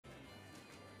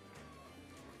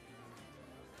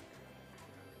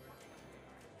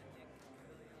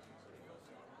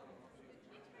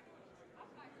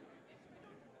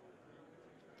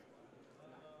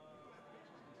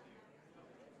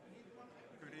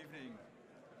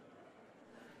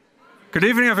Good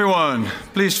evening, everyone.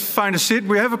 Please find a seat.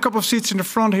 We have a couple of seats in the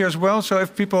front here as well, so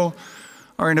if people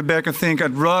are in the back and think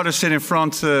I'd rather sit in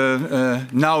front,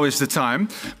 now is the time.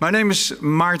 My name is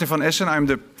Maarten van Essen. I'm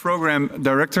the program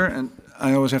director, and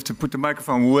I always have to put the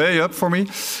microphone way up for me.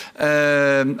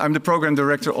 I'm the program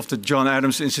director of the John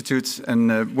Adams Institute,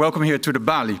 and welcome here to the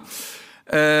Bali.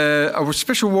 Our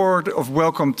special word of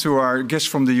welcome to our guest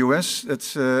from the US.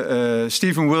 That's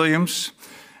Stephen Williams,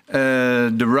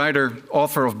 the writer,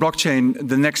 author of Blockchain,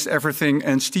 The Next Everything,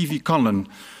 and Stevie Conlon,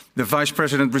 the vice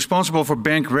president responsible for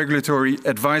bank regulatory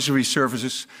advisory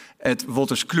services at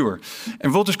Wolters Kluwer.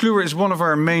 And Wolters Kluwer is one of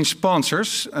our main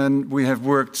sponsors, and we have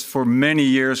worked for many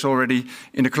years already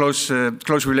in the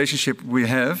close relationship we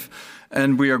have.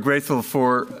 And we are grateful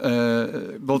for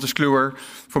Wolters Kluwer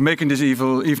for making this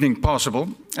evening possible.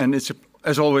 And it's,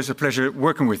 as always, a pleasure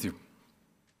working with you.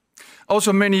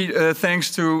 Also, many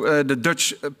thanks to the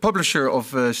Dutch publisher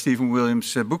of Stephen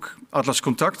Williams' book, Atlas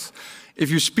Contact. If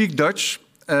you speak Dutch,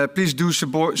 please do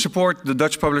support the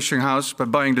Dutch publishing house by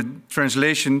buying the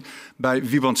translation by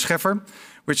Wieband Scheffer,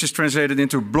 which is translated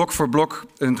into Blok voor Blok,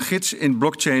 een gids in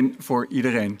blockchain voor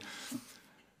iedereen.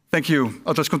 Thank you,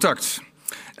 Atlas Contact.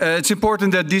 It's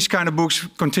important that these kind of books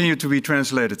continue to be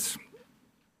translated.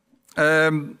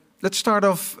 Let's start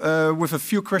off with a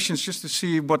few questions just to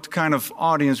see what kind of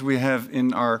audience we have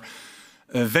in our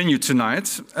venue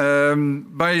tonight.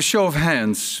 By a show of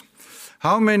hands,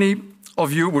 how many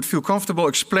of you would feel comfortable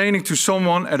explaining to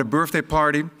someone at a birthday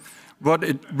party what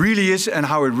it really is and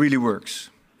how it really works?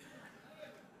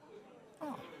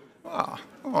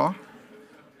 Oh.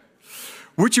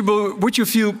 Would you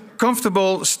feel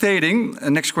comfortable stating,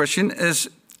 next question, as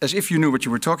if you knew what you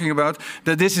were talking about,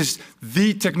 that this is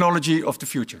the technology of the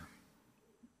future?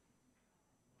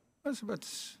 That's about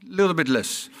a little bit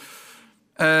less.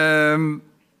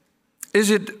 Is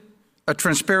it a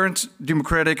transparent,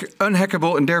 democratic,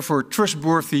 unhackable, and therefore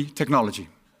trustworthy technology?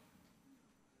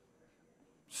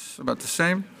 It's about the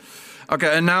same.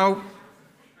 Okay, and now,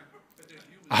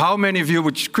 how many of you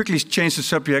would quickly change the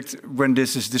subject when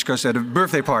this is discussed at a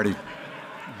birthday party?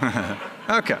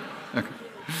 Okay.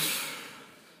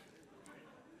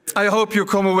 I hope you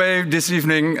come away this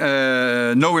evening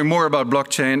knowing more about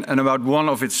blockchain and about one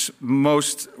of its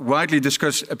most widely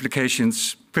discussed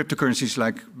applications, cryptocurrencies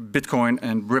like Bitcoin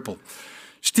and Ripple.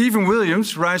 Stephen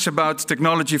Williams writes about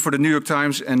technology for the New York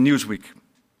Times and Newsweek.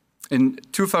 In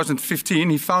 2015,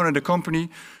 he founded a company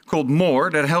called More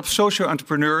that helps social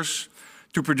entrepreneurs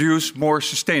to produce more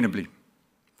sustainably.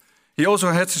 He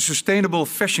also has a sustainable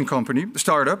fashion company, a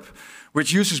startup,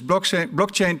 which uses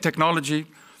blockchain technology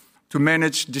to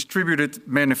manage distributed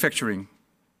manufacturing.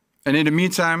 And in the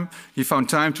meantime, he found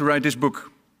time to write this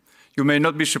book. You may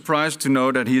not be surprised to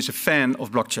know that he is a fan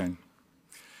of blockchain.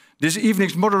 This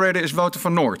evening's moderator is Wouter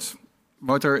van Noort.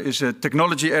 Wouter is a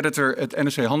technology editor at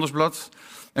NRC Handelsblad,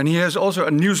 and he has also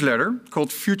a newsletter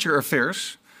called Future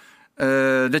Affairs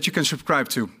that you can subscribe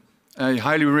to. I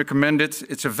highly recommend it.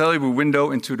 It's a valuable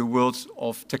window into the world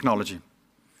of technology.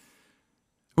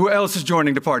 Who else is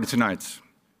joining the party tonight?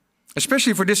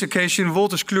 Especially for this occasion,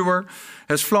 Wolters Kluwer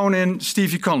has flown in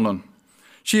Stevie Conlon.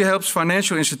 She helps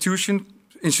financial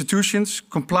institutions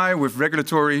comply with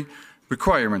regulatory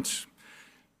requirements.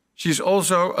 She is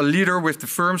also a leader with the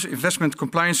firm's investment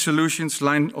compliance solutions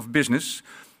line of business,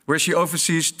 where she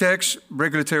oversees tax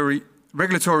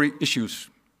regulatory issues.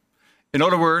 In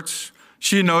other words,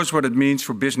 she knows what it means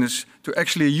for business to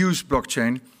actually use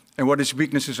blockchain and what its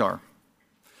weaknesses are.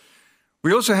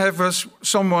 We also have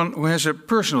someone who has a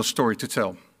personal story to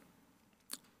tell.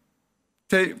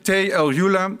 Tay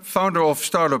El-Yula, founder of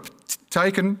startup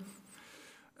Tycoon.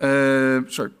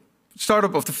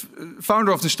 Founder of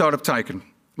the startup Tycoon.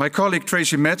 My colleague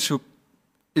Tracy Metz, who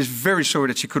is very sorry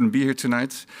that she couldn't be here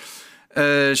tonight.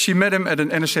 She met him at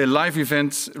an NSA live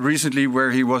event recently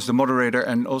where he was the moderator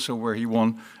and also where he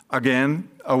won, again,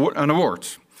 an award.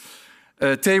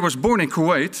 Tay was born in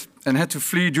Kuwait and had to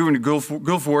flee during the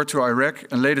Gulf War to Iraq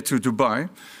and later to Dubai.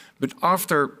 But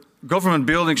after government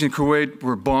buildings in Kuwait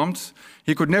were bombed,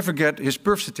 he could never get his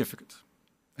birth certificate.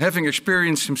 Having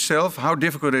experienced himself how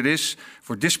difficult it is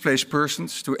for displaced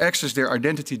persons to access their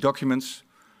identity documents,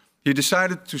 he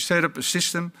decided to set up a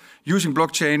system using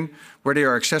blockchain where they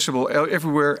are accessible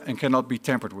everywhere and cannot be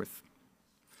tampered with.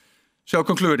 So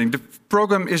concluding, the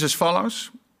program is as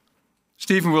follows.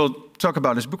 Stephen will talk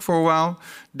about his book for a while,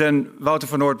 then Wouter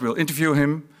van Noort will interview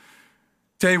him.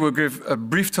 Tay will give a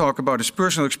brief talk about his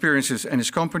personal experiences and his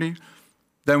company.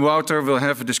 Then Wouter will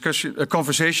have a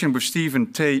conversation with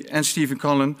Stephen, Tay and Stephen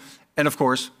Conlon, and of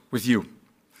course, with you.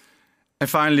 And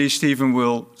finally, Stephen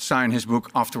will sign his book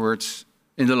afterwards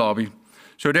in the lobby.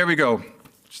 So there we go.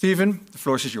 Stephen, the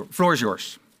floor is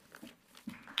yours.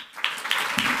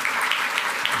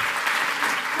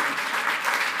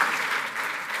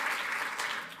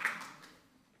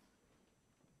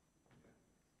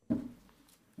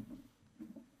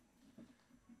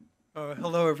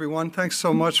 Hello, everyone. Thanks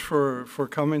so much for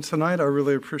coming tonight. I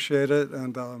really appreciate it,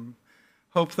 and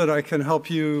hope that I can help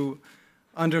you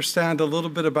understand a little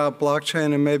bit about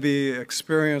blockchain and maybe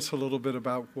experience a little bit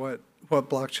about what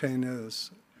blockchain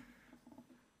is.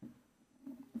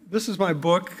 This is my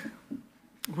book,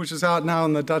 which is out now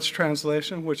in the Dutch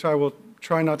translation, which I will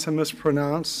try not to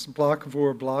mispronounce, Blok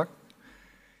voor Blok.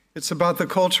 It's about the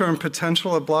culture and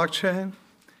potential of blockchain.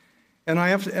 And I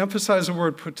have to emphasize the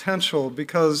word potential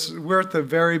because we're at the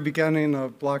very beginning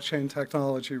of blockchain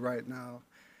technology right now.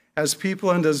 As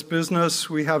people and as business,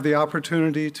 we have the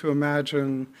opportunity to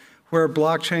imagine where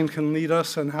blockchain can lead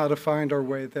us and how to find our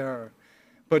way there.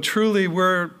 But truly,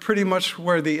 we're pretty much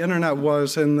where the internet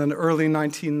was in the early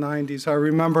 1990s. I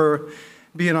remember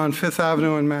being on Fifth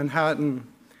Avenue in Manhattan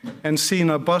and seeing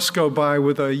a bus go by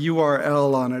with a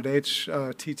URL on it,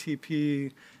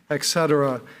 HTTP,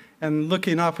 etc., and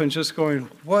looking up and just going,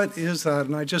 what is that?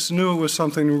 And I just knew it was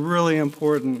something really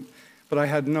important, but I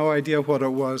had no idea what it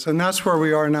was. And that's where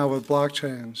we are now with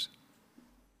blockchains.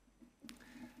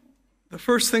 The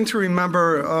first thing to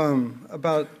remember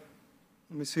about,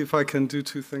 let me see if I can do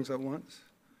two things at once.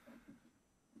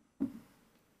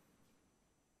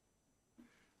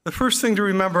 The first thing to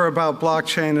remember about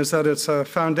blockchain is that it's a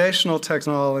foundational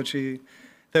technology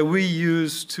that we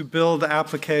use to build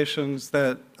applications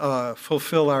that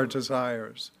fulfill our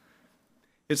desires.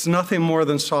 It's nothing more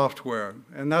than software,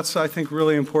 and that's, I think,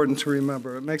 really important to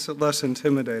remember. It makes it less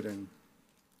intimidating.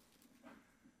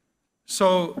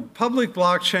 So public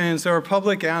blockchains, there are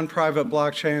public and private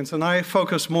blockchains, and I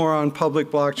focus more on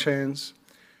public blockchains.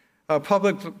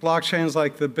 Public blockchains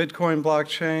like the Bitcoin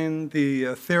blockchain, the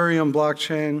Ethereum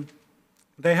blockchain,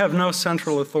 they have no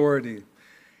central authority.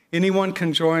 Anyone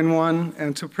can join one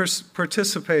and to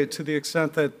participate to the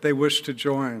extent that they wish to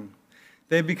join.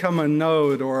 They become a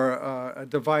node or a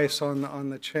device on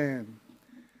the chain.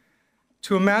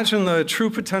 To imagine the true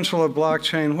potential of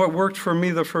blockchain, what worked for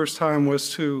me the first time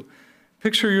was to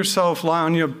picture yourself lying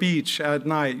on your beach at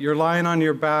night. You're lying on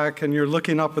your back and you're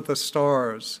looking up at the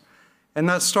stars. And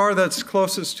that star that's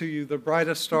closest to you, the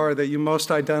brightest star that you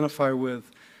most identify with,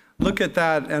 look at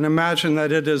that and imagine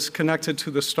that it is connected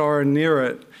to the star near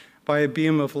it by a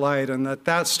beam of light, and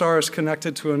that star is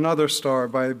connected to another star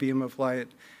by a beam of light,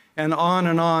 and on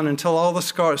until all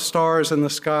the stars in the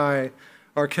sky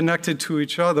are connected to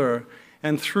each other,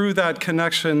 and through that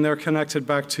connection, they're connected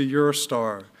back to your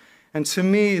star. And to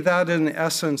me, that in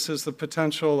essence is the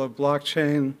potential of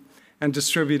blockchain and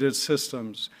distributed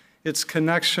systems. It's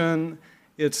connection,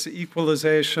 it's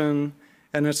equalization,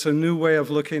 and it's a new way of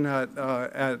looking at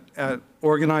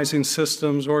organizing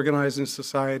systems, organizing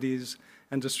societies,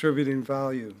 and distributing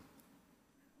value.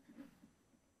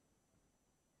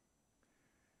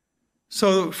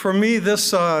 So for me,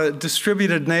 this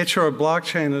distributed nature of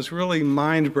blockchain is really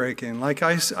mind-breaking. Like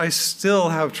I still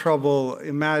have trouble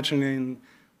imagining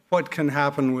what can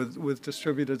happen with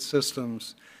distributed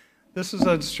systems. This is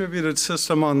a distributed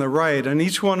system on the right, and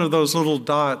each one of those little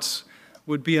dots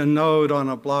would be a node on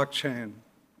a blockchain.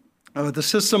 The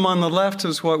system on the left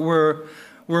is what we're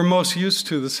most used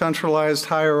to, the centralized,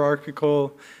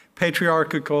 hierarchical,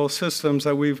 patriarchal systems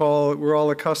that we're all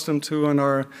accustomed to and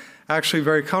are actually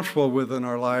very comfortable with in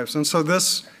our lives. And so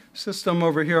this system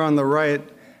over here on the right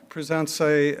presents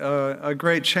a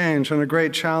great change and a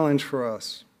great challenge for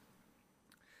us.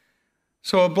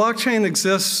 So a blockchain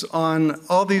exists on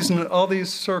all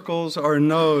these circles are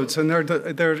nodes, and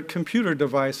they're computer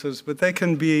devices, but they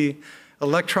can be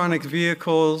electronic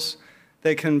vehicles,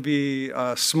 they can be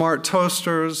smart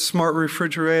toasters, smart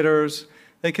refrigerators,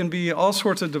 they can be all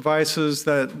sorts of devices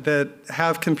that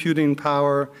have computing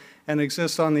power and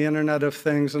exist on the Internet of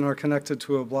Things and are connected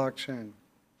to a blockchain.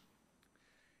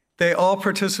 They all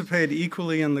participate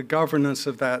equally in the governance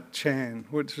of that chain,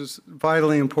 which is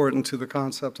vitally important to the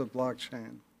concept of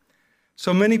blockchain.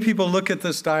 So many people look at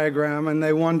this diagram and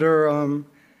they wonder,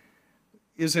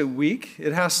 is it weak?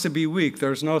 It has to be weak.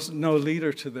 There's no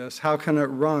leader to this. How can it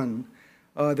run?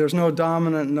 There's no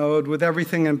dominant node. With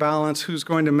everything in balance, who's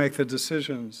going to make the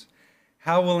decisions?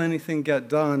 How will anything get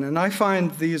done? And I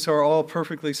find these are all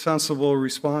perfectly sensible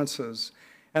responses.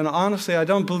 And honestly, I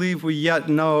don't believe we yet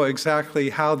know exactly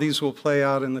how these will play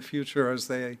out in the future as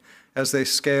they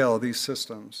scale these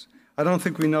systems. I don't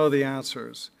think we know the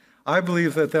answers. I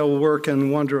believe that they'll work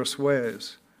in wondrous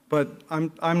ways. But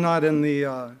I'm not in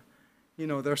the,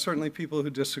 there are certainly people who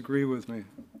disagree with me.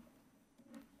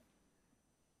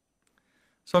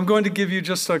 So I'm going to give you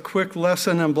just a quick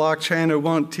lesson in blockchain. It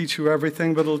won't teach you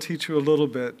everything, but it'll teach you a little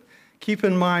bit. Keep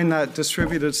in mind that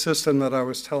distributed system that I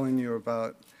was telling you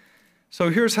about. So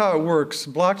here's how it works.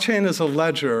 Blockchain is a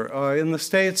ledger. In the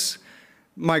States,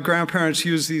 my grandparents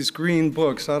used these green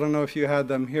books. I don't know if you had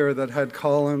them here that had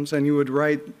columns, and you would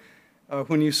write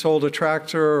when you sold a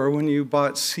tractor or when you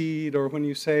bought seed or when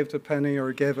you saved a penny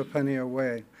or gave a penny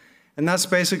away. And that's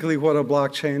basically what a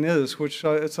blockchain is, which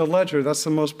it's a ledger. That's the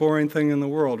most boring thing in the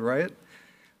world, right?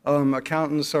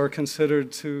 Accountants are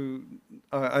considered to,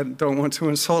 I don't want to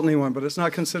insult anyone, but it's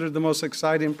not considered the most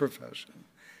exciting profession.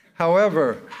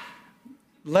 However,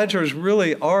 ledgers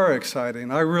really are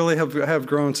exciting. I really have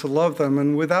grown to love them.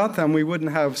 And without them, we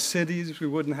wouldn't have cities, we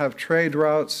wouldn't have trade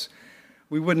routes,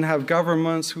 we wouldn't have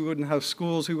governments, we wouldn't have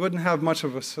schools, we wouldn't have much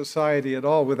of a society at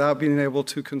all without being able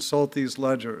to consult these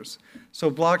ledgers. So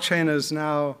blockchain is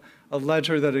now a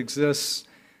ledger that exists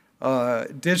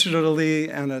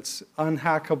digitally, and it's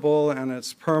unhackable, and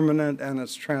it's permanent, and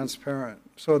it's transparent.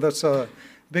 So that's a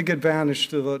big advantage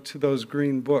to those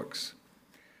green books.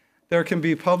 There can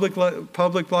be public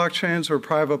blockchains or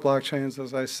private blockchains,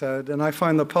 as I said, and I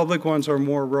find the public ones are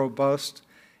more robust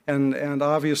and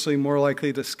obviously more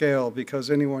likely to scale because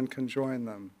anyone can join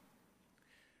them.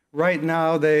 Right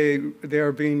now, they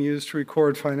are being used to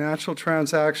record financial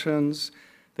transactions,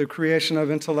 the creation of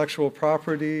intellectual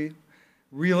property,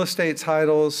 real estate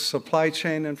titles, supply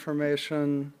chain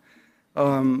information,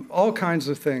 all kinds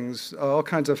of things, all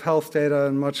kinds of health data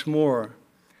and much more.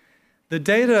 The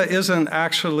data isn't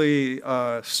actually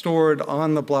stored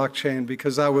on the blockchain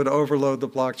because that would overload the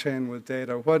blockchain with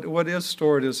data. What is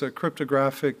stored is a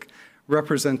cryptographic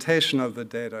representation of the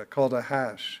data called a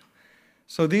hash.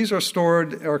 So these are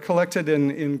stored or collected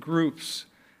in groups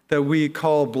that we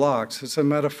call blocks. It's a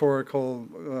metaphorical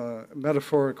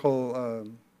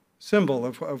symbol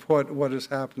of what is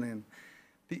happening.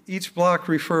 Each block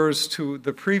refers to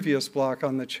the previous block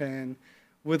on the chain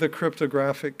with a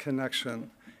cryptographic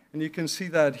connection. And you can see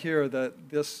that here, that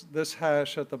this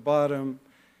hash at the bottom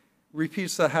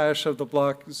repeats the hash of the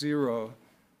block 0.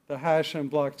 The hash in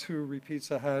block 2 repeats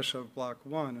the hash of block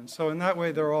 1. And so in that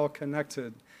way, they're all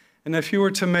connected. And if you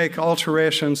were to make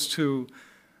alterations to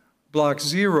block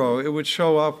 0, it would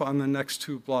show up on the next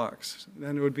 2 blocks.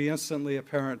 Then it would be instantly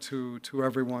apparent to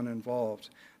everyone involved.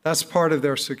 That's part of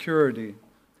their security.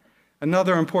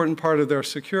 Another important part of their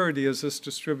security is this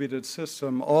distributed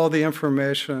system. All the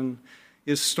information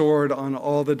is stored on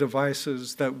all the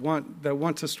devices that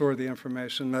want to store the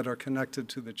information that are connected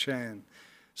to the chain.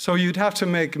 So you'd have to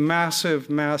make massive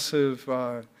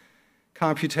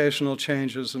computational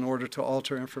changes in order to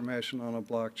alter information on a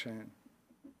blockchain.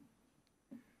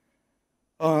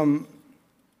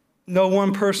 No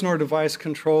one person or device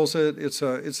controls it. It's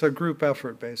a group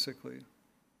effort, basically.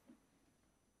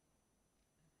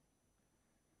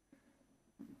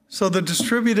 So the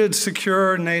distributed,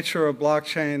 secure nature of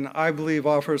blockchain, I believe,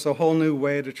 offers a whole new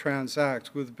way to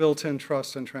transact with built-in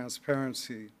trust and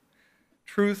transparency.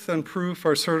 Truth and proof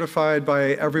are certified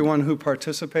by everyone who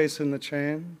participates in the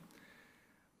chain,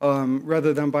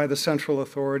 rather than by the central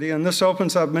authority. And this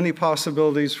opens up many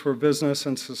possibilities for business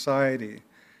and society.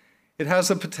 It has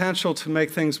the potential to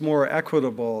make things more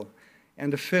equitable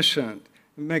and efficient,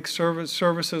 make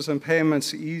services and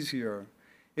payments easier.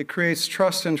 It creates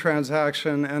trust in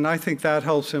transaction, and I think that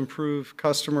helps improve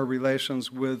customer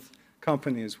relations with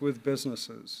companies, with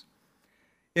businesses.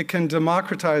 It can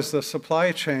democratize the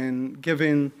supply chain,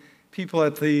 giving people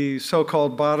at the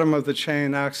so-called bottom of the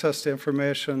chain access to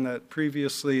information that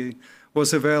previously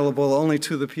was available only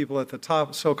to the people at the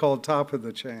top, so-called top of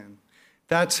the chain.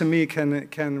 That, to me,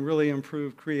 can really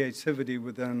improve creativity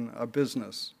within a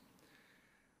business.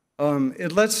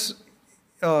 It lets,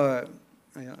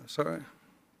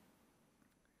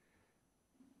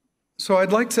 So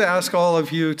I'd like to ask all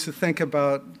of you to think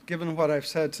about, given what I've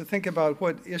said, to think about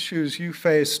what issues you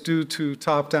face due to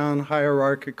top-down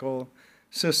hierarchical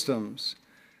systems.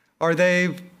 Are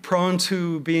they prone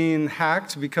to being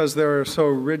hacked because they're so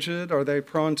rigid? Are they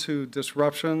prone to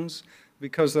disruptions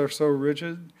because they're so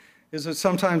rigid? Is it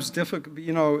sometimes difficult,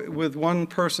 with one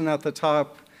person at the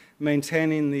top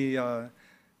maintaining the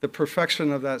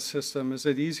perfection of that system, is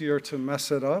it easier to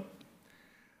mess it up?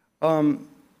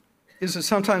 Is it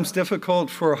sometimes difficult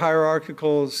for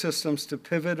hierarchical systems to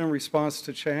pivot in response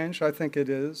to change? I think it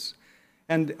is.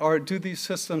 And do these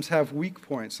systems have weak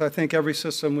points? I think every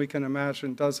system we can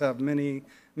imagine does have many,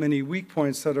 many weak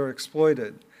points that are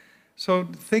exploited. So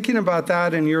thinking about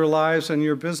that in your lives and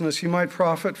your business, you might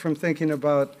profit from thinking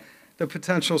about the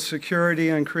potential security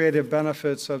and creative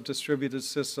benefits of distributed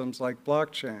systems like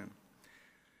blockchain.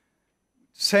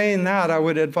 Saying that, I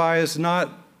would advise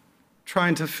not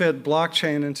trying to fit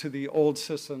blockchain into the old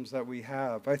systems that we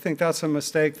have. I think that's a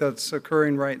mistake that's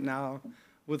occurring right now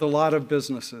with a lot of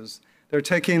businesses. They're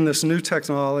taking this new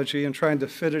technology and trying to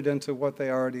fit it into what they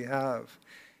already have.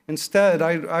 Instead,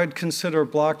 I'd consider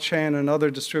blockchain and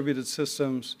other distributed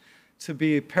systems to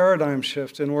be a paradigm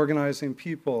shift in organizing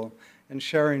people and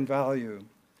sharing value.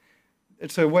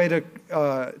 It's a way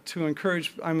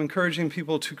I'm encouraging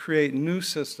people to create new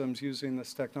systems using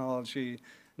this technology,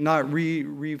 not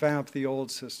revamp the old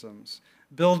systems.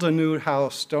 Build a new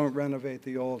house, don't renovate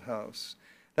the old house.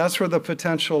 That's where the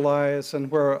potential lies and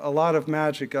where a lot of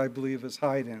magic, I believe, is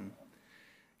hiding.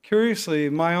 Curiously,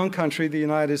 my own country, the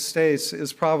United States,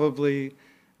 is probably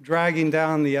dragging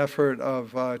down the effort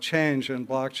of change in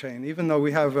blockchain. Even though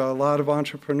we have a lot of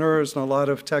entrepreneurs and a lot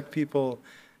of tech people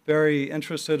very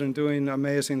interested in doing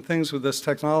amazing things with this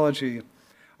technology,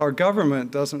 our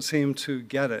government doesn't seem to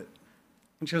get it.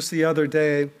 Just the other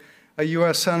day, a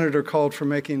US senator called for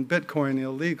making Bitcoin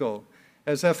illegal.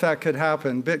 As if that could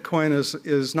happen. Bitcoin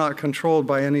is not controlled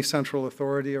by any central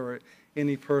authority or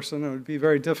any person. It would be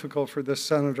very difficult for this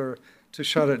senator to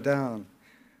shut it down.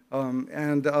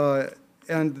 And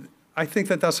I think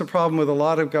that that's a problem with a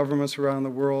lot of governments around the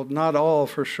world, not all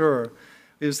for sure,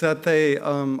 is that they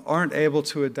aren't able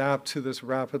to adapt to this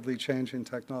rapidly changing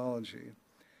technology.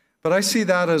 But I see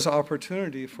that as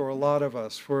opportunity for a lot of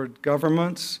us, for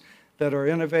governments that are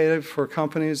innovative, for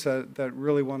companies that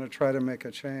really want to try to make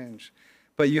a change.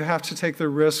 But you have to take the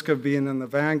risk of being in the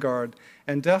vanguard.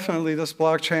 And definitely the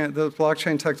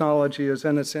blockchain technology is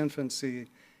in its infancy,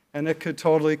 and it could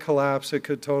totally collapse, it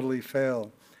could totally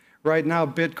fail. Right now,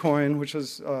 Bitcoin, which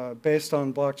is based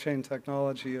on blockchain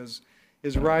technology, is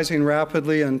rising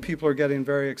rapidly, and people are getting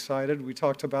very excited. We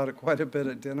talked about it quite a bit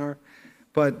at dinner.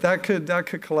 But that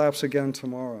could collapse again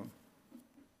tomorrow.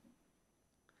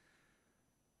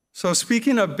 So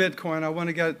speaking of Bitcoin, I want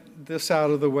to get this out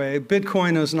of the way.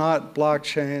 Bitcoin is not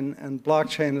blockchain, and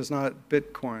blockchain is not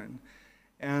Bitcoin.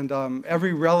 And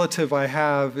every relative I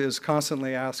have is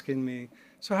constantly asking me,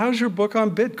 so how's your book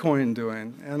on Bitcoin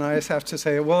doing? And I just have to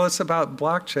say, well, it's about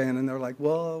blockchain. And they're like,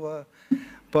 well,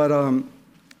 but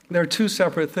they're two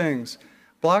separate things.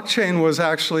 Blockchain was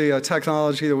actually a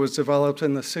technology that was developed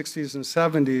in the 60s and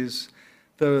 70s,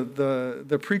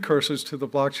 the precursors to the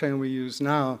blockchain we use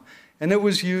now. And it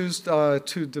was used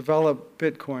to develop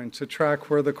Bitcoin, to track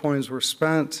where the coins were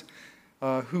spent,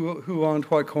 who owned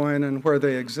what coin, and where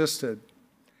they existed.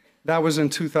 That was in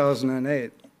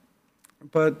 2008.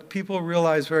 But people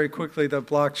realized very quickly that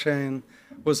blockchain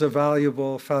was a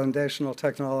valuable foundational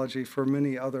technology for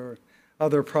many other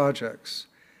projects.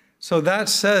 So that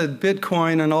said,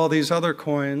 Bitcoin and all these other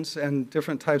coins and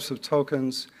different types of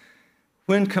tokens,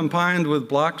 when combined with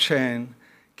blockchain,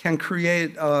 can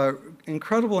create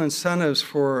incredible incentives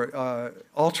for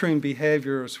altering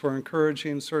behaviors, for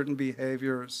encouraging certain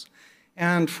behaviors,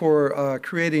 and for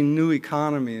creating new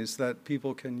economies that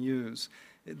people can use.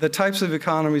 The types of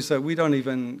economies that we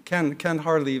can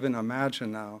hardly even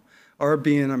imagine now are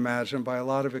being imagined by a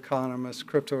lot of economists,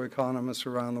 crypto economists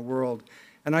around the world.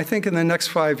 And I think in the next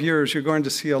 5 years, you're going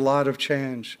to see a lot of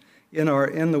change in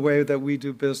the way that we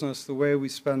do business, the way we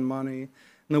spend money,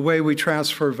 and the way we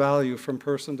transfer value from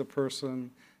person to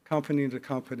person, company to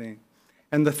company.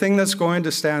 And the thing that's going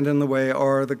to stand in the way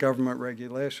are the government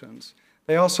regulations.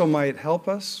 They also might help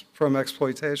us from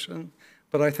exploitation,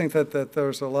 but I think that there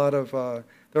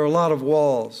are a lot of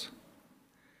walls.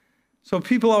 So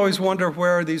people always wonder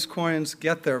where these coins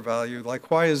get their value. Like,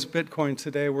 why is Bitcoin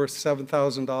today worth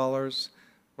 $7,000?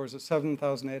 Or is it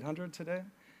 7,800 today?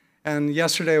 And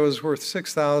yesterday it was worth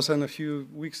 6,000. A few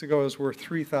weeks ago it was worth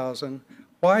 3,000.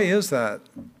 Why is that?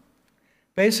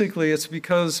 Basically, it's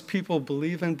because people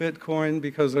believe in Bitcoin,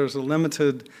 because there's a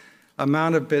limited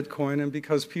amount of Bitcoin, and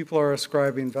because people are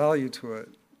ascribing value to it.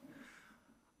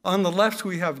 On the left,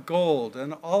 we have gold,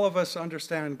 and all of us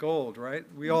understand gold, right?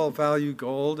 We all value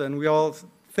gold, and we all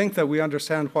think that we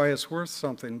understand why it's worth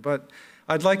something. But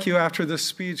I'd like you, after this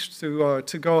speech, to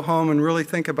go home and really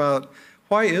think about,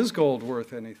 why is gold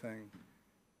worth anything?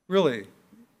 Really?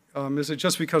 Is it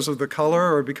just because of the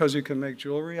color, or because you can make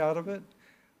jewelry out of it?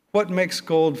 What makes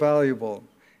gold valuable?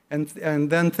 And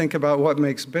then think about what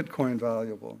makes Bitcoin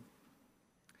valuable.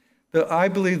 I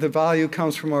believe the value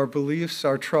comes from our beliefs,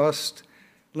 our trust,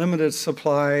 limited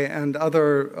supply, and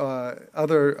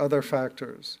other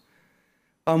factors.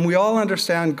 We all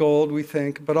understand gold, we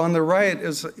think, but on the right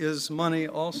is money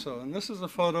also. And this is a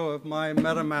photo of my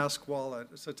MetaMask wallet.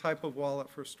 It's a type of wallet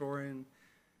for storing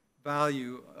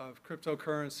value of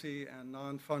cryptocurrency and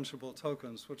non-fungible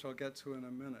tokens, which I'll get to in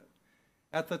a minute.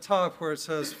 At the top where it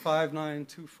says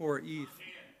 5924 ETH.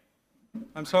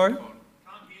 I'm sorry?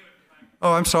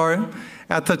 Oh, I'm sorry.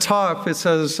 At the top, it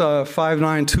says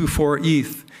 5924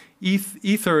 ETH.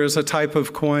 Ether is a type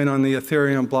of coin on the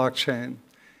Ethereum blockchain.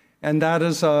 And that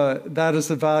is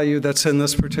the value that's in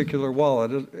this particular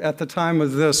wallet. At the time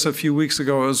of this, a few weeks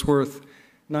ago, it was worth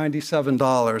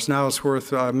 $97. Now it's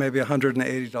worth maybe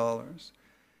 $180.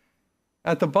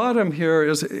 At the bottom here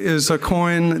is a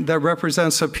coin that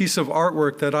represents a piece of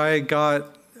artwork that I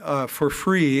got for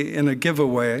free in a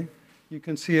giveaway. You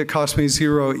can see it cost me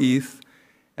 0 ETH.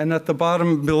 And at the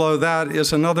bottom below that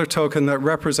is another token that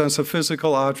represents a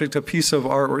physical object, a piece of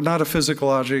artwork, not a physical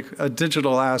object, a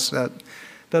digital asset.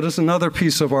 That is another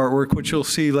piece of artwork, which you'll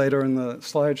see later in the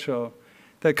slideshow,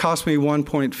 that cost me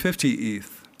 1.50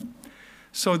 ETH.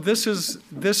 So this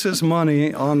is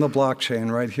money on the blockchain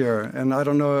right here. And I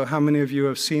don't know how many of you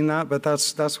have seen that, but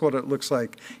that's what it looks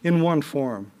like in one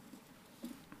form.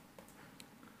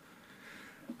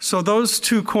 So those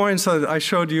two coins that I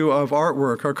showed you of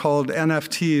artwork are called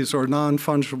NFTs, or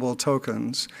non-fungible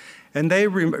tokens. And they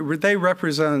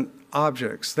represent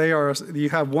objects. You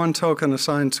have one token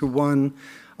assigned to one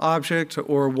object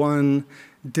or one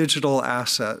digital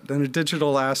asset. And a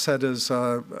digital asset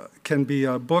can be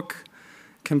a book,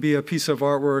 can be a piece of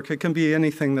artwork, it can be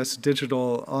anything that's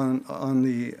digital on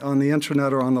the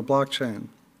internet or on the blockchain.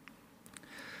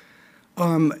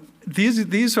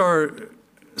 These are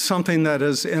something that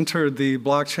has entered the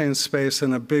blockchain space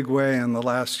in a big way in the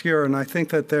last year, and I think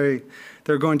that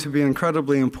they're going to be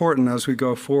incredibly important as we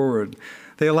go forward.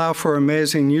 They allow for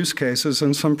amazing use cases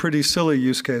and some pretty silly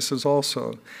use cases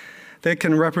also. They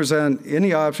can represent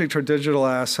any object or digital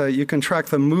asset. You can track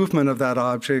the movement of that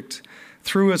object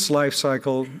through its life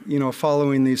cycle,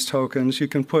 following these tokens. You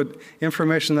can put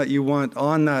information that you want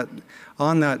on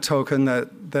that token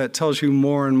that tells you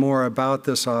more and more about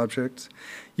this object.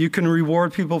 You can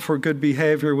reward people for good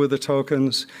behavior with the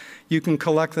tokens. You can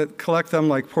collect them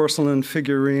like porcelain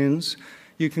figurines.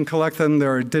 You can collect them.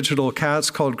 There are digital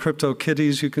cats called crypto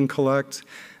kitties you can collect.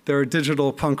 There are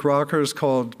digital punk rockers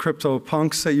called crypto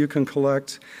punks that you can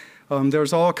collect.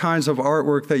 There's all kinds of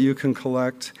artwork that you can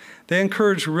collect. They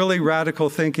encourage really radical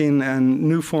thinking and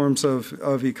new forms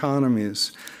of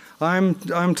economies.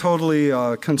 I'm totally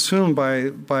consumed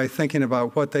by thinking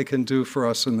about what they can do for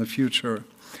us in the future.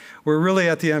 We're really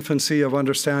at the infancy of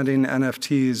understanding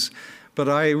NFTs, but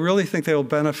I really think they'll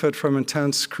benefit from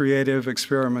intense creative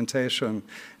experimentation.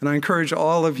 And I encourage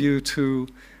all of you to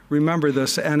remember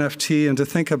this NFT and to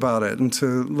think about it and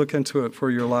to look into it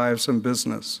for your lives and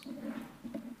business.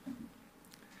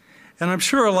 And I'm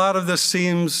sure a lot of this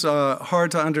seems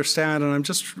hard to understand, and I'm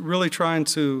just really trying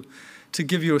to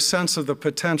give you a sense of the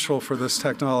potential for this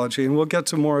technology, and we'll get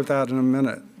to more of that in a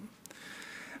minute.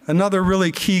 Another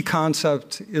really key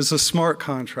concept is a smart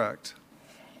contract.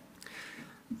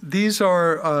 These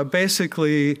are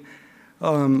basically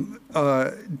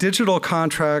digital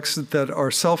contracts that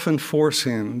are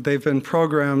self-enforcing. They've been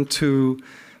programmed to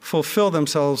fulfill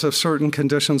themselves if certain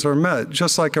conditions are met,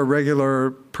 just like a regular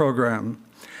program.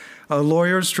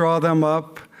 Lawyers draw them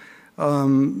up.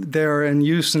 They're in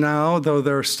use now, though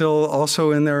they're still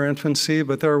also in their infancy,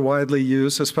 but they're widely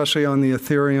used, especially on the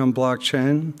Ethereum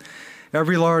blockchain.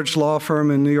 Every large law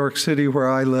firm in New York City where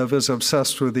I live is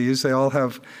obsessed with these. They all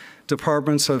have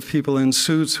departments of people in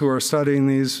suits who are studying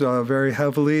these very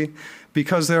heavily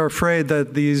because they're afraid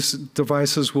that these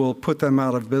devices will put them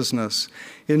out of business.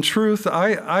 In truth,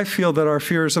 I feel that our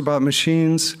fears about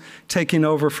machines taking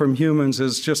over from humans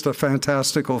is just a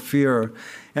fantastical fear.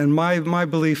 And my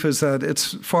belief is that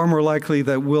it's far more likely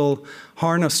that we'll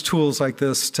harness tools like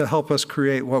this to help us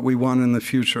create what we want in the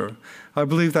future. I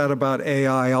believe that about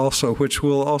AI also, which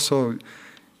will also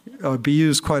be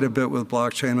used quite a bit with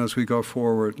blockchain as we go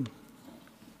forward.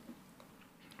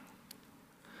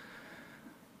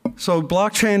 So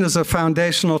blockchain is a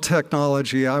foundational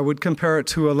technology. I would compare it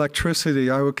to electricity.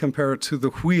 I would compare it to the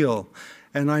wheel.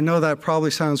 And I know that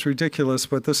probably sounds ridiculous,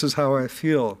 but this is how I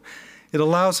feel. It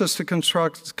allows us to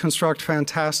construct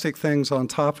fantastic things on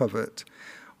top of it.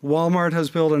 Walmart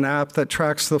has built an app that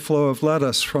tracks the flow of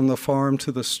lettuce from the farm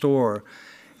to the store.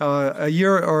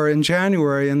 In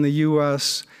January in the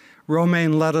US,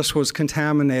 romaine lettuce was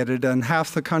contaminated, and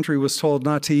half the country was told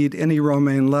not to eat any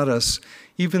romaine lettuce,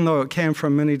 even though it came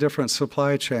from many different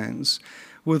supply chains.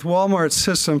 With Walmart's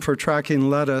system for tracking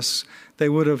lettuce, they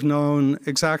would have known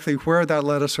exactly where that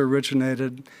lettuce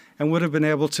originated and would have been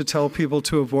able to tell people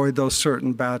to avoid those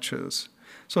certain batches.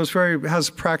 So it has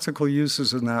practical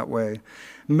uses in that way.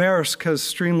 Maersk has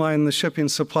streamlined the shipping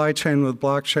supply chain with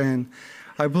blockchain.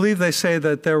 I believe they say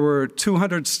that there were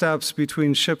 200 steps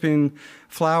between shipping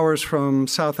flowers from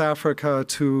South Africa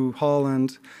to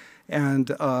Holland,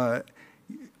 and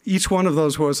each one of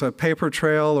those was a paper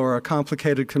trail or a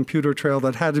complicated computer trail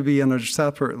that had to be entered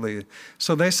separately.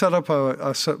 So they set up a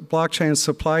blockchain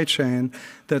supply chain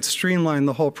that streamlined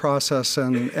the whole process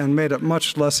and made it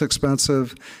much less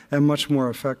expensive and much more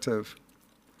effective.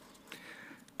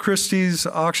 Christie's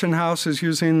auction house is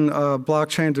using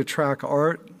blockchain to track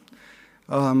art.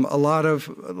 A lot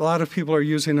of people are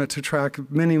using it to track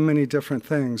many, many different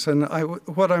things. And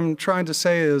what I'm trying to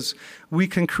say is we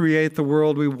can create the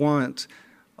world we want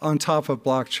on top of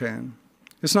blockchain.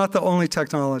 It's not the only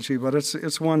technology, but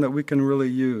it's one that we can really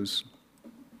use.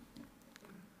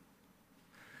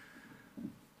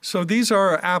 So these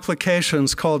are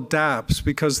applications called dApps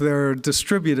because they're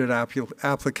distributed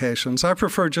applications. I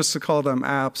prefer just to call them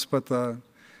apps, but the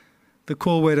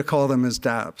cool way to call them is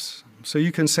dApps. So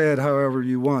you can say it however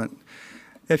you want.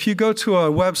 If you go to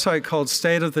a website called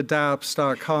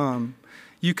stateofthedapps.com,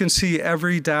 you can see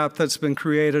every dApp that's been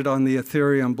created on the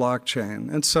Ethereum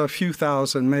blockchain. It's a few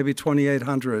thousand, maybe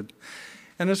 2,800.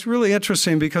 And it's really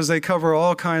interesting because they cover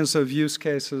all kinds of use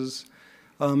cases.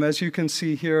 As you can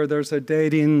see here, there's a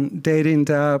dating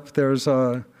dApp. There's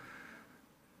a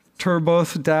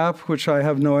Turboth dApp, which I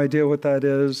have no idea what that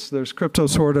is. There's Crypto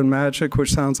Sword and Magic,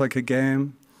 which sounds like a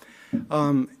game.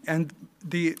 But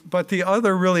the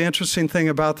other really interesting thing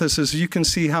about this is you can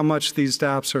see how much these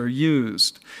dApps are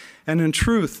used. And in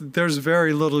truth, there's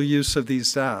very little use of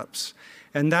these dApps.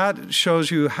 And that shows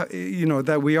you, how,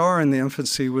 that we are in the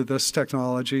infancy with this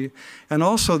technology. And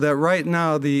also that right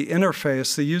now, the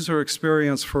interface, the user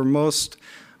experience for most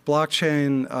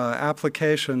blockchain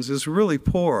applications is really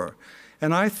poor.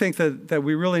 And I think that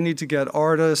we really need to get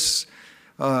artists,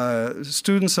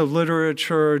 students of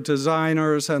literature,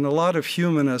 designers, and a lot of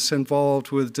humanists involved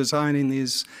with designing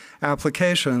these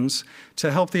applications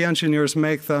to help the engineers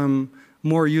make them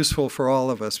more useful for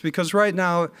all of us. Because right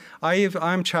now,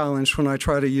 I'm challenged when I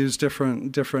try to use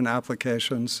different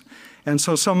applications. And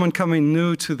so someone coming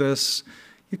new to this,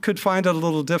 you could find it a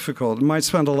little difficult. You might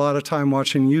spend a lot of time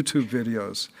watching YouTube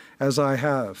videos, as I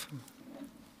have.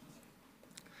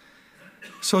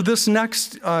 So this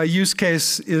next use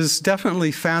case is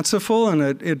definitely fanciful,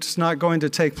 and it's not going to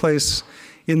take place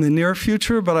in the near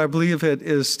future, but I believe it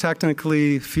is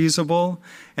technically feasible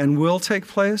and will take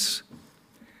place.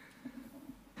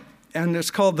 And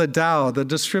it's called the DAO, the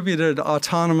Distributed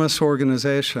Autonomous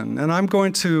Organization. And I'm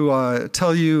going to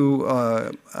tell you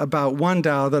about one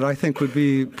DAO that I think would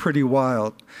be pretty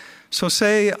wild. So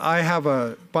say I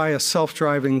buy a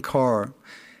self-driving car,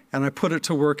 and I put it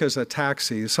to work as a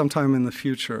taxi sometime in the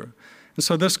future. And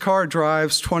so this car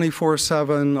drives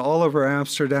 24/7 all over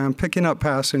Amsterdam, picking up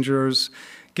passengers,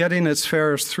 getting its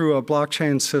fares through a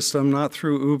blockchain system, not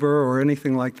through Uber or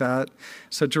anything like that.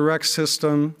 It's a direct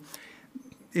system.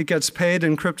 It gets paid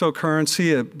in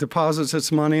cryptocurrency. It deposits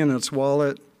its money in its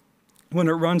wallet. When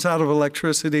it runs out of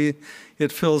electricity,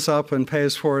 it fills up and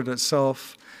pays for it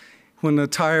itself. When the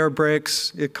tire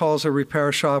breaks, it calls a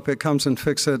repair shop, it comes and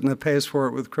fixes it, and it pays for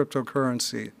it with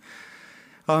cryptocurrency.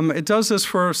 It does this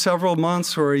for several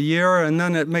months or a year, and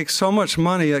then it makes so much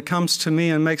money, it comes to me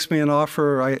and makes me an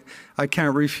offer I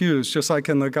can't refuse, just like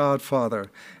in The Godfather.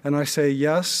 And I say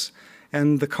yes,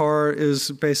 and the car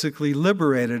is basically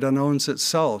liberated and owns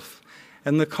itself.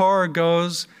 And the car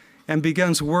goes and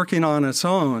begins working on its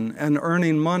own and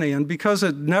earning money. And because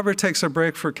it never takes a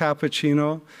break for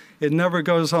cappuccino, it never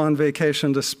goes on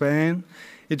vacation to Spain,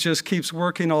 it just keeps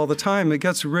working all the time. It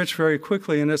gets rich very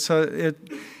quickly, and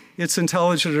it's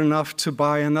intelligent enough to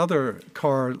buy another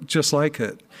car just like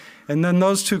it. And then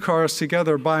those two cars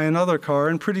together buy another car,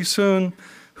 and pretty soon,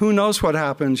 who knows what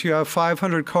happens? You have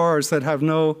 500 cars that have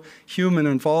no human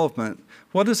involvement.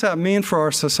 What does that mean for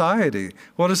our society?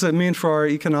 What does it mean for our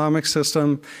economic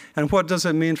system? And what does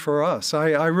it mean for us?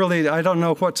 I don't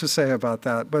know what to say about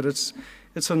that, but it's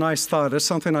a nice thought. It's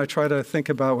something I try to think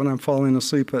about when I'm falling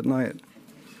asleep at night.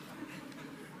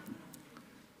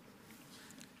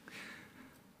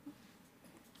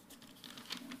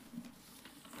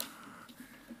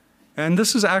 And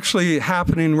this is actually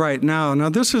happening right now. Now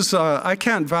this is, I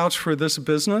can't vouch for this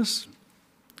business,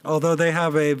 although they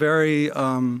have a very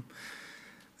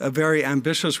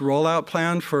ambitious rollout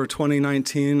plan for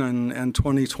 2019 and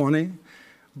 2020.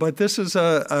 But this is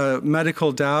a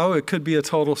medical DAO. It could be a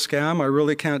total scam. I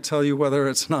really can't tell you whether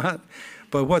it's not.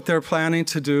 But what they're planning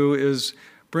to do is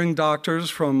bring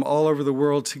doctors from all over the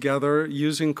world together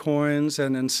using coins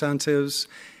and incentives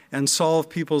and solve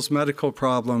people's medical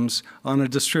problems on a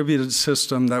distributed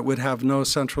system that would have no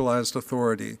centralized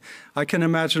authority. I can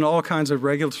imagine all kinds of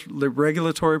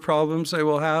regulatory problems they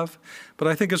will have, but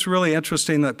I think it's really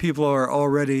interesting that people are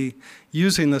already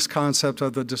using this concept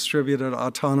of the distributed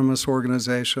autonomous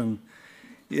organization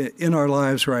in our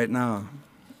lives right now.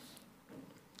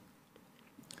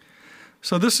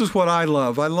 So this is what I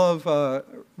love. I love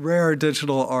rare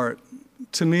digital art.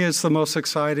 To me, it's the most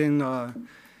exciting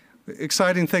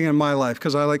thing in my life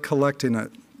because I like collecting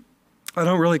it. I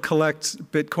don't really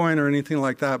collect Bitcoin or anything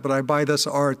like that, but I buy this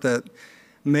art that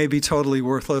may be totally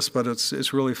worthless, but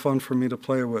it's really fun for me to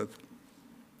play with.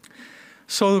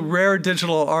 So rare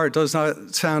digital art does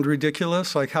not sound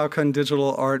ridiculous. Like, how can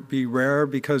digital art be rare?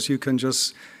 Because you can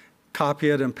just copy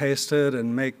it and paste it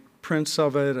and make prints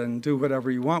of it and do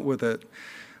whatever you want with it.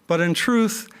 But in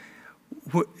truth,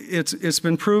 it's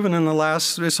been proven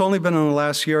it's only been in the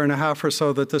last year and a half or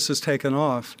so that this has taken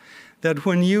off, that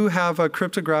when you have a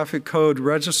cryptographic code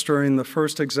registering the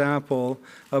first example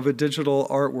of a digital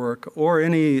artwork or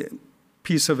any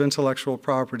piece of intellectual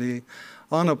property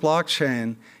on a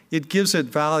blockchain, it gives it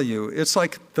value. It's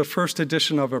like the first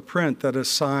edition of a print that is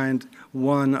signed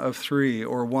 1 of 3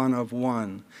 or 1 of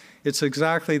 1. It's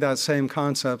exactly that same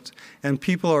concept, and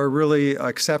people are really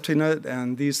accepting it,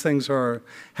 and these things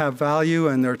have value,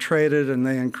 and they're traded, and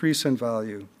they increase in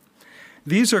value.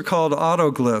 These are called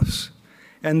autoglyphs,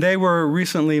 and they were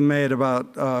recently made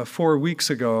about 4 weeks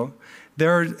ago.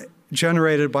 They're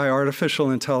generated by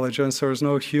artificial intelligence. There's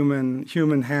no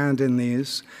human hand in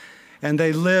these, and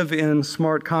they live in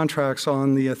smart contracts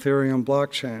on the Ethereum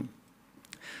blockchain.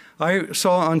 I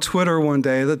saw on Twitter one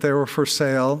day that they were for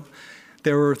sale.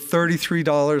 They were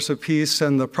 $33 a piece,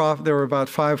 and there were about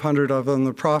 500 of them.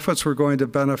 The profits were going to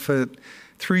benefit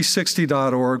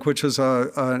 360.org, which is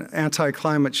an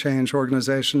anti-climate change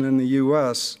organization in the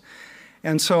US.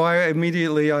 And so I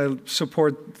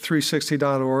support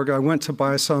 360.org. I went to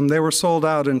buy some. They were sold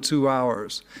out in 2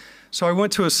 hours. So I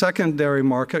went to a secondary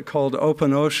market called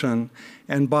Open Ocean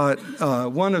and bought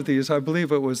one of these, I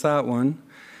believe it was that one,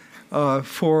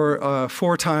 for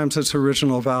 4 times its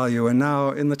original value. And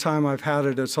now, in the time I've had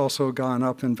it, it's also gone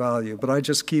up in value. But I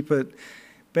just keep it.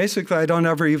 Basically, I don't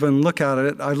ever even look at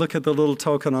it. I look at the little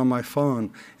token on my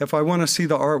phone. If I want to see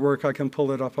the artwork, I can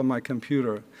pull it up on my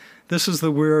computer. This is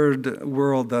the weird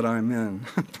world that I'm in.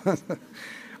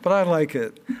 But I like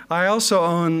it. I also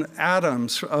own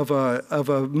atoms of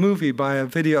a movie by a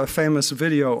famous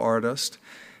video artist.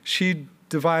 She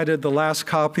divided the last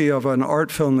copy of an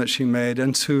art film that she made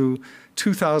into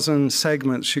 2,000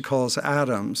 segments she calls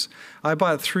atoms. I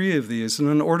bought 3 of these, and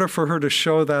in order for her to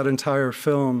show that entire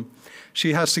film,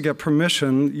 she has to get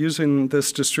permission using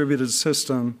this distributed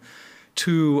system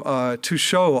to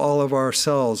show all of our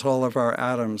cells, all of our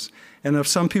atoms. And if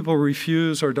some people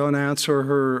refuse or don't answer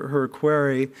her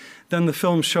query, then the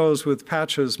film shows with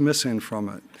patches missing from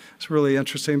it. It's really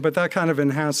interesting, but that kind of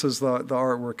enhances the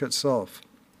artwork itself.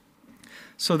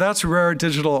 So that's rare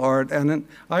digital art, and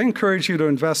I encourage you to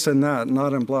invest in that,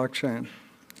 not in blockchain,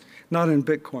 not in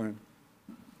Bitcoin.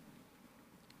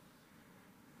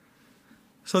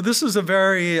 So this is a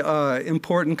very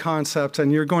important concept,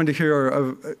 and you're going to hear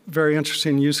a very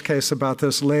interesting use case about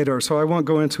this later, so I won't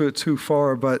go into it too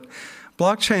far, but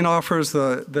blockchain offers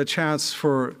the chance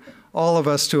for all of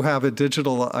us to have a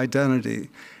digital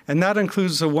identity, and that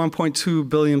includes the 1.2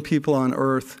 billion people on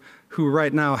Earth who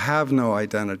right now have no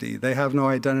identity. They have no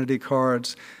identity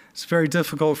cards. It's very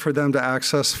difficult for them to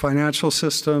access financial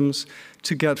systems,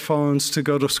 to get phones, to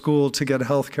go to school, to get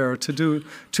health care, to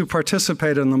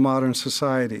participate in the modern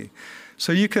society.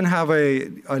 So you can have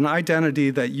an identity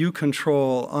that you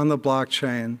control on the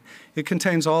blockchain. It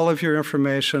contains all of your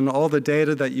information, all the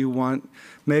data that you want,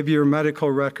 maybe your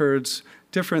medical records,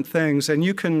 different things, and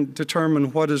you can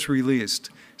determine what is released.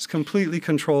 It's completely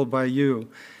controlled by you.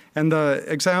 And the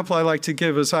example I like to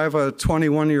give is I have a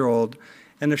 21-year-old,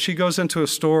 and if she goes into a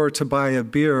store to buy a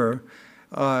beer,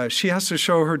 she has to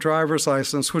show her driver's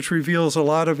license, which reveals a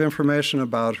lot of information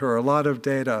about her, a lot of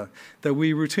data that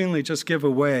we routinely just give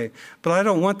away. But I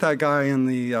don't want that guy in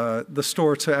the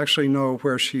store to actually know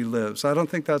where she lives. I don't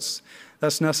think that's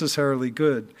necessarily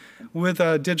good. With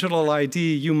a digital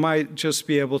ID, you might just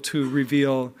be able to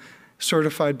reveal,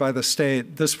 certified by the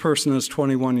state, this person is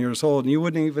 21 years old, and you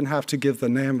wouldn't even have to give the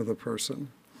name of the person.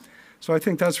 So I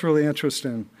think that's really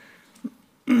interesting.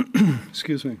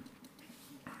 Excuse me.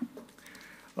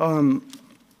 And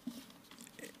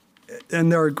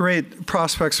there are great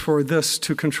prospects for this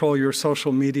to control your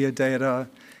social media data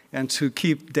and to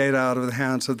keep data out of the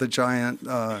hands of the giant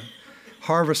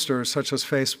harvesters such as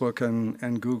Facebook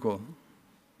and Google.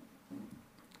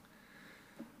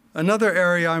 Another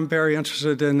area I'm very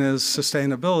interested in is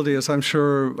sustainability, as I'm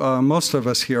sure most of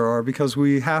us here are, because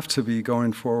we have to be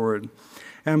going forward.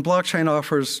 And blockchain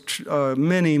offers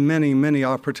many, many, many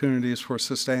opportunities for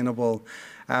sustainable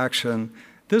action.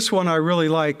 This one I really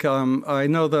like. I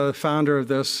know the founder of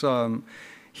this.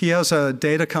 he has a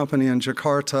data company in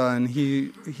Jakarta, and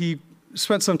he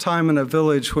spent some time in a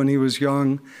village when he was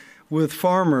young with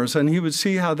farmers, and he would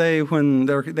see how when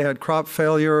they had crop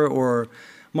failure or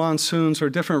monsoons or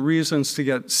different reasons to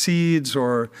get seeds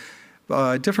or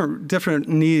different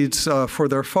needs for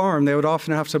their farm, they would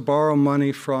often have to borrow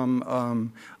money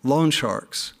from loan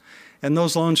sharks. And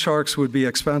those loan sharks would be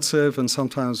expensive and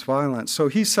sometimes violent. So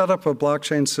he set up a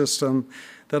blockchain system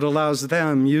that allows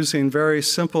them, using very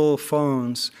simple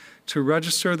phones, to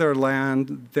register their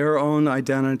land, their own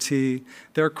identity,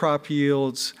 their crop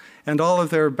yields, and all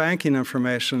of their banking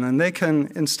information. And they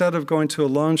can, instead of going to a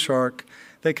loan shark,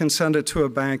 they can send it to a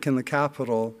bank in the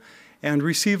capital and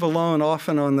receive a loan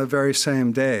often on the very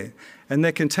same day. And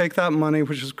they can take that money,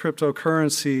 which is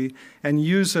cryptocurrency, and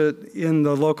use it in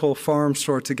the local farm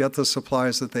store to get the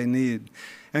supplies that they need.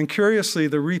 And curiously,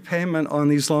 the repayment on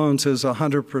these loans is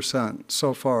 100%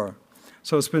 so far.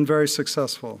 So it's been very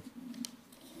successful.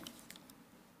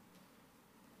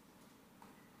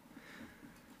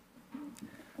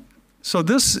 So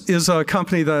this is a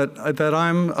company that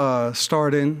I'm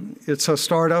starting. It's a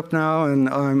startup now, and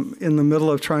I'm in the middle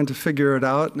of trying to figure it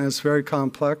out, and it's very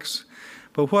complex.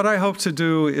 But what I hope to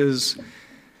do is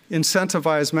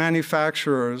incentivize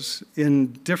manufacturers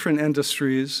in different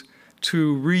industries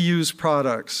to reuse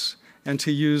products and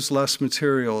to use less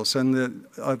materials. And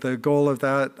the goal of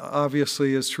that,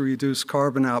 obviously, is to reduce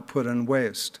carbon output and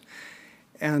waste.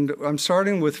 And I'm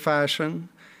starting with fashion.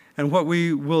 And what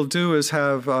we will do is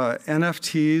have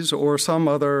NFTs or some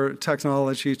other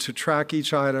technology to track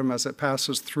each item as it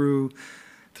passes through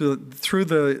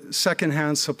the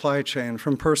secondhand supply chain,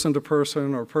 from person to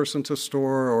person or person to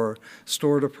store or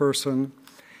store to person.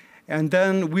 And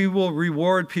then we will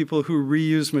reward people who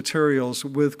reuse materials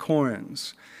with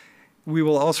coins. We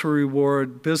will also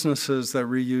reward businesses that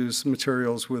reuse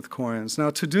materials with coins.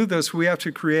 Now, to do this, we have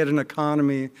to create an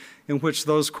economy in which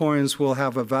those coins will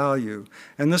have a value.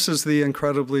 And this is the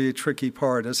incredibly tricky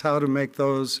part, is how to make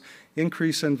those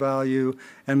increase in value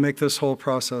and make this whole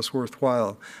process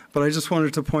worthwhile. But I just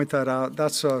wanted to point that out.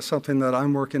 That's something that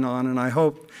I'm working on, and I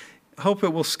hope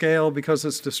it will scale because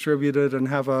it's distributed and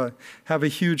have a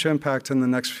huge impact in the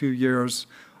next few years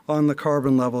on the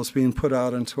carbon levels being put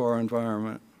out into our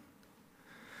environment.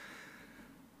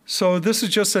 So this is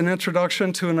just an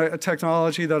introduction to a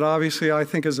technology that obviously I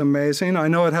think is amazing. I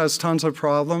know it has tons of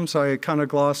problems. I kind of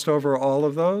glossed over all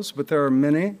of those, but there are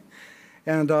many.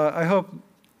 And I hope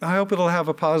it'll have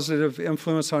a positive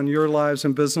influence on your lives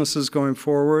and businesses going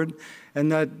forward,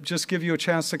 and that just give you a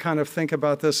chance to kind of think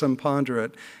about this and ponder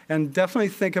it. And definitely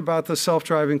think about the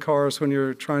self-driving cars when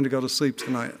you're trying to go to sleep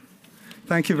tonight.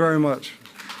 Thank you very much.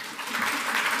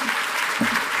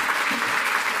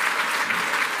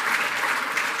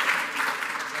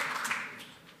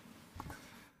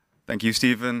 Thank you,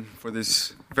 Stephen, for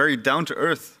this very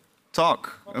down-to-earth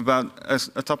talk about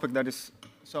a topic that is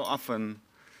so often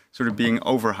sort of being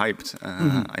overhyped,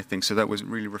 I think. So that was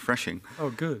really refreshing. Oh,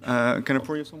 good. Can I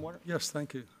pour you some water? Yes,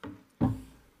 thank you.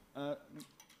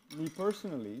 Me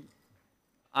personally,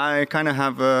 I kind of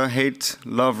have a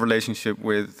hate-love relationship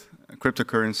with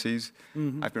cryptocurrencies.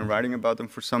 I've been writing about them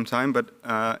for some time, but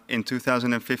in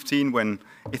 2015, when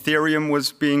Ethereum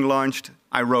was being launched,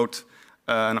 I wrote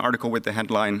an article with the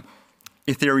headline,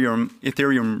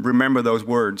 Ethereum, remember those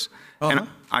words. And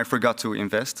I forgot to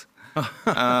invest.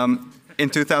 In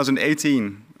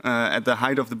 2018, at the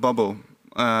height of the bubble,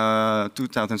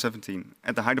 2017,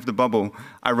 at the height of the bubble,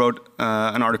 I wrote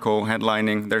an article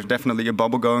headlining, there's definitely a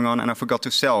bubble going on, and I forgot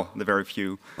to sell the very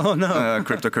few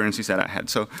cryptocurrencies that I had.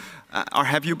 So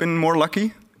have you been more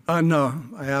lucky? No,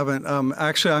 I haven't.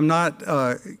 Actually, I'm not,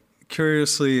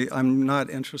 curiously, I'm not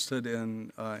interested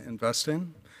in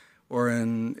investing or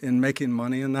in making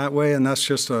money in that way, and that's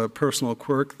just a personal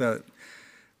quirk that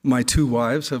my two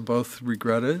wives have both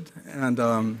regretted, and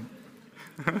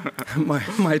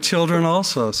my children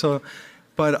also. So,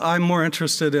 but I'm more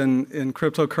interested in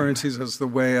cryptocurrencies as the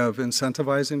way of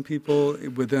incentivizing people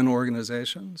within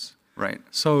organizations. Right.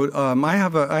 So I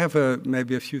have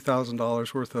maybe a few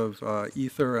 $1,000s worth of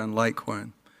Ether and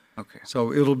Litecoin. Okay.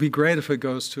 So it'll be great if it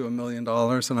goes to $1 million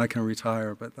and I can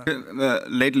retire. But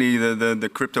lately, the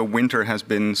crypto winter has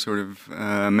been sort of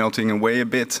melting away a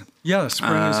bit. Yeah,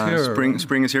 spring is here.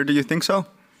 Spring is here. Do you think so?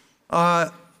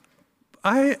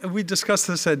 We discussed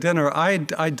this at dinner. I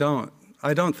don't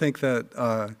think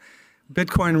that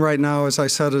Bitcoin right now, as I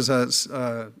said, is at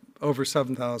over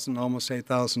 $7,000, almost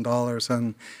 $8,000,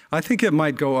 and I think it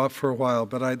might go up for a while,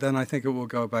 but then I think it will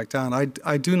go back down.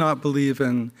 I do not believe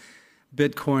in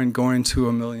Bitcoin going to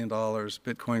 $1 million,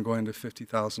 Bitcoin going to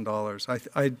 $50,000.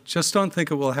 I just don't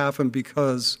think it will happen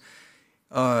because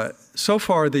So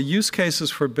far, the use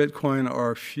cases for Bitcoin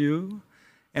are few,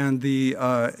 and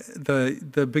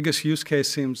the biggest use case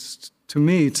seems to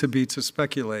me to be to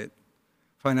speculate,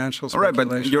 financial speculation.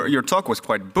 All right, but your talk was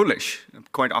quite bullish,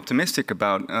 quite optimistic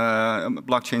about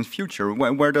blockchain's future.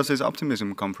 Where does this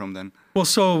optimism come from then? Well,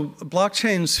 so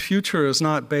blockchain's future is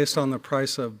not based on the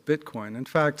price of Bitcoin. In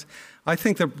fact, I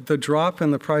think that the drop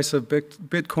in the price of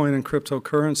Bitcoin and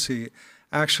cryptocurrency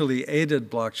actually aided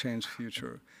blockchain's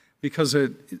future because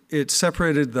it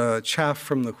separated the chaff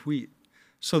from the wheat.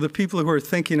 So the people who are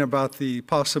thinking about the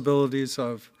possibilities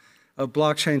of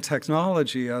blockchain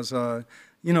technology as a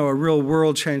real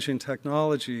world-changing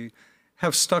technology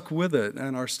have stuck with it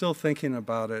and are still thinking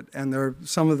about it. And there are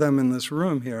some of them in this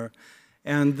room here.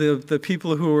 And the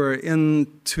people who are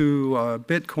into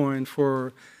Bitcoin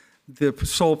for the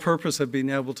sole purpose of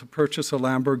being able to purchase a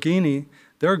Lamborghini,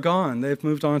 they're gone. They've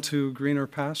moved on to greener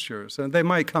pastures. And they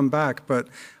might come back, but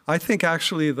I think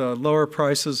actually the lower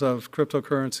prices of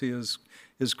cryptocurrency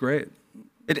is great.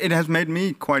 It has made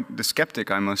me quite the skeptic,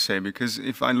 I must say, because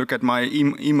if I look at my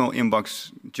email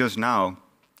inbox just now,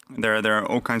 there are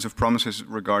all kinds of promises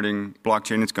regarding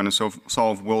blockchain. It's going to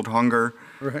solve world hunger.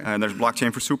 Right. There's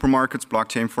blockchain for supermarkets,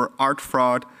 blockchain for art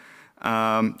fraud,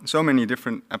 so many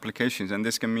different applications. And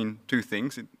this can mean two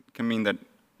things. It can mean that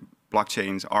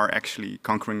blockchains are actually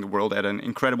conquering the world at an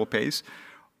incredible pace,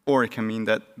 or it can mean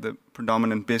that the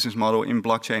predominant business model in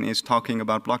blockchain is talking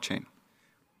about blockchain.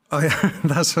 Oh, yeah,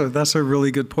 that's a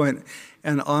really good point.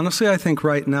 And honestly, I think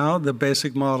right now the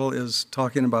basic model is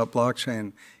talking about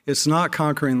blockchain. It's not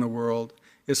conquering the world.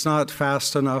 It's not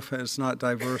fast enough. It's not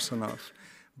diverse enough.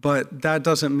 But that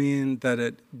doesn't mean that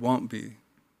it won't be.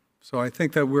 So I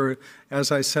think that we're,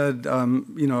 as I said,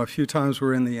 a few times,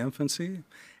 we're in the infancy.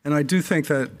 And I do think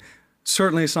that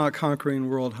certainly it's not conquering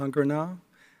world hunger now.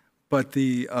 But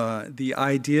the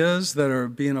ideas that are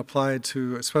being applied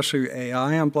to, especially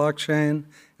AI on blockchain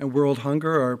and world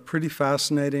hunger, are pretty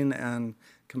fascinating and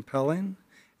compelling.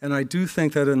 And I do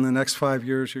think that in the next 5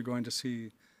 years, you're going to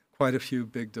see quite a few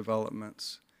big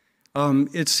developments.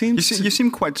 It seems you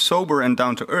seem quite sober and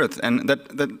down to earth, and that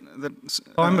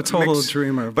I'm a total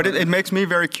dreamer. But it makes me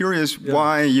very curious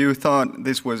why you thought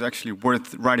this was actually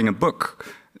worth writing a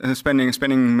book.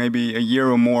 Spending maybe a year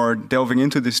or more delving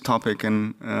into this topic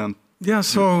and yeah.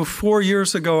 So 4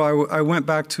 years ago, I went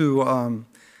back to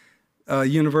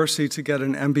university to get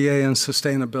an MBA in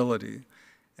sustainability,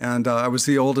 and I was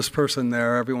the oldest person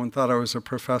there. Everyone thought I was a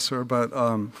professor, but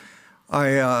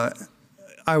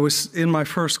I was in my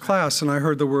first class and I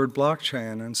heard the word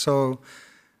blockchain, and so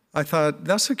I thought,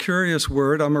 that's a curious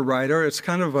word. I'm a writer. It's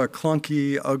kind of a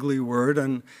clunky, ugly word,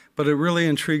 but it really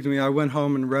intrigued me. I went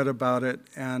home and read about it,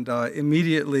 and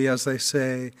immediately, as they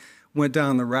say, went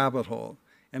down the rabbit hole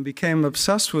and became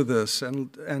obsessed with this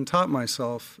and taught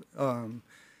myself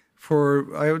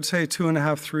for, I would say,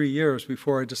 2.5, 3 years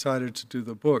before I decided to do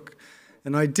the book.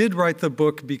 And I did write the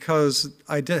book because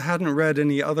I hadn't read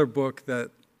any other book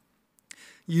that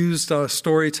used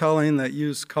storytelling, that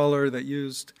used color, that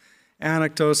used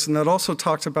anecdotes, and that also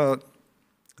talked about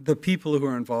the people who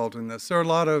are involved in this. There are a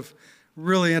lot of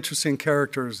really interesting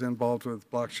characters involved with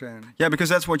blockchain. Yeah, because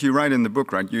that's what you write in the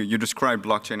book, right? You describe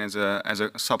blockchain as a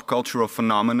subcultural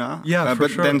phenomena. Yeah, but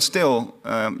sure. Then still,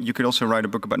 you could also write a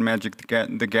book about Magic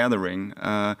the Gathering,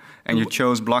 and you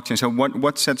chose blockchain. So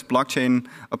what sets blockchain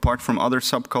apart from other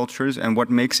subcultures, and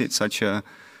what makes it such a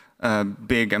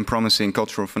big and promising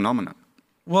cultural phenomenon?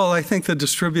 Well, I think the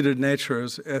distributed nature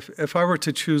is, if I were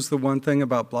to choose the one thing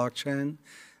about blockchain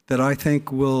that I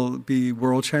think will be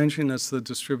world-changing, it's the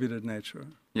distributed nature.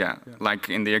 Yeah, like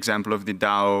in the example of the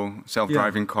DAO,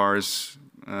 self-driving cars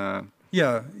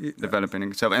developing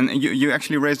itself. And you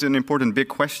actually raised an important big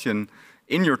question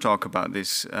in your talk about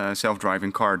this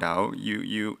self-driving car DAO.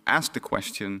 You asked the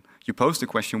question, you posed the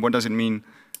question, what does it mean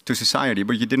to society?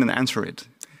 But you didn't answer it.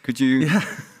 Could you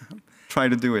try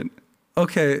to do it?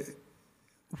 Okay.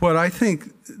 What I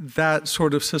think that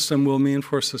sort of system will mean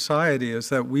for society is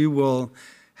that we will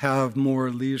have more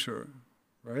leisure,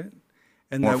 right?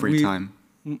 And more that free time.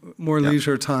 More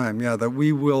leisure time, yeah. That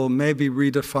we will maybe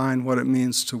redefine what it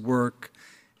means to work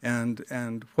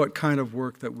and what kind of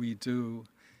work that we do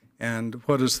and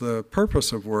what is the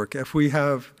purpose of work. If we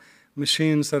have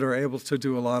machines that are able to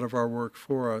do a lot of our work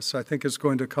for us, I think it's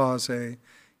going to cause a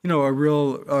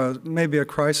real, maybe a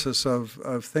crisis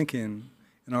of thinking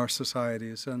in our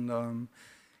societies, and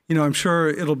I'm sure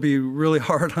it'll be really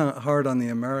hard on the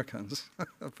Americans,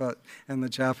 and the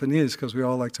Japanese, because we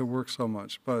all like to work so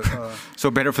much. But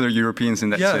so better for the Europeans in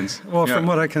that sense. Well, from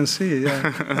what I can see,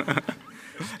 yeah.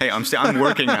 Hey, I'm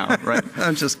working now, right?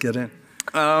 I'm just kidding.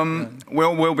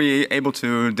 We'll be able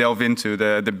to delve into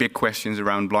the big questions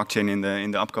around blockchain in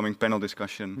the upcoming panel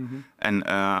discussion, and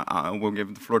we'll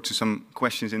give the floor to some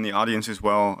questions in the audience as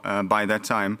well by that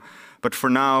time. But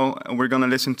for now, we're going to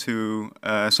listen to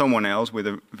someone else with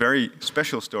a very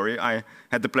special story. I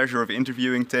had the pleasure of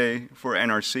interviewing Tay for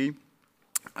NRC.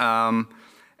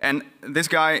 And this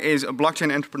guy is a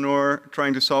blockchain entrepreneur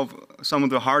trying to solve some of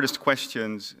the hardest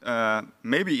questions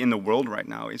maybe in the world right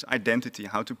now, is identity,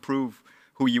 how to prove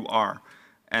who you are.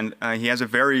 And he has a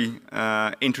very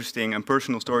interesting and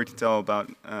personal story to tell about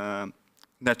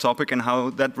that topic and how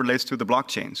that relates to the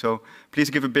blockchain. So please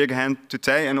give a big hand to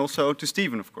Tay and also to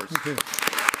Steven, of course. Okay.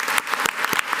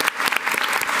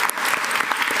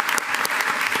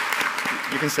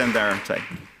 You can stand there, Tay.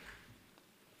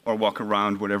 Or walk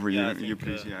around, whatever you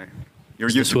please. Yeah.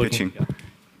 You're used to pitching. Yeah.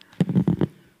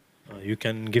 You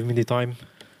can give me the time.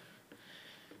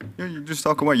 Yeah, you just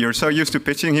talk away. You're so used to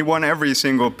pitching. He won every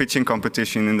single pitching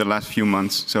competition in the last few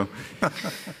months. So.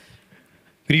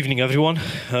 Good evening, everyone.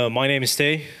 My name is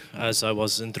Tay, as I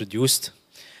was introduced.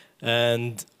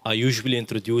 And I usually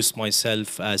introduce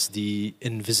myself as the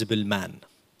invisible man.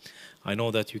 I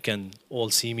know that you can all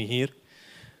see me here.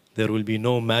 There will be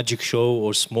no magic show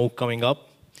or smoke coming up.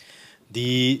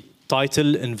 The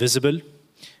title Invisible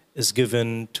is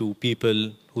given to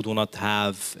people who do not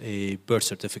have a birth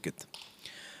certificate.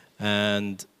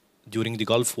 And during the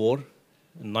Gulf War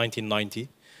in 1990,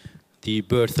 the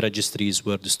birth registries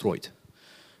were destroyed.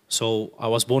 So I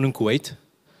was born in Kuwait.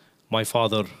 My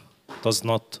father does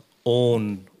not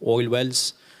own oil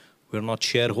wells. We're not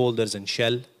shareholders in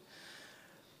Shell.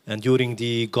 And during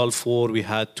the Gulf War, we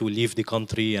had to leave the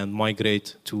country and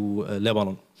migrate to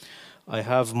Lebanon. I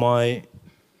have my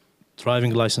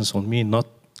driving license on me.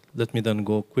 Let me then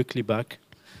go quickly back.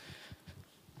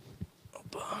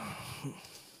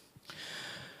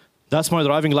 That's my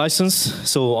driving license.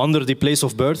 So under the place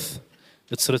of birth,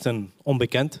 it's written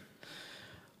onbekend.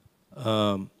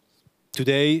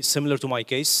 Today, similar to my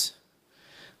case,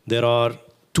 there are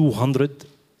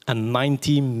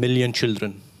 290 million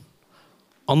children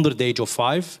under the age of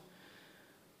 5.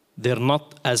 They're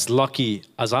not as lucky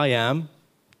as I am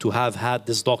to have had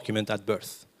this document at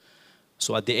birth.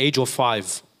 So at the age of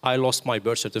 5, I lost my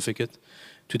birth certificate.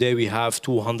 Today we have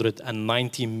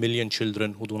 290 million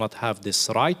children who do not have this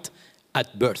right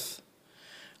at birth.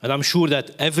 And I'm sure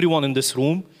that everyone in this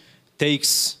room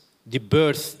takes the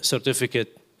birth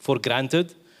certificate for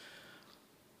granted.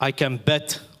 I can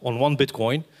bet on one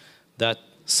Bitcoin that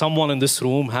someone in this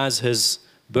room has his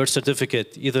birth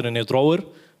certificate either in a drawer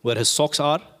where his socks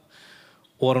are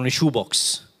or in a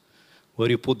shoebox where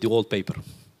you put the old paper.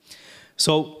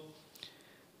 So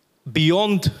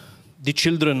beyond the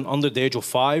children under the age of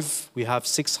 5, we have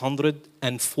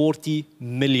 640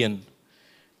 million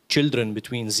children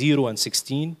between 0 and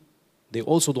 16. They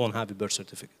also don't have a birth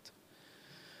certificate.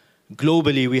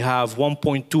 Globally, we have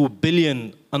 1.2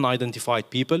 billion unidentified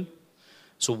people.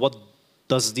 So what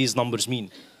does these numbers mean?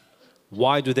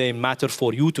 Why do they matter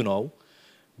for you to know?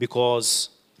 Because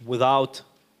without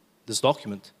this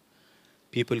document,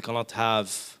 people cannot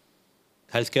have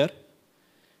healthcare,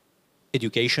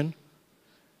 education,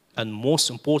 and most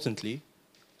importantly,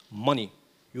 money.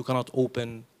 You cannot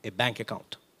open a bank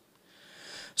account.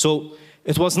 So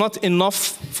it was not enough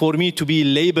for me to be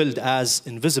labeled as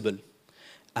invisible.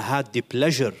 I had the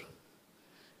pleasure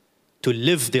to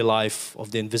live the life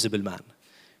of the invisible man,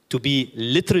 to be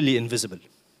literally invisible.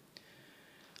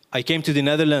 I came to the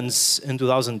Netherlands in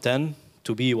 2010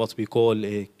 to be what we call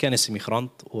a kennismigrant,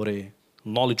 or a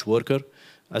knowledge worker,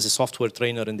 as a software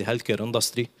trainer in the healthcare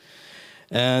industry.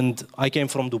 And I came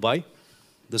from Dubai.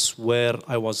 This is where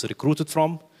I was recruited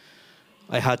from.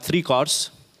 I had 3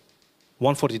 cars,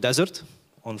 one for the desert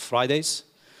on Fridays,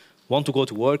 one to go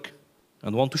to work,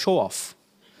 and one to show off.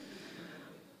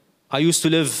 I used to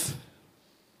live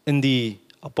in the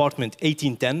apartment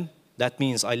 1810. That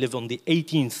means I live on the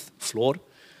 18th floor.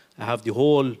 I have the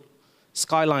whole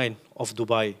skyline of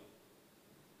Dubai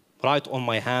right on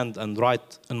my hand and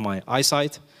right in my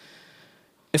eyesight.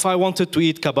 If I wanted to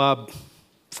eat kebab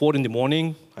 4 in the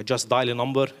morning, I just dial a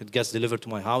number, it gets delivered to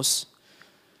my house.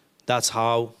 That's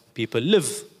how people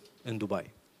live in Dubai.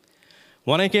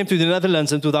 When I came to the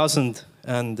Netherlands in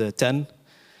 2010,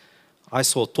 I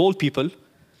saw tall people,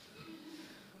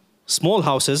 small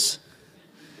houses,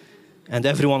 and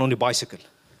everyone on a bicycle.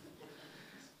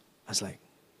 I was like,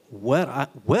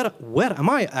 where am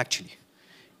I actually?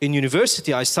 In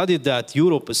university, I studied that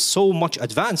Europe is so much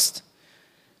advanced.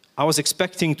 I was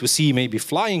expecting to see maybe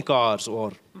flying cars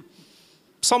or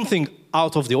something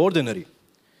out of the ordinary.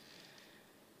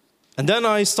 And then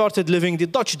I started living the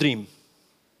Dutch dream.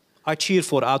 I cheer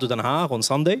for ADO Den Haag on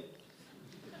Sunday.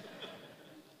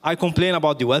 I complain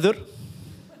about the weather.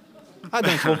 I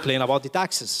don't complain about the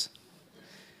taxes.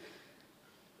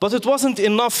 But it wasn't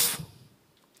enough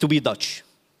to be Dutch.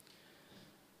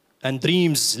 And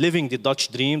dreams, living the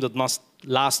Dutch dream that must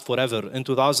last forever. In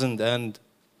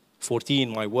 2014,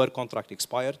 my work contract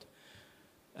expired.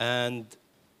 And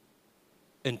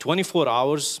in 24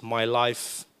 hours, my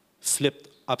life flipped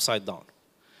upside down.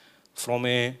 From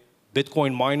a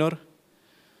Bitcoin miner,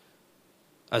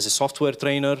 as a software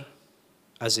trainer,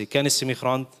 as a Kennis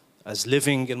immigrant, as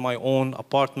living in my own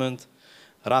apartment,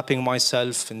 wrapping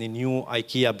myself in a new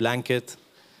IKEA blanket.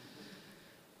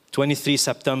 23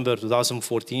 September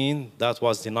 2014, that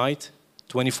was the night.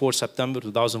 24 September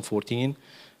 2014,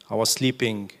 I was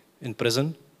sleeping in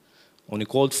prison on a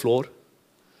cold floor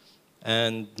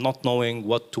and not knowing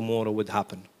what tomorrow would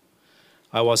happen.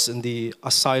 I was in the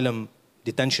asylum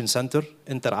detention center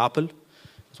in Ter Apel.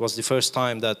 It was the first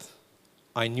time that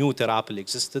I knew Ter Apel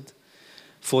existed.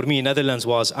 For me, Netherlands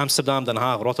was Amsterdam, Den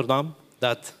Haag, Rotterdam,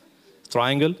 that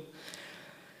triangle.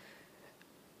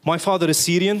 My father is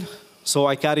Syrian, so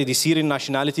I carry the Syrian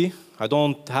nationality. I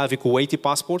don't have a Kuwaiti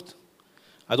passport.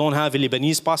 I don't have a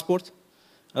Lebanese passport.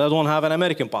 And I don't have an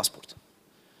American passport.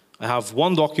 I have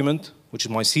one document, which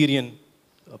is my Syrian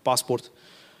passport.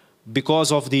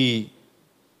 Because of the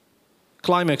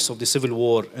climax of the civil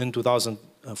war in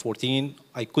 2014,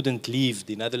 I couldn't leave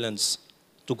the Netherlands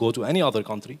to go to any other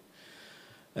country.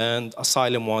 And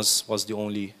asylum was the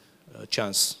only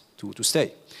chance to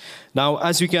stay. Now,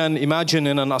 as you can imagine,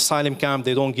 in an asylum camp,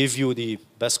 they don't give you the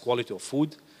best quality of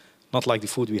food, not like the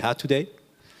food we had today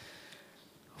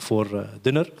for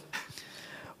dinner.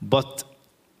 But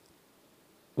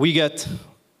we get,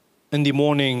 in the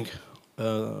morning,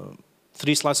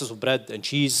 3 slices of bread and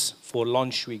cheese. For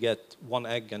lunch, we get 1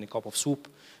 egg and a cup of soup.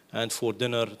 And for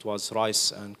dinner, it was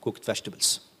rice and cooked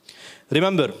vegetables.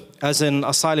 Remember, as an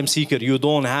asylum seeker, you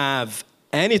don't have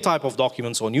any type of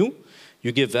documents on you.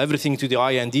 You give everything to the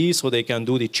IND so they can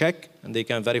do the check and they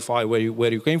can verify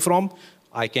where you came from.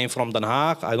 I came from Den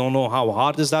Haag. I don't know how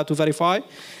hard is that to verify.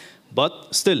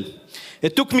 But still,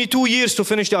 it took me 2 years to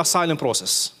finish the asylum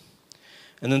process.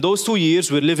 And in those 2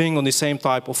 years, we're living on the same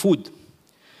type of food.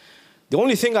 The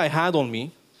only thing I had on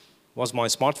me was my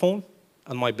smartphone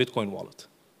and my Bitcoin wallet.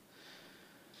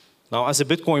 Now, as a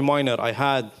Bitcoin miner, I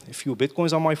had a few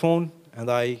Bitcoins on my phone, and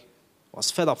I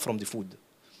was fed up from the food.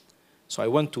 So I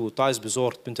went to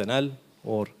thuisbezorgd.nl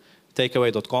or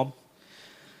takeaway.com,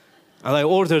 and I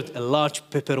ordered a large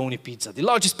pepperoni pizza, the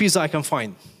largest pizza I can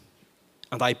find.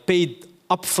 And I paid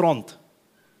upfront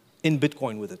in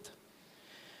Bitcoin with it.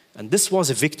 And this was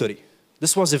a victory.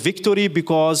 This was a victory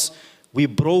because we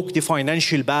broke the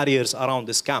financial barriers around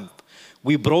this camp.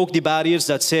 We broke the barriers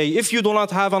that say, if you do not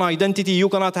have an identity, you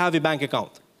cannot have a bank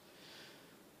account.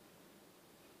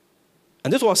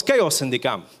 And it was chaos in the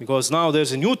camp, because now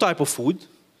there's a new type of food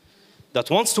that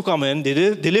wants to come in.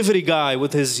 The delivery guy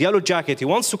with his yellow jacket, he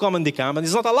wants to come in the camp, and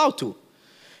he's not allowed to.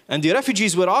 And the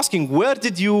refugees were asking, where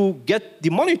did you get the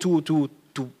money to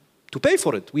pay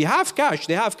for it? We have cash.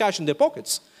 They have cash in their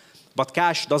pockets. But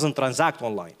cash doesn't transact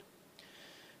online.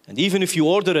 And even if you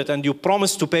order it and you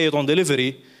promise to pay it on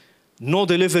delivery, no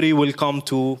delivery will come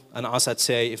to an asset,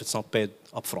 say, if it's not paid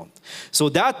upfront. So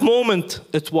that moment,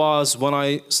 it was when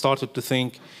I started to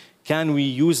think, can we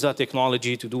use that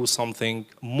technology to do something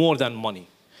more than money?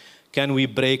 Can we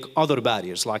break other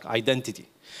barriers, like identity?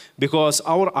 Because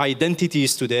our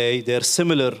identities today, they're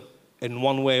similar in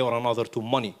one way or another to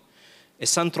money. A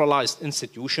centralized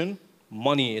institution,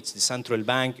 money, it's the central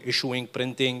bank issuing,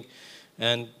 printing,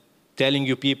 and telling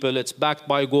you people it's backed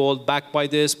by gold, backed by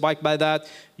this, backed by that,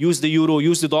 use the euro,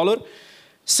 use the dollar.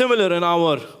 Similar in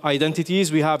our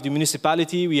identities, we have the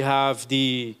municipality, we have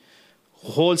the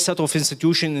whole set of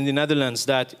institutions in the Netherlands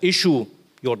that issue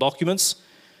your documents.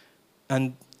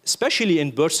 And especially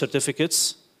in birth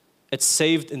certificates, it's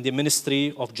saved in the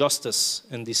Ministry of Justice,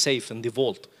 in the safe, in the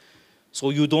vault. So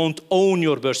you don't own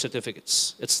your birth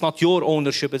certificates. It's not your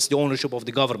ownership, it's the ownership of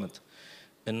the government.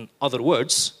 In other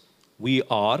words, we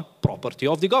are property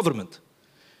of the government,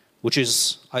 which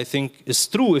is, I think, is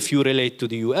true if you relate to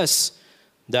the US,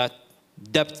 that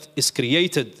debt is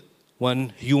created when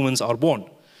humans are born.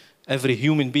 Every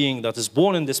human being that is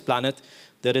born on this planet,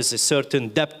 there is a certain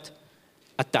debt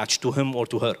attached to him or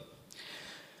to her.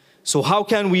 So how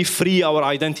can we free our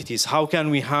identities? How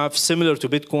can we have, similar to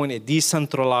Bitcoin, a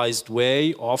decentralized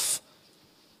way of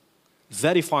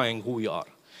verifying who we are?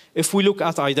 If we look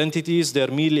at identities,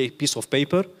 they're merely a piece of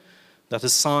paper that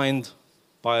is signed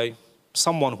by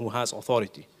someone who has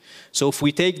authority. So if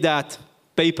we take that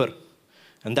paper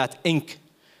and that ink,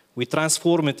 we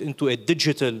transform it into a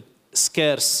digital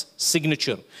scarce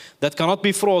signature that cannot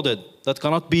be frauded, that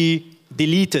cannot be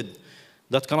deleted,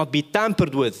 that cannot be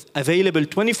tampered with, available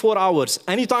 24 hours,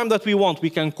 anytime that we want, we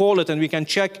can call it and we can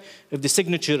check if the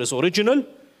signature is original,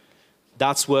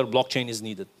 that's where blockchain is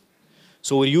needed.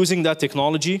 So we're using that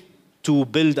technology to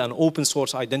build an open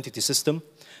source identity system.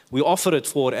 We offer it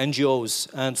for NGOs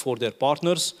and for their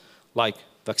partners, like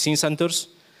vaccine centers,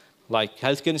 like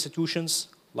healthcare institutions,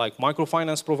 like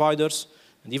microfinance providers,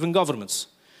 and even governments,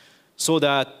 so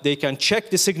that they can check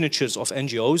the signatures of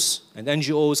NGOs, and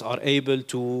NGOs are able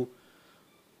to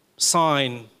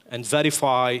sign and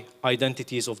verify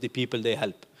identities of the people they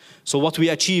help. So what we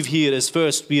achieve here is,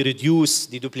 first, we reduce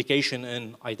the duplication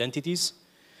in identities.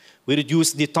 We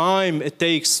reduce the time it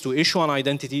takes to issue an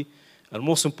identity. And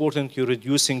most important, you're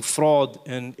reducing fraud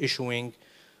in issuing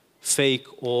fake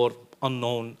or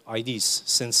unknown IDs,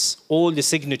 since all the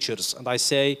signatures, and I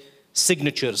say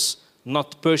signatures,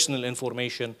 not personal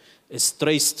information, is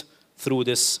traced through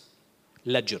this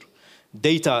ledger.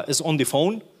 Data is on the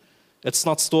phone. It's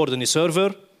not stored in the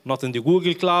server, not in the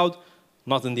Google Cloud,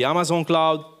 not in the Amazon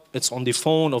Cloud. It's on the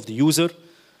phone of the user.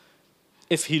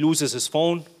 If he loses his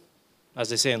phone, as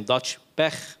they say in Dutch,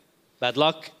 pech, bad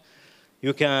luck,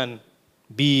 you can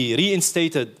be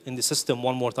reinstated in the system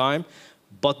one more time,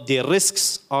 but the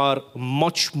risks are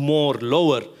much more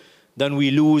lower than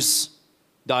we lose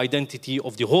the identity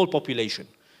of the whole population,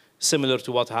 similar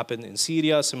to what happened in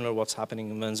Syria, similar to what's happening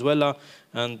in Venezuela,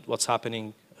 and what's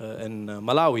happening in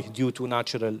Malawi due to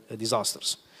natural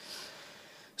disasters.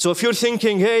 So if you're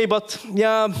thinking, hey, but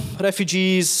yeah,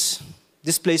 refugees,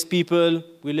 displaced people,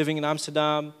 we're living in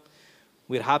Amsterdam,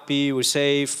 we're happy, we're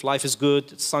safe, life is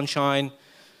good, it's sunshine,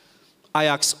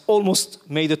 Ajax almost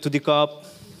made it to the cup,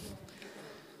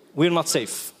 we're not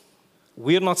safe.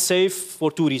 We're not safe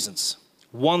for two reasons.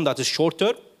 One, that is short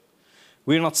term.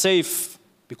 We're not safe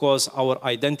because our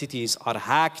identities are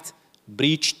hacked,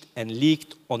 breached, and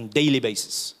leaked on a daily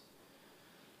basis.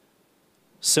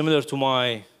 Similar to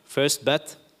my first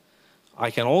bet, I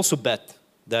can also bet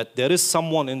that there is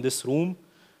someone in this room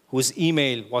whose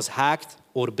email was hacked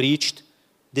or breached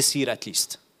this year at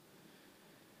least.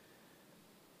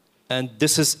 And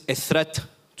this is a threat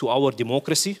to our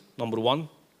democracy, number one,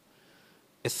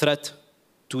 a threat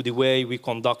to the way we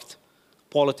conduct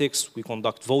politics, we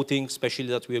conduct voting, especially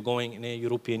that we are going in a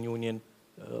European Union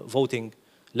voting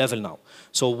level now.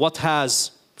 So what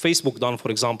has Facebook done, for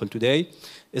example, today,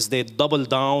 is they double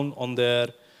down on their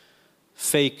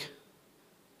fake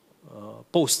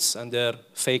posts and their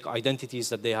fake identities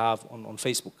that they have on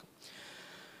Facebook.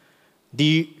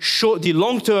 The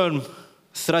long-term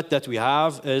threat that we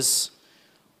have is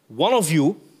one of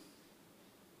you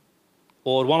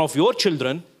or one of your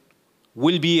children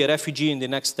will be a refugee in the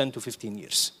next 10 to 15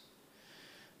 years.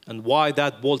 And why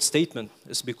that bold statement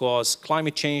is because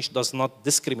climate change does not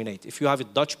discriminate. If you have a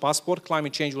Dutch passport,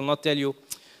 climate change will not tell you,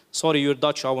 sorry, you're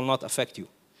Dutch, I will not affect you.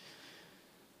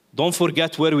 Don't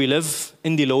forget where we live,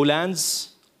 in the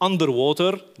lowlands,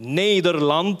 underwater,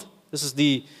 Nederland. This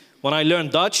is when I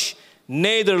learned Dutch,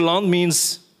 Nederland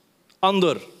means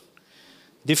under.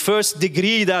 The first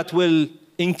degree that will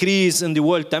increase in the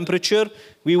world temperature,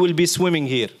 we will be swimming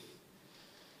here.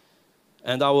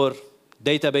 And our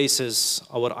databases,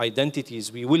 our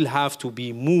identities, we will have to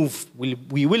be moved.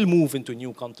 We will move into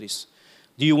new countries.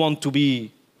 Do you want to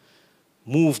be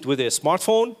moved with a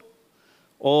smartphone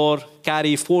or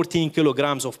carry 14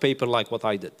 kilograms of paper like what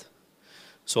I did?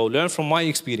 So learn from my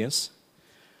experience.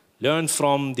 Learn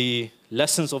from the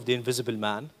lessons of the invisible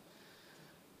man,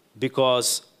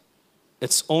 because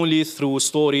it's only through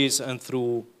stories and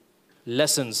through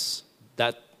lessons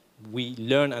that we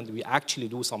learn and we actually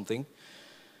do something.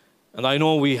 And I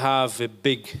know we have a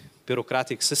big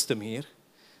bureaucratic system here.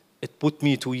 It put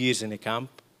me 2 years in a camp.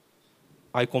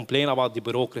 I complain about the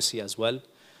bureaucracy as well.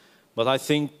 But I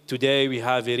think today we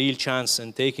have a real chance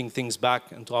in taking things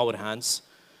back into our hands,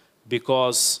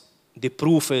 because the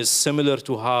proof is similar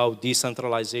to how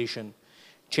decentralization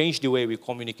changed the way we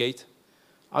communicate.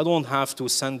 I don't have to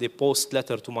send a post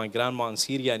letter to my grandma in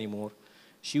Syria anymore.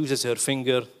 She uses her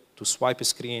finger to swipe a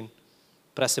screen,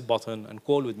 press a button, and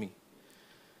call with me.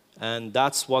 And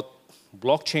that's what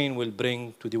blockchain will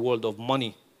bring to the world of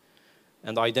money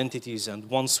and identities. And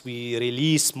once we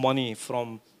release money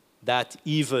from that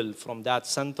evil, from that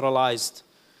centralized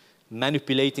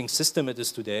manipulating system it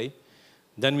is today,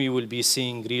 then we will be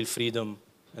seeing real freedom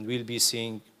and we'll be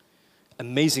seeing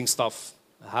amazing stuff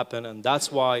happen. And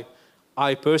that's why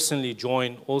I personally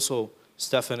join also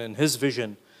Stefan in his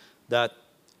vision that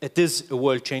it is a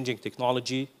world-changing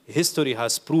technology. History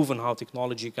has proven how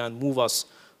technology can move us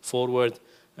forward.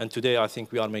 And today I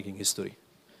think we are making history.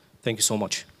 Thank you so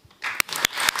much.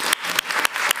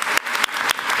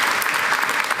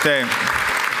 Tay,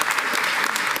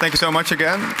 thank you so much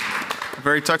again.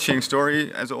 Very touching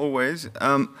story, as always.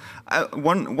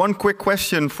 One quick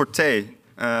question for Tay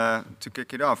to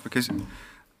kick it off, because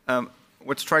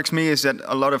what strikes me is that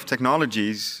a lot of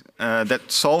technologies that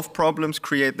solve problems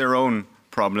create their own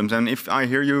problems. And if I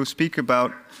hear you speak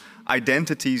about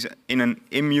identities in an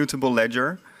immutable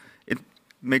ledger, it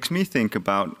makes me think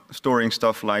about storing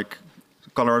stuff like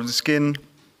color of the skin,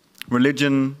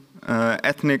 religion,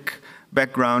 ethnic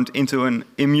background into an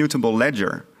immutable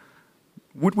ledger.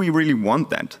 Would we really want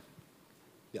that?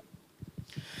 Yeah.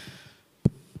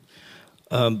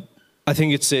 I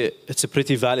think it's a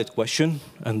pretty valid question,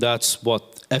 and that's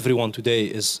what everyone today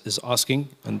is asking.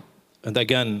 And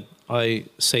again, I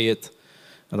say it,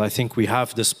 and I think we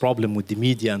have this problem with the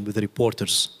media and with the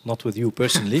reporters, not with you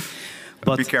personally.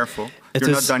 But be careful,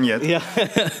 you're not done yet. Yeah,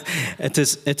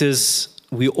 it is.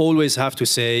 We always have to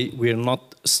say we're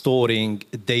not storing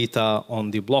data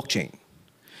on the blockchain.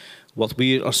 What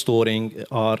we are storing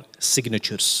are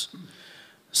signatures.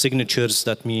 Signatures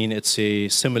that mean it's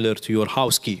similar to your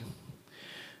house key.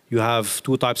 You have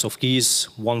two types of keys,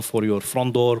 one for your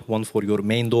front door, one for your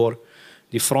main door.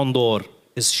 The front door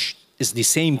is the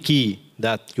same key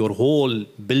that your whole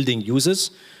building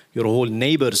uses. Your whole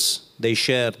neighbors, they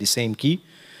share the same key.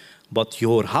 But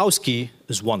your house key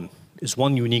is one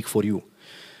unique for you.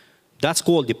 That's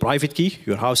called the private key,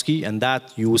 your house key, and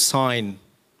that you sign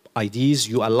IDs,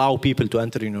 you allow people to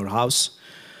enter in your house.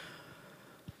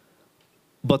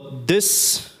 But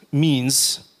this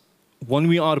means when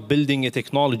we are building a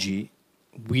technology,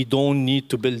 we don't need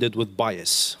to build it with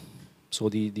bias. So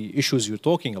the issues you're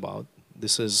talking about,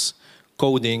 this is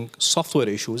coding, software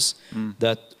issues,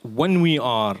 that when we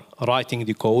are writing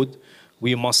the code,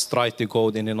 we must write the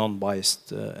code in a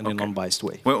non-biased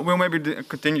way. Well, we'll maybe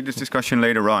continue this discussion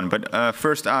later on. But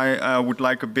first, I would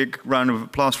like a big round of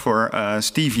applause for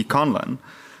Stevie Conlon,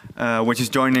 who is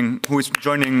joining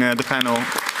the panel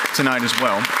tonight as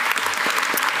well.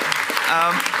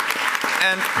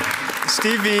 And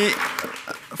Stevie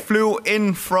flew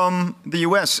in from the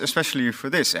US, especially for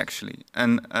this, actually.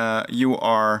 And you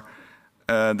are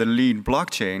the lead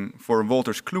blockchain for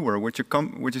Wolters Kluwer,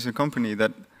 which is a company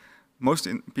that most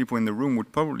people in the room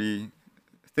would probably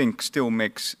think still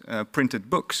makes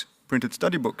printed books, printed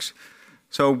study books.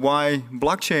 So why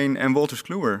blockchain and Wolters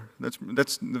Kluwer?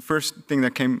 That's the first thing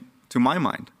that came to my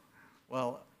mind.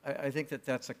 Well, I think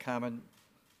that's a common.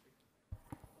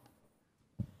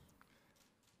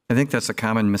 I think that's a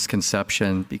common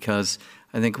misconception, because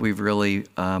I think we've really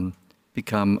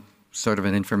become sort of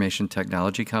an information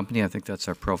technology company. I think that's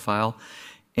our profile.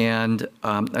 And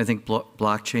I think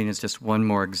blockchain is just one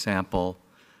more example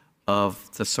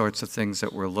of the sorts of things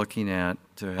that we're looking at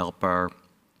to help our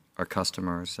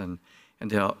customers and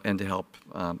to help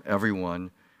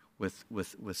everyone with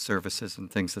services and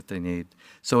things that they need.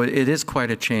 So it is quite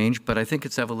a change, but I think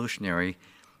it's evolutionary.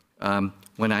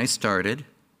 When I started,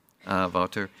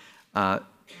 Wouter,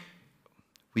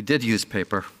 we did use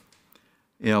paper.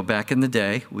 You know, back in the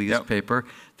day, we used paper.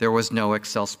 There was no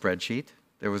Excel spreadsheet.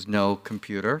 There was no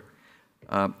computer.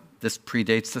 This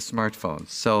predates the smartphones.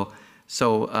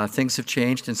 So things have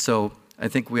changed, and so I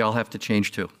think we all have to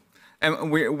change too.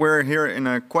 And we're here in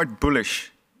a quite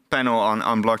bullish panel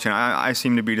on blockchain. I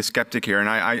seem to be the skeptic here, and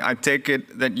I take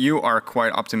it that you are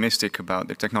quite optimistic about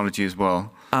the technology as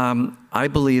well. I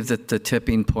believe that the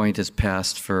tipping point is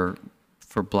passed for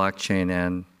blockchain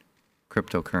and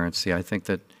cryptocurrency. I think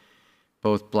that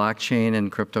both blockchain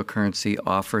and cryptocurrency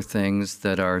offer things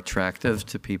that are attractive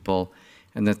to people,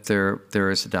 and that there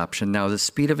is adoption. Now, the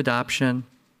speed of adoption,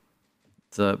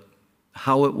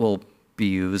 how it will be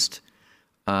used,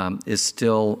 is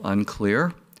still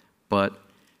unclear, but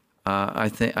I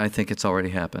think it's already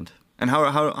happened. And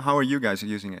how are you guys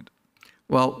using it?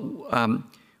 Well,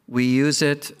 we use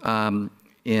it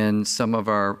in some of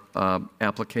our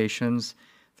applications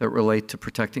that relate to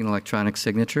protecting electronic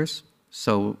signatures.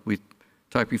 So we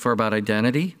talked before about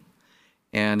identity,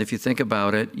 and if you think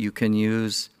about it, you can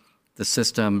use the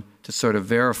system to sort of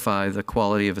verify the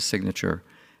quality of a signature.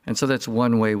 And so that's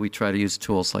one way we try to use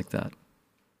tools like that.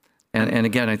 And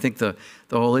again, I think the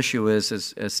whole issue is,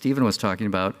 as Stephen was talking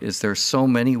about, is there are so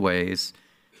many ways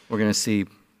we're going to see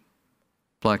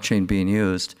blockchain being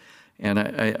used. And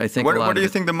I think what do you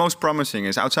think the most promising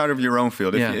is outside of your own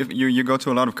field? If you go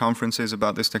to a lot of conferences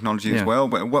about this technology as well,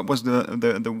 but what was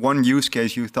the one use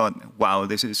case you thought, wow,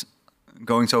 this is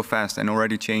going so fast and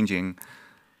already changing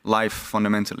life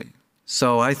fundamentally?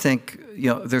 So I think,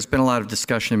 there's been a lot of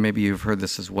discussion, and maybe you've heard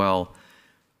this as well,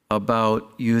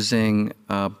 about using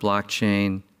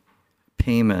blockchain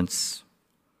payments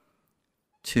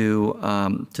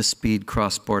to speed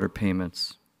cross-border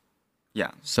payments.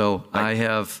 Yeah. So I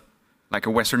have... Like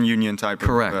a Western Union type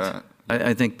Correct. of...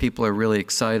 I think people are really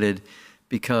excited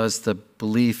because the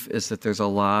belief is that there's a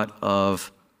lot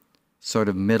of sort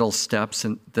of middle steps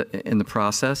in the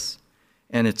process,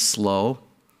 and it's slow.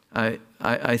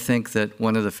 I think that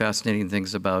one of the fascinating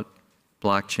things about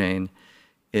blockchain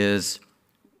is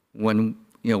when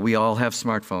we all have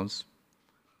smartphones,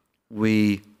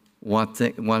 we want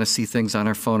to see things on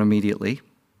our phone immediately.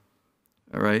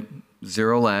 All right,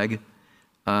 zero lag.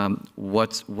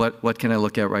 What can I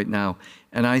look at right now?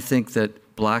 And I think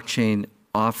that blockchain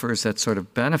offers that sort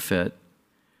of benefit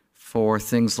for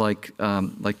things like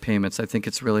payments. I think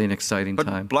it's really an exciting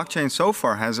time. But blockchain so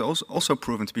far has also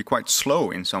proven to be quite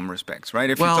slow in some respects, right?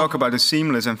 If you talk about a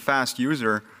seamless and fast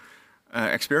user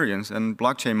experience, then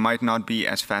blockchain might not be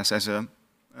as fast as a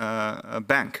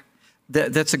bank.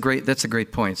 That's a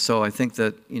great point. So I think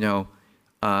that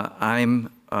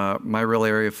my real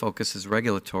area of focus is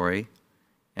regulatory,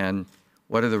 and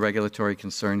what are the regulatory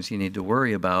concerns you need to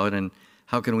worry about, and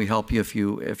how can we help you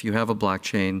if you have a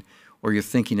blockchain or you're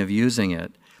thinking of using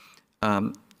it.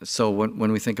 So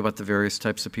when we think about the various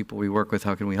types of people we work with,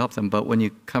 how can we help them? But when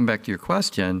you come back to your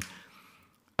question,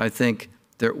 I think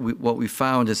what we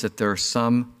found is that there are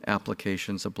some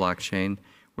applications of blockchain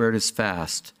where it is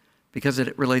fast, because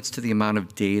it relates to the amount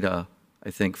of data,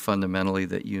 I think, fundamentally,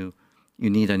 that you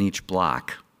need on each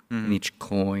block, in each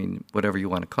coin, whatever you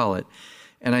want to call it.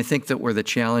 And I think that where the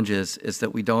challenge is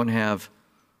that we don't have,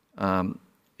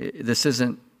 this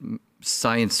isn't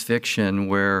science fiction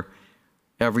where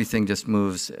everything just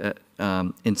moves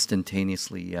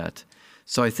instantaneously yet.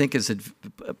 So I think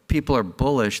people are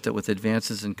bullish that with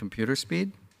advances in computer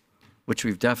speed, which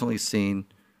we've definitely seen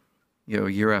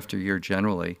year after year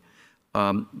generally,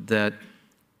 that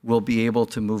we'll be able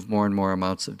to move more and more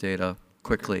amounts of data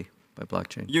quickly by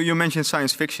blockchain. You mentioned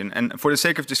science fiction, and for the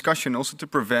sake of discussion, also to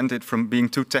prevent it from being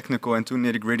too technical and too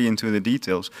nitty-gritty into the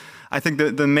details, I think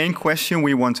the main question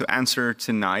we want to answer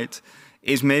tonight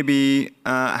is maybe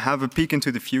have a peek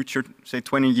into the future, say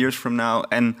 20 years from now,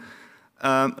 and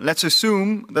let's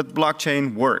assume that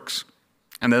blockchain works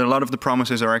and that a lot of the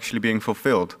promises are actually being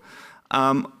fulfilled.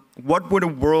 What would a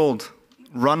world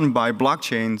run by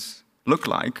blockchains look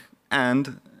like,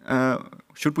 and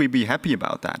should we be happy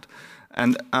about that?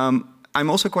 And I'm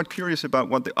also quite curious about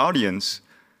what the audience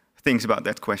thinks about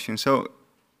that question. So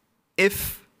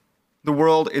if the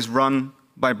world is run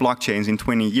by blockchains in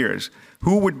 20 years,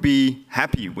 who would be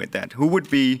happy with that? Who would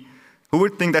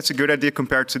think that's a good idea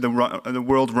compared to the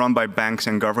world run by banks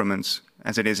and governments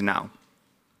as it is now?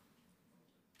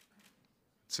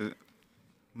 It's a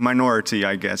minority,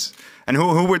 I guess. And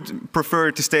who would prefer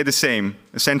it to stay the same,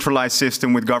 a centralized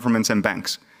system with governments and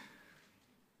banks?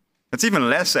 That's even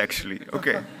less, actually.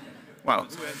 Okay. Wow.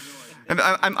 And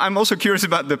I'm also curious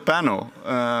about the panel.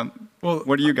 Well,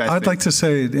 what do you guys think? I'd like to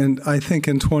say, and I think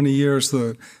in 20 years,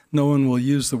 no one will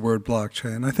use the word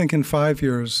blockchain. I think in 5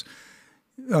 years,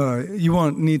 you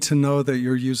won't need to know that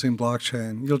you're using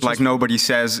blockchain. You'll just, like nobody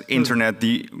says internet,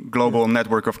 the global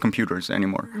network of computers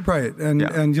anymore. Right,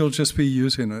 and you'll just be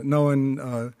using it. No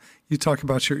one, you talk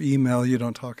about your email, you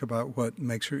don't talk about what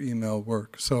makes your email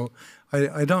work. So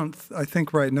I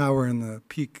think right now we're in the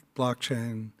peak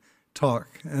blockchain talk,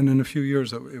 and in a few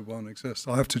years it won't exist.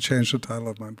 I'll have to change the title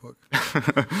of my book.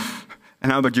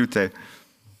 And how about you, Tay?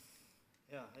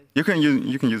 Yeah, you can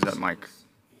use that mic.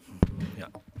 Yeah.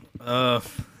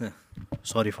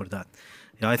 Sorry for that.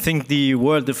 Yeah, I think the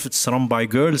world, if it's run by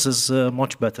girls, is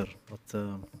much better.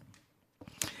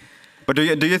 But do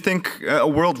you think a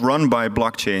world run by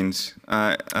blockchains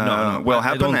will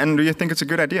happen? And do you think it's a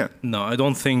good idea? No, I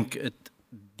don't think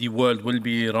the world will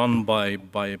be run by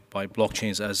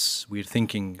blockchains as we're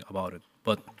thinking about it.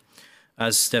 But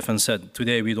as Stefan said,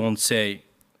 today we don't say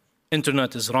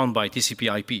internet is run by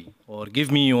TCP/IP, or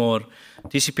give me your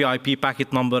TCP/IP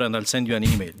packet number and I'll send you an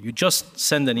email. You just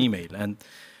send an email. And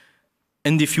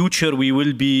in the future, we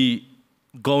will be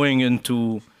going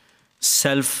into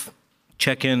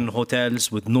self-check-in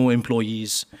hotels with no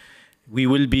employees. We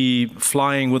will be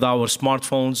flying with our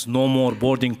smartphones, no more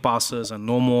boarding passes and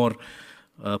no more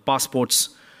passports.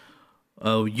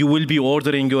 You will be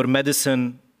ordering your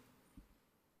medicine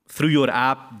through your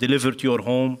app, delivered to your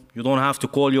home. You don't have to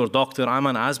call your doctor. I'm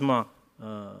an asthma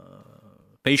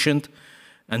patient,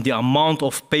 and the amount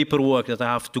of paperwork that I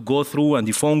have to go through and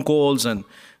the phone calls and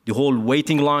the whole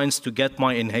waiting lines to get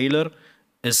my inhaler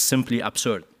is simply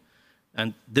absurd.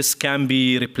 And this can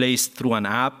be replaced through an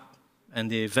app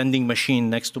and a vending machine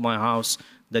next to my house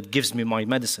that gives me my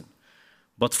medicine.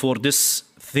 But for these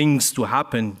things to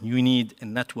happen, you need a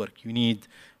network. You need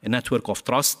a network of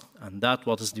trust, and that's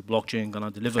what is the blockchain going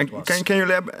to deliver to us. Can you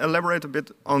elaborate a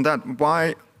bit on that?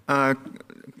 Why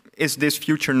is this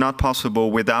future not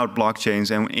possible without blockchains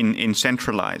and in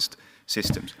centralized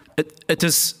systems?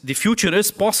 The future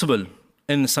is possible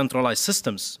in centralized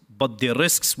systems, but the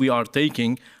risks we are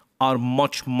taking are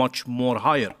much, much more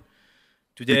higher.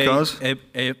 Today, because?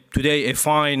 Today, a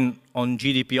fine on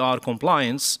GDPR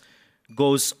compliance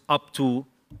goes up to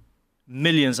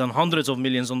millions and hundreds of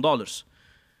millions of dollars.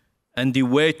 And the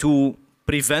way to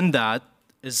prevent that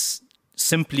is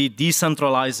simply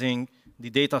decentralizing the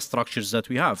data structures that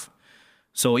we have.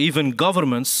 So even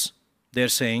governments, they're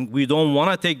saying, we don't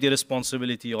want to take the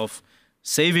responsibility of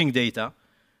saving data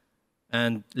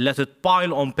and let it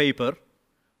pile on paper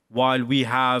while we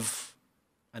have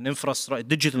an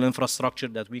digital infrastructure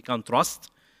that we can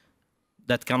trust,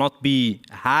 that cannot be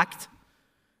hacked,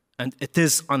 and it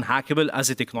is unhackable as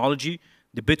a technology.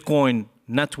 The Bitcoin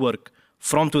network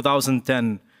from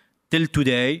 2010 till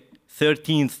today,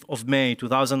 13th of May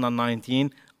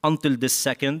 2019, until this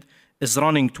second, is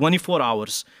running 24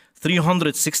 hours,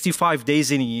 365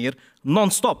 days in a year,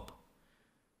 non-stop.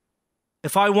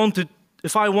 If I want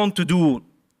to do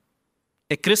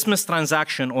a Christmas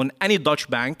transaction on any Dutch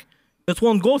bank, it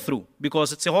won't go through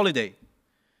because it's a holiday.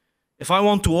 If I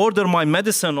want to order my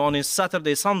medicine on a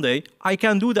Saturday, Sunday, I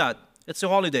can do that. It's a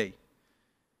holiday.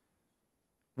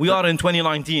 We are in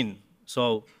 2019,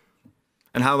 so.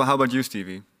 And how about you,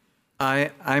 Stevie?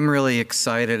 I'm really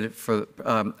excited for,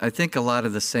 I think a lot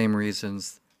of the same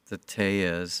reasons that Tay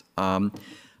is.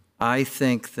 I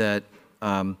think that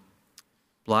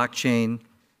blockchain,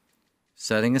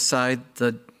 setting aside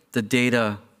the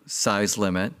data size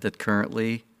limit that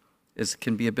currently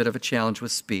can be a bit of a challenge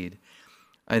with speed,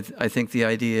 I think the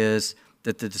idea is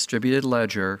that the distributed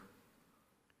ledger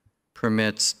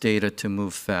permits data to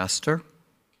move faster,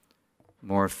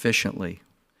 more efficiently.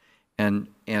 And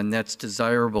that's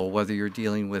desirable whether you're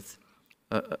dealing with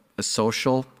a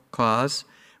social cause,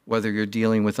 whether you're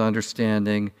dealing with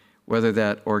understanding whether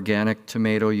that organic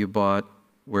tomato you bought,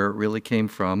 where it really came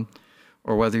from,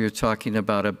 or whether you're talking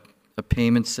about a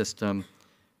payment system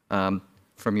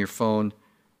from your phone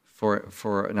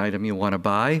for an item you want to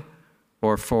buy,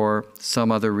 or for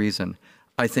some other reason.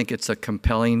 I think it's a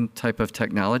compelling type of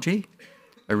technology.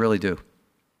 I really do.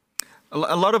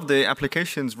 A lot of the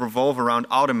applications revolve around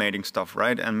automating stuff,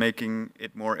 right? And making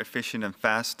it more efficient and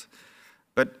fast.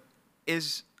 But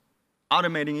is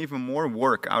automating even more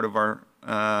work out of our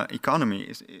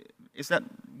economy? Is that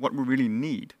what we really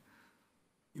need?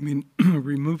 You mean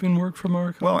removing work from our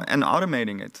economy? Well, and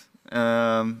automating it.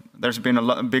 There's been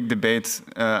a big debate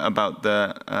about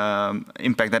the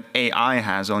impact that AI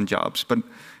has on jobs. But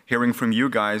hearing from you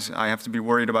guys, I have to be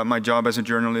worried about my job as a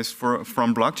journalist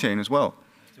from blockchain as well.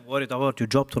 Worried about your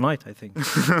job tonight, I think.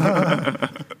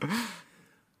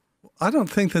 I don't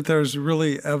think that there's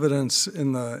really evidence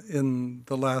in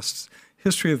the last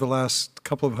history of the last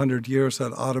couple of hundred years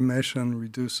that automation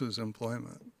reduces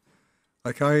employment.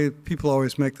 Like people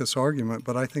always make this argument,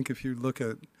 but I think if you look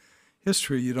at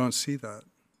history, you don't see that,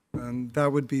 and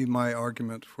that would be my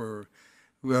argument for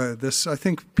this. I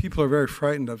think people are very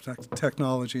frightened of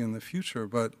technology in the future,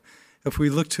 but if we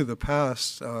look to the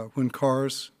past, when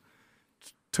cars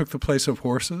took the place of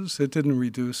horses, it didn't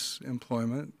reduce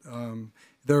employment.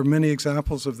 There are many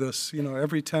examples of this. You know,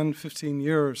 every 10, 15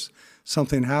 years,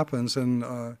 something happens, and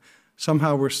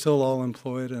somehow we're still all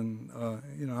employed. And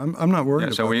you know, I'm not worried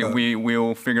about that. So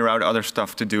we'll figure out other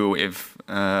stuff to do if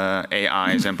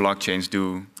AIs and blockchains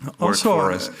do work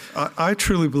for us. I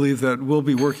truly believe that we'll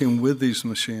be working with these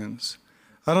machines.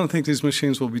 I don't think these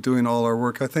machines will be doing all our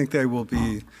work. I think they will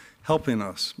be helping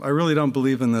us. I really don't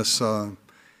believe in this.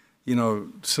 You know,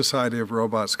 society of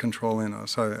robots controlling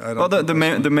us. I don't. Well,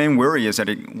 the main worry is that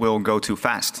it will go too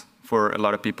fast for a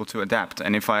lot of people to adapt.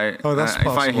 And if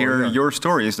I hear your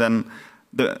stories, then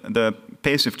the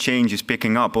pace of change is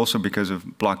picking up also because of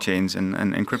blockchains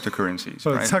and cryptocurrencies.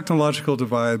 So right? the technological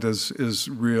divide is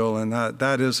real, and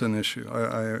that is an issue.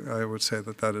 I would say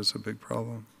that is a big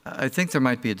problem. I think there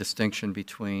might be a distinction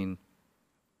between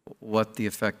what the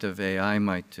effect of AI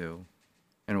might do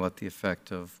and what the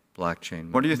effect of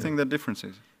blockchain. What do you think the difference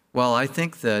is? Well, I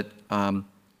think that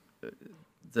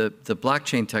the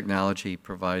blockchain technology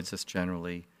provides us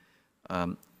generally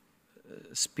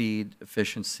speed,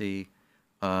 efficiency.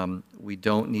 We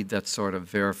don't need that sort of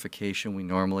verification we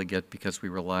normally get because we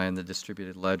rely on the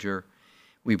distributed ledger.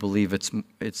 We believe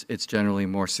it's generally a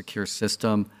more secure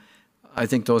system. I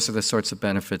think those are the sorts of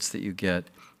benefits that you get.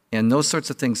 And those sorts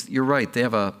of things, you're right,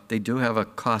 they do have a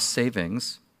cost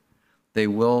savings. They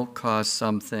will cause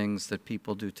some things that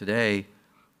people do today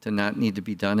to not need to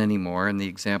be done anymore. And the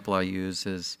example I use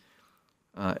is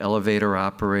elevator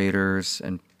operators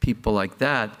and people like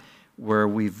that, where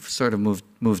we've sort of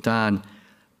moved on.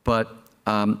 But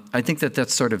I think that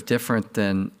that's sort of different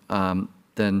than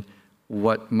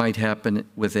what might happen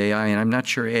with AI. And I'm not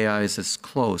sure AI is as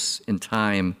close in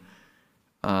time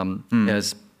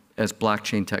as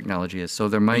blockchain technology is. So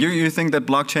there might... You think that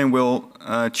blockchain will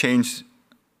change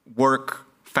work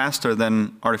faster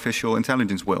than artificial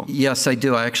intelligence will? Yes, I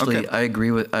do. I actually Okay. I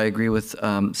agree with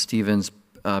Stephen's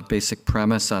basic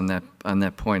premise on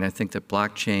that point. I think that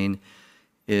blockchain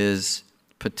is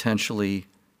potentially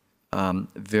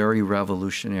very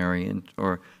revolutionary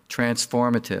or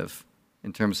transformative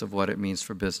in terms of what it means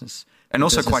for business. And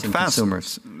also business quite and fast,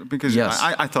 consumers. because Yes.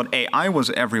 I thought AI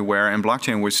was everywhere and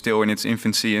blockchain was still in its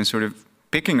infancy and sort of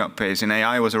picking up pace, and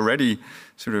AI was already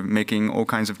sort of making all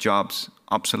kinds of jobs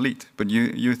obsolete. But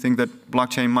you think that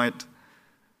blockchain might?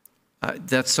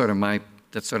 That's sort of my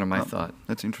thought.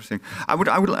 That's interesting. I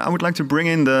would like to bring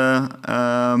in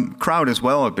the crowd as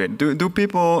well a bit. Do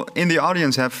people in the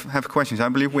audience have questions? I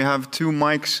believe we have 2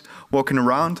 mics walking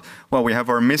around. Well, we have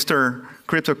our Mr.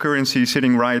 Cryptocurrency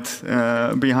sitting right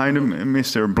behind him,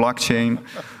 Mr. Blockchain,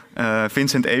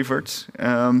 Vincent Everts.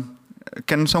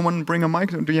 Can someone bring a mic?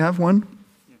 Do you have one?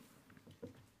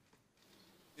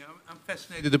 Yeah,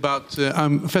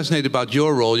 I'm fascinated about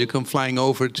your role. You come flying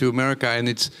over to America, and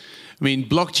it's. I mean,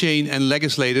 blockchain and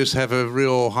legislators have a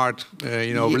real hard,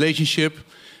 relationship,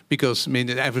 because I mean,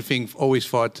 everybody always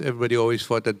thought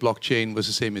that blockchain was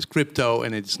the same as crypto,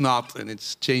 and it's not, and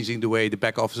it's changing the way the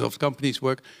back office of companies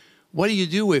work. What do you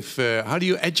do with? How do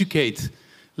you educate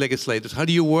legislators? How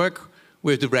do you work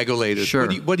with the regulators? Sure.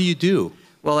 What do you do?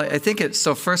 Well, I think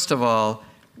so. First of all,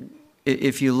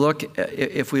 if we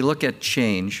look at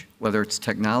change, whether it's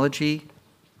technology,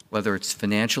 whether it's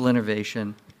financial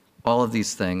innovation, all of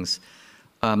these things,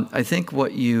 I think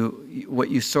what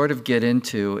you sort of get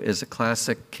into is a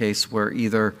classic case where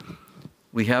either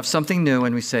we have something new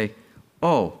and we say,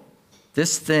 oh,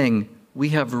 this thing, we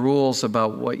have rules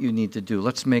about what you need to do.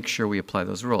 Let's make sure we apply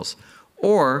those rules.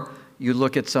 Or you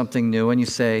look at something new and you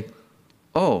say,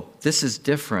 oh, this is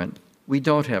different. We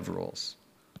don't have rules.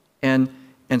 And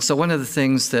so one of the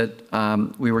things that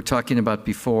we were talking about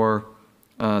before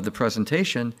the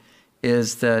presentation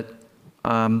is that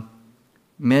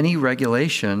many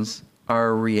regulations are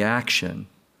a reaction.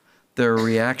 They're a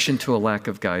reaction to a lack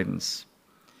of guidance.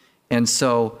 And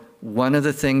so one of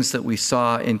the things that we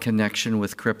saw in connection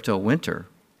with crypto winter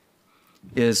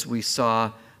is we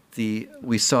saw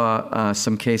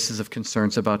some cases of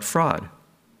concerns about fraud.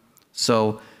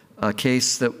 So a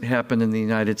case that happened in the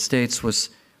United States was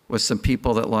some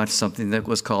people that launched something that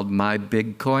was called My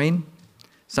Big Coin.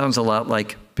 Sounds a lot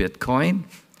like Bitcoin.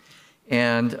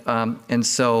 And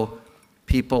so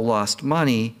people lost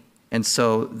money, and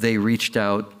so they reached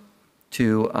out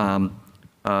to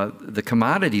the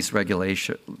commodities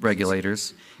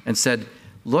regulators and said,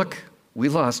 look, we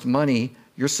lost money.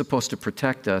 You're supposed to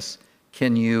protect us.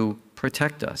 Can you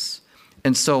protect us?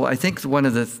 And so I think one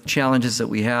of the challenges that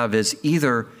we have is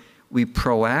either we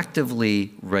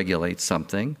proactively regulate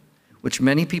something, which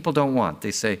many people don't want.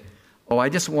 They say, oh, I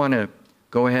just want to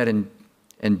go ahead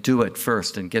and do it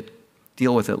first and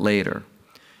deal with it later.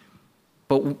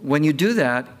 But when you do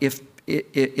that,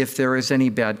 if there is any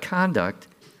bad conduct,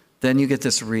 then you get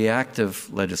this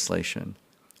reactive legislation.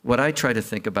 What I try to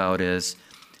think about is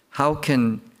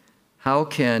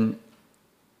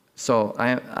so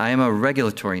I am a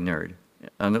regulatory nerd,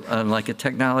 unlike a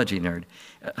technology nerd.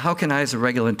 How can I, as a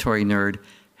regulatory nerd,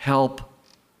 help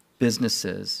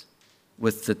businesses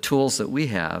with the tools that we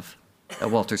have at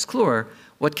Wolters Kluwer?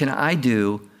 What can I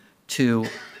do to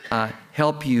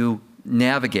help you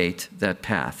navigate that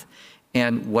path?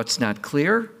 And what's not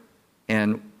clear,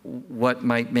 and what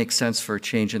might make sense for a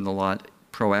change in the law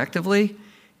proactively,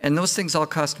 and those things all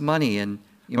cost money. And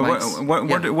you might,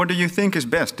 what do you think is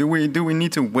best? Do we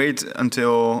need to wait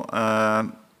until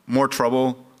more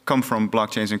trouble come from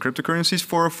blockchains and cryptocurrencies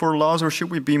for laws, or should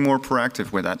we be more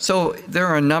proactive with that? So there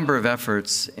are a number of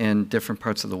efforts in different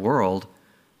parts of the world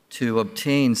to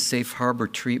obtain safe harbor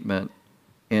treatment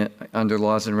under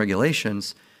laws and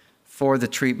regulations for the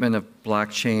treatment of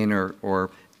blockchain or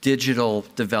digital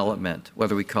development,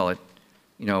 whether we call it,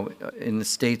 in the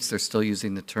States they're still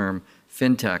using the term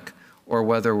fintech, or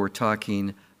whether we're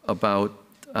talking about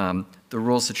the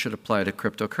rules that should apply to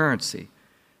cryptocurrency.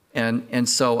 And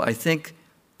so I think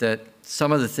that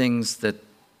some of the things that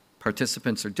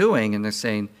participants are doing, and they're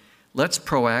saying, let's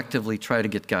proactively try to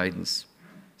get guidance.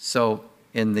 So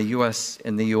in the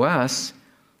U.S.,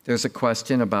 there's a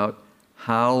question about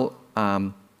how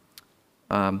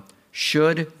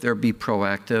should there be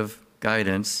proactive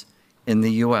guidance in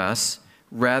the US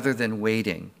rather than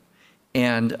waiting?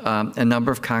 And a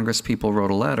number of Congress people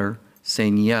wrote a letter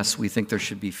saying, yes, we think there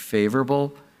should be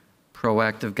favorable,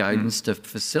 proactive guidance to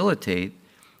facilitate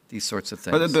these sorts of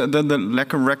things. But the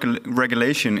lack of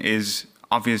regulation is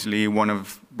obviously one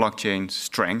of blockchain's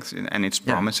strengths and its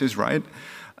promises, right?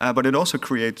 But it also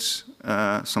creates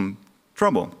some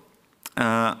trouble.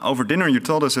 Over dinner, you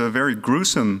told us a very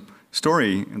gruesome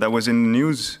story that was in the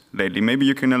news lately. Maybe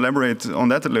you can elaborate on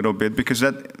that a little bit, because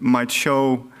that might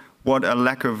show what a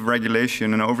lack of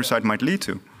regulation and oversight might lead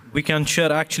to. We can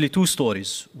share actually two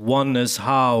stories. One is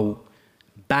how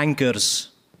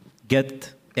bankers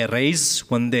get a raise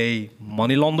when they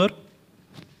money launder.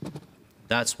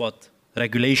 That's what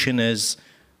regulation is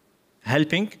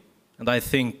helping. And I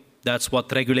think that's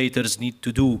what regulators need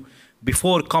to do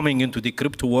before coming into the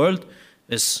crypto world,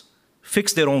 is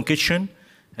fix their own kitchen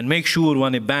and make sure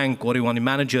when a bank or when a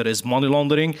manager is money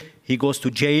laundering, he goes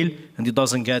to jail and he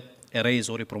doesn't get a raise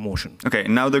or a promotion. Okay,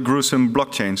 now the gruesome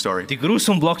blockchain story. The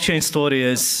gruesome blockchain story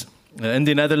is, in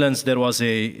the Netherlands, there was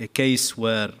a case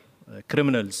where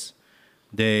criminals,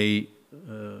 they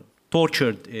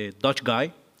tortured a Dutch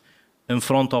guy in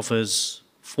front of his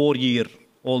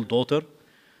 4-year-old daughter.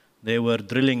 They were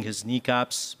drilling his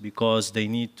kneecaps because they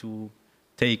need to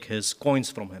take his coins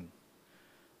from him.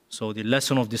 So the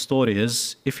lesson of the story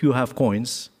is, if you have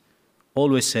coins,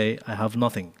 always say, I have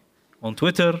nothing. On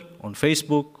Twitter, on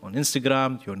Facebook, on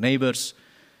Instagram, to your neighbors.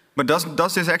 But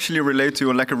does this actually relate to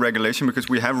a lack of regulation? Because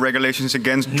we have regulations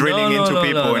against drilling into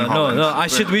people in Holland.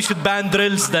 No, we should ban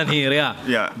drills then here,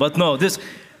 yeah. But no,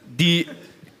 the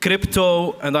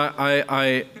crypto, and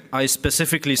I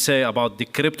specifically say about the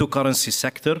cryptocurrency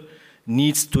sector,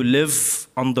 needs to live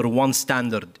under one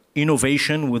standard: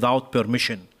 innovation without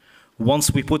permission.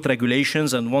 Once we put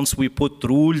regulations and once we put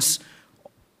rules,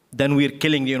 then we're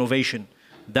killing the innovation.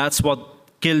 That's what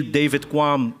killed David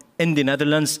Quam in the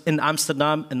Netherlands, in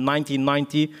Amsterdam in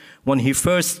 1990, when he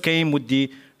first came with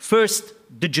the first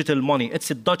digital money.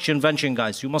 It's a Dutch invention,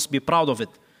 guys. You must be proud of it.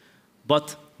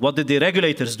 But what did the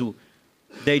regulators do?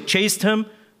 They chased him.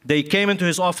 They came into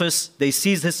his office. They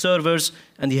seized his servers,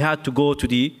 and he had to go to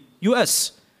the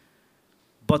US.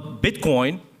 But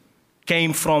Bitcoin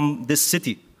came from this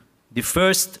city, the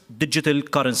first digital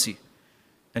currency.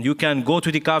 And you can go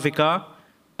to the KVK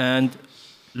and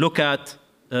look at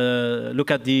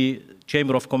the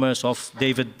Chamber of Commerce of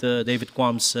David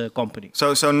Quam's company.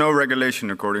 So no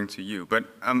regulation according to you. But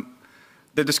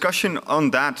the discussion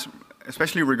on that,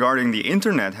 especially regarding the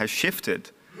internet, has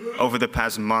shifted over the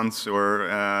past months or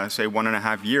say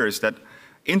 1.5 years. That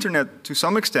internet to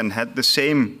some extent had the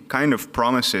same kind of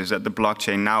promises that the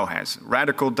blockchain now has.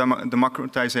 Radical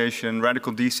democratization,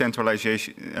 radical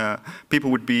decentralization. People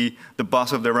would be the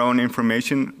boss of their own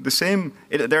information. The same,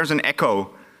 there's an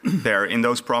echo there in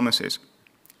those promises.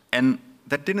 And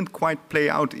that didn't quite play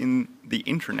out in the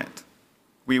internet.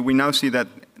 We now see that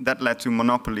that led to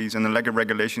monopolies, and the lack of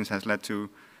regulations has led to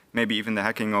maybe even the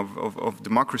hacking of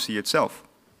democracy itself.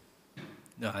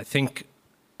 Yeah, I think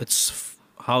it's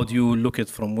how do you look at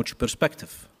it from which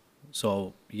perspective?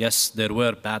 So yes, there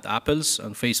were bad apples,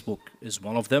 and Facebook is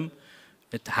one of them.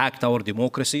 It hacked our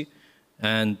democracy,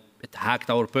 and it hacked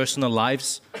our personal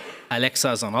lives.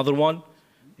 Alexa is another one.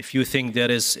 If you think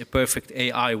there is a perfect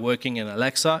AI working in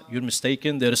Alexa, you're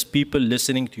mistaken. There's people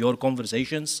listening to your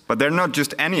conversations. But they're not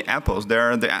just any apples.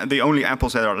 They're the only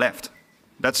apples that are left.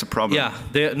 That's the problem.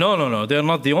 Yeah, no. They're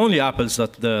not the only apples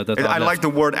that are left. I like the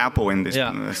word apple in this.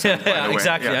 Yeah, sense,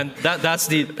 exactly. Yeah. And that's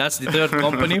the third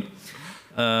company.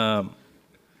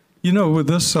 You know, with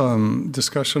this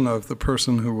discussion of the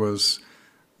person who was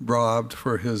robbed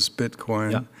for his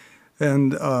Bitcoin,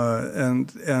 and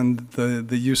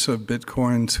the use of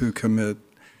Bitcoin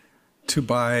to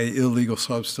buy illegal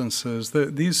substances,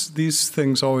 these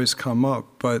things always come up.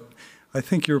 But I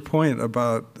think your point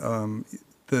about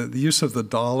the use of the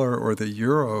dollar or the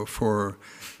euro for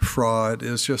fraud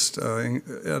is just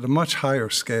at a much higher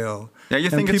scale. Yeah, you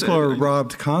think people are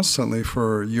robbed constantly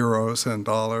for euros and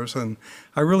dollars, and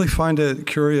I really find it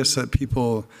curious that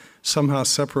people somehow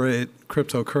separate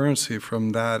cryptocurrency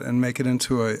from that and make it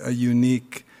into a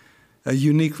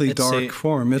uniquely dark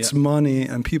form. It's money,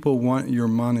 and people want your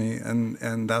money,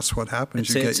 and that's what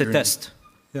happens. It's a test.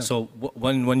 Yeah. So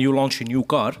when you launch a new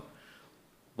car,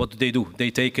 what do?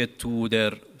 They take it to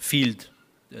their field,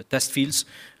 test fields,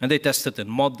 and they test it in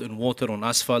mud, in water, on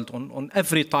asphalt, on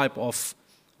every type of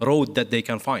road that they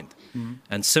can find. Mm-hmm.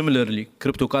 And similarly,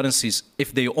 cryptocurrencies,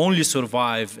 if they only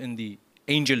survive in the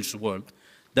angels world,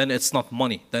 then it's not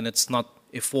money. Then it's not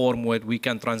a form where we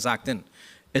can transact in.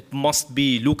 It must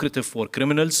be lucrative for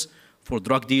criminals, for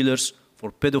drug dealers,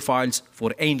 for pedophiles,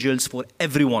 for angels, for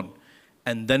everyone.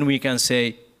 And then we can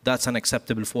say that's an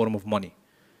acceptable form of money.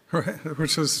 Right,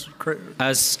 which is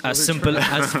as simple,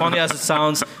 as funny as it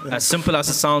sounds, as simple as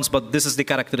it sounds, but this is the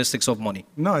characteristics of money.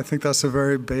 No, I think that's a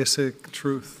very basic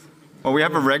truth. Well, we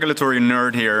have a regulatory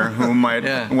nerd here who might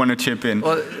want to chip in.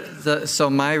 Well, so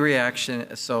my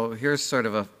reaction, so here's sort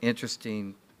of an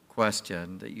interesting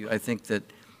question that I think that,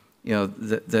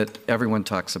 that everyone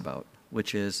talks about,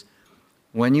 which is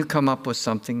when you come up with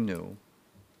something new,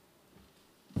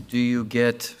 do you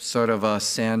get sort of a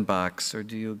sandbox, or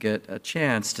do you get a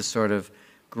chance to sort of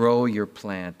grow your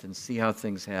plant and see how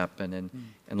things happen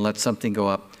and let something go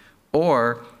up?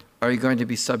 Or are you going to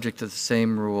be subject to the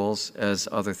same rules as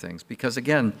other things? Because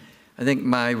again, I think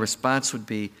my response would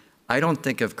be, I don't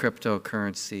think of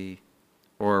cryptocurrency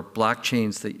or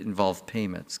blockchains that involve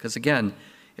payments. Because again,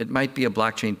 it might be a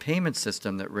blockchain payment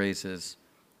system that raises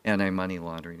anti-money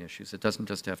laundering issues. It doesn't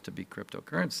just have to be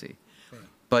cryptocurrency. Right.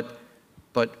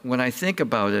 But when I think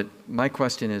about it, my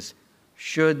question is,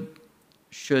 should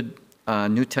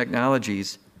new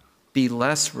technologies be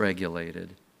less regulated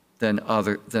than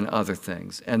other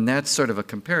things? And that's sort of a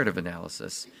comparative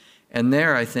analysis. And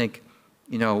there, I think,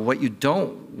 what you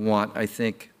don't want, I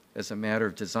think, as a matter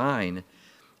of design,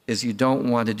 is you don't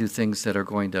want to do things that are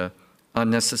going to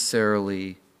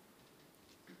unnecessarily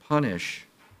punish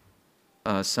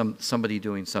somebody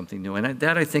doing something new. And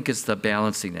that, I think, is the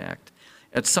balancing act.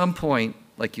 At some point,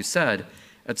 like you said,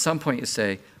 at some point you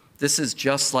say, this is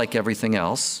just like everything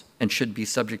else and should be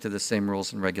subject to the same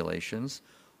rules and regulations,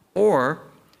 or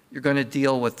you're going to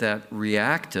deal with that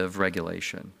reactive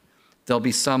regulation. There'll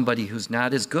be somebody who's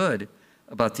not as good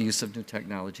about the use of new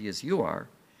technology as you are,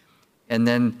 and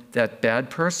then that bad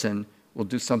person will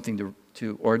do something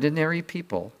to ordinary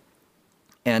people,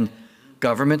 and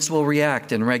governments will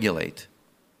react and regulate.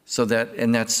 So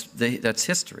that's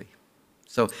history.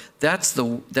 So that's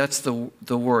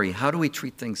the worry. How do we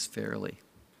treat things fairly?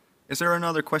 Is there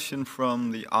another question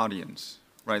from the audience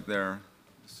right there,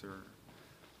 sir?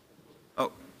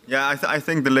 Oh, yeah. I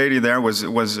think the lady there was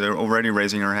already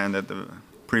raising her hand at the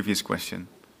previous question.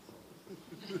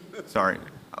 Sorry,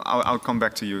 I'll come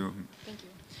back to you. Thank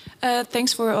you.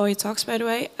 Thanks for all your talks, by the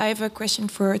way. I have a question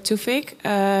for Tufik.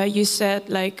 You said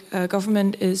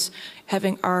government is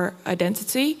having our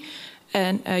identity.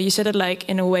 And you said it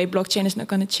in a way, blockchain is not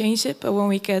going to change it. But when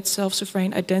we get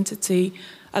self-sovereign identity,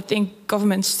 I think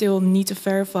governments still need to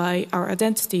verify our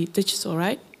identity, digital,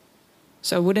 right?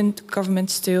 So wouldn't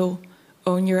governments still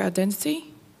own your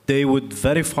identity? They would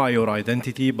verify your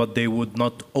identity, but they would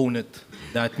not own it.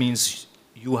 That means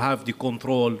you have the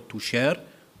control to share,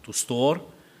 to store,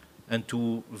 and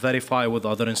to verify with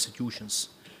other institutions.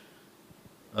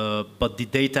 But the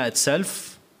data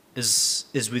itself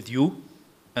is with you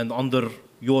and under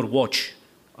your watch,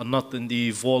 and not in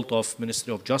the vault of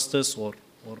Ministry of Justice or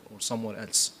somewhere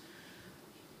else.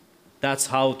 That's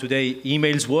how today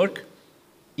emails work.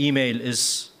 Email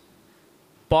is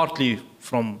partly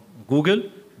from Google,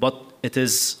 but it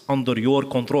is under your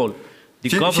control.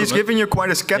 She's giving you quite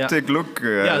a skeptic look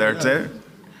there, Teo.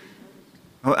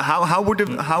 How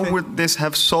would this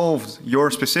have solved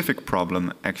your specific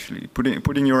problem, actually?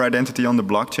 Putting your identity on the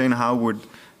blockchain, how would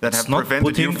that have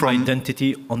prevented you from... It's not putting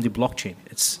identity on the blockchain.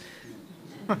 It's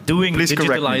doing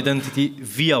digital identity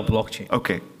via blockchain.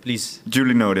 Okay. Please.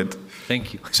 Duly noted.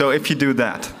 Thank you. So if you do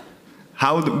that,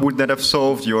 how would that have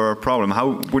solved your problem?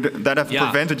 How would that have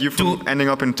prevented you from ending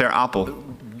up in Ter Apel?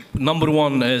 Number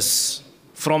one is,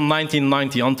 from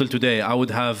 1990 until today, I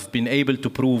would have been able to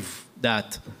prove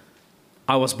that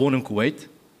I was born in Kuwait,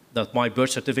 that my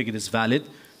birth certificate is valid,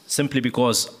 simply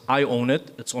because I own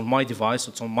it, it's on my device,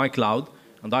 it's on my cloud,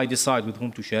 and I decide with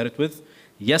whom to share it with.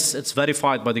 Yes, it's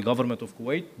verified by the government of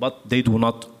Kuwait, but they do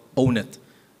not own it.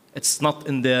 It's not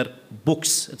in their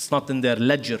books, it's not in their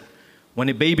ledger. When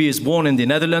a baby is born in the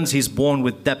Netherlands, he's born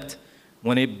with debt.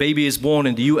 When a baby is born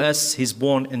in the US, he's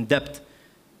born in debt.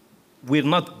 We're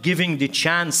not giving the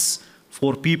chance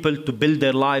for people to build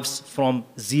their lives from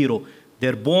zero.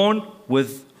 They're born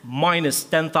with minus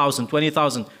 10,000,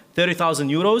 20,000, 30,000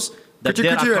 euros. Could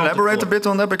you elaborate a bit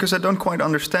on that? Because I don't quite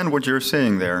understand what you're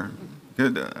saying there.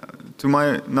 To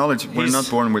my knowledge, we're not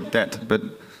born with debt, but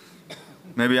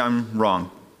maybe I'm wrong.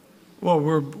 Well,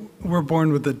 we're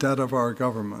born with the debt of our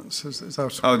governments. Is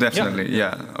that oh, definitely,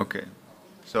 yeah. Okay.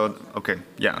 So, okay,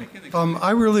 yeah.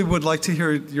 I really would like to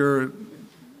hear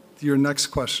your next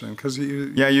question, because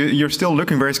you're still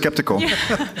looking very skeptical.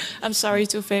 Yeah. I'm sorry,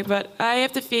 Tufik, but I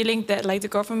have the feeling that the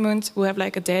government will have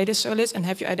a data solid and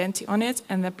have your identity on it,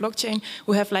 and the blockchain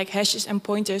will have hashes and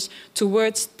pointers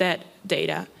towards that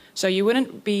data. So you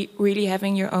wouldn't be really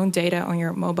having your own data on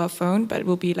your mobile phone, but it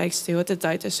will be like still at the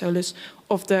data solus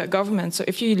of the government. So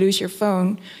if you lose your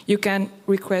phone, you can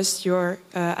request your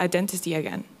identity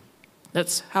again.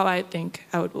 That's how I think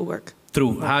how it will work.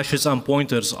 True. Hashes and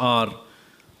pointers are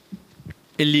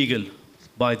illegal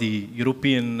by the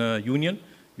European Union.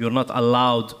 You're not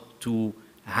allowed to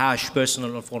hash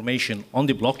personal information on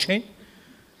the blockchain.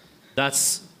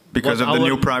 That's because of the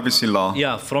new privacy law.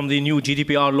 Yeah, from the new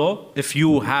GDPR law. If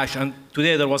you hash, and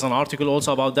today there was an article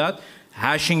also about that,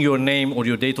 hashing your name or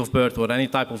your date of birth or any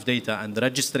type of data and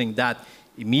registering that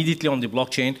immediately on the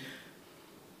blockchain,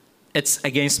 it's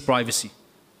against privacy.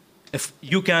 If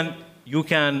you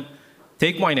can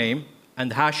take my name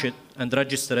and hash it and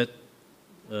register it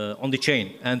on the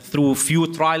chain, and through few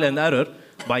trial and error,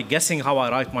 by guessing how I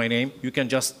write my name, you can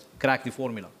just crack the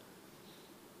formula.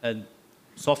 And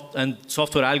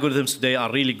software algorithms today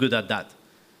are really good at that.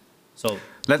 So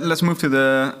let's move to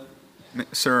the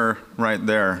sir right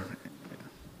there.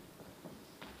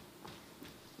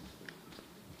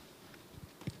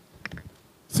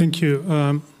 Thank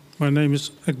you. My name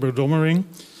is Egbert Dommering.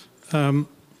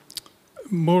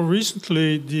 More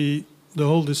recently, the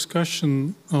whole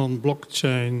discussion on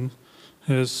blockchain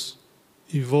has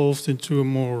evolved into a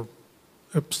more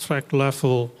abstract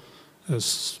level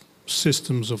as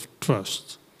systems of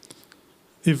trust.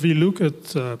 If we look at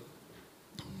the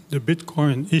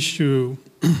Bitcoin issue,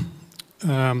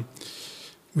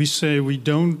 we say we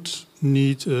don't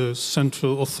need a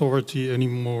central authority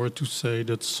anymore to say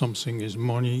that something is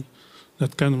money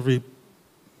that can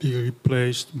be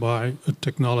replaced by a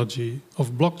technology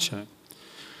of blockchain.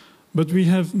 But we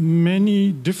have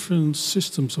many different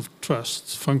systems of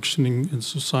trust functioning in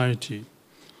society,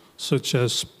 such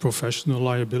as professional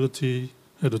liability,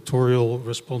 editorial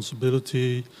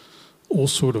responsibility, all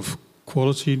sort of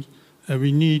quality. And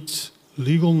we need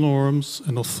legal norms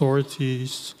and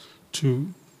authorities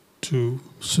to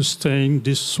sustain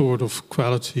this sort of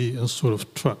quality and sort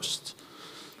of trust.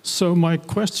 So my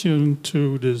question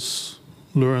to this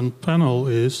learned panel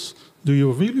is, do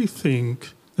you really think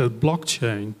that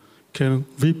blockchain can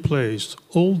replace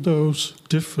all those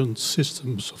different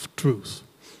systems of truth,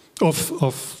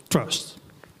 of trust?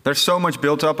 There's so much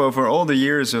built up over all the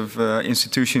years of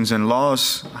institutions and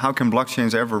laws. How can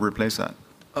blockchains ever replace that?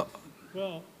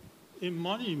 Well, in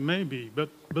money maybe, but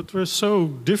we're so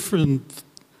different,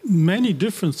 many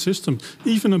different systems.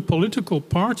 Even a political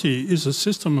party is a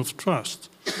system of trust.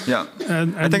 Yeah,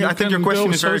 and I think your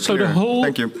question is very clear. The whole,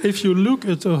 Thank you. If you look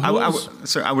at the whole...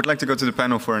 Sir, I would like to go to the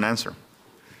panel for an answer.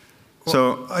 Well,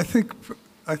 so I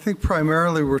think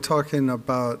primarily we're talking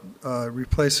about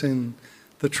replacing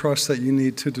the trust that you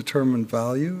need to determine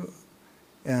value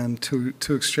and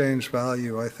to exchange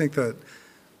value. I think that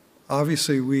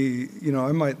obviously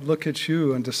I might look at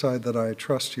you and decide that I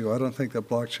trust you. I don't think that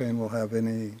blockchain will have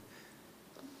any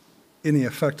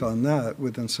effect on that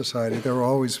within society. There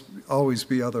will always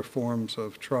be other forms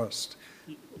of trust.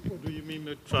 What do you mean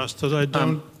by trust? That I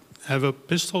don't have a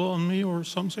pistol on me or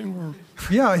something? Or?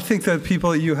 Yeah, I think that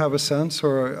you have a sense,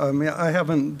 or I mean, I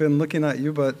haven't been looking at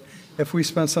you, but if we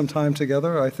spent some time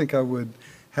together, I think I would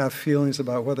have feelings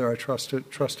about whether I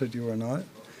trusted you or not.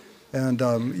 And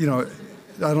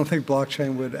I don't think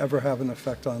blockchain would ever have an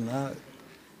effect on that.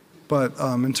 But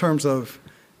in terms of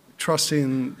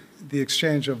trusting the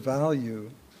exchange of value,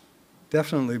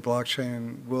 definitely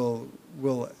blockchain will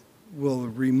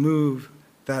remove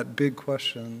that big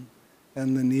question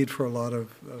and the need for a lot of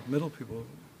middle people.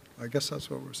 I guess that's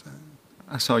what we're saying.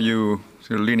 I saw you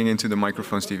sort of leaning into the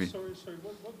microphone, Stevie. Sorry.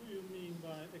 What do you mean by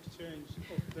exchange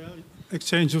of value?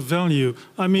 Exchange of value.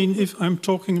 I mean, if I'm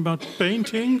talking about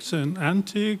paintings and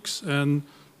antiques and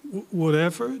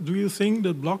whatever, do you think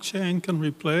that blockchain can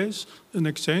replace an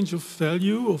exchange of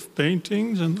value of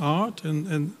paintings and art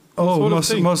and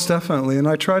most definitely. And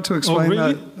I tried to explain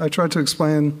really? that. I tried to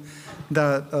explain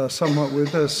that somewhat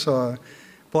with this.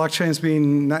 Blockchain's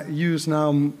being used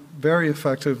now very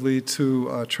effectively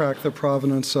to track the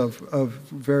provenance of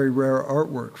very rare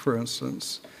artwork, for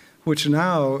instance, which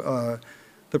now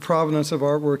the provenance of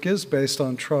artwork is based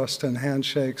on trust and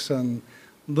handshakes and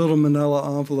little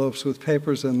manila envelopes with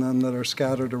papers in them that are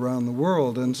scattered around the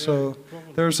world. And so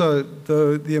there's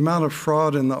the amount of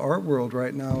fraud in the art world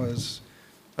right now is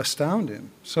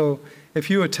astounding. So if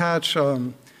you attach,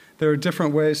 there are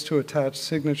different ways to attach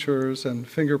signatures and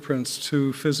fingerprints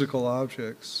to physical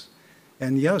objects.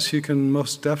 And yes, you can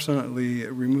most definitely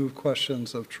remove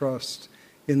questions of trust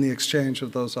in the exchange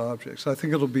of those objects. I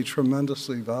think it'll be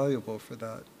tremendously valuable for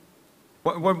that.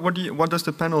 What does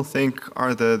the panel think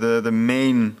are the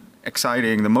main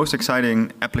exciting, the most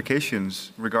exciting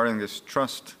applications regarding this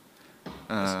trust?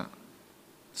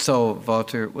 So,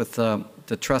 Walter, with the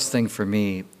trust thing for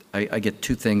me, I get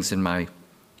two things in my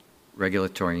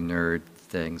regulatory nerd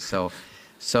thing. So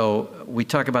we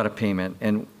talk about a payment,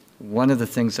 and one of the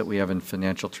things that we have in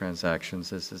financial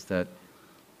transactions is that,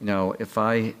 you know, if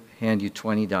I hand you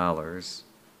 $20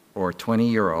 or 20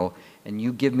 euro, and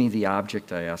you give me the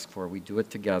object I ask for, we do it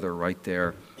together right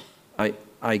there.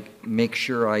 I make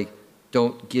sure I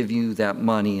don't give you that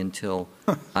money until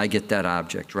I get that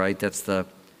object, right? That's the,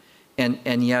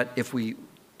 and yet if we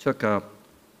took a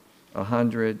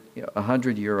 100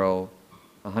 euro,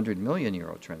 100 million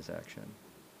euro transaction,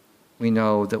 we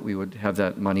know that we would have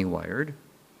that money wired.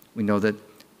 We know that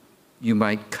you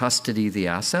might custody the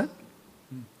asset.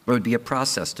 There would be a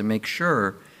process to make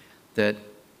sure that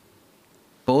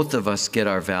both of us get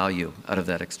our value out of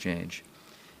that exchange.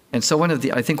 And so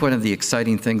I think one of the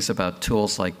exciting things about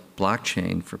tools like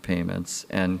blockchain for payments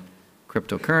and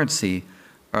cryptocurrency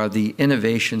are the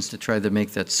innovations to try to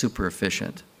make that super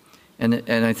efficient. And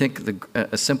I think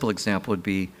a simple example would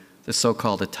be the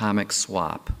so-called atomic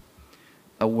swap,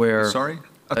 where Sorry?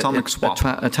 Atomic swap.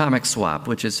 Atomic swap,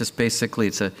 which is just basically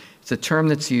it's a term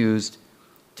that's used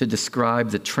to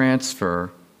describe the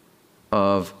transfer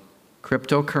of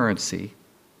cryptocurrency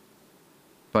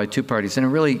by two parties, and it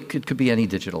really could be any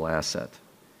digital asset,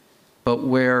 but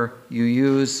where you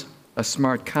use a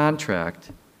smart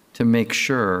contract to make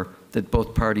sure that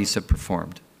both parties have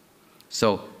performed.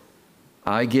 So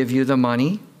I give you the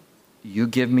money, you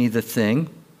give me the thing,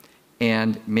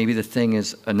 and maybe the thing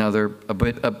is a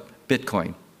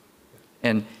Bitcoin.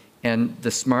 And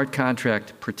the smart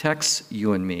contract protects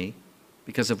you and me,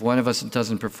 because if one of us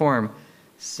doesn't perform,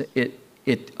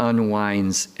 it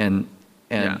unwinds and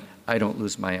yeah. I don't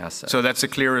lose my asset. So that's the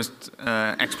clearest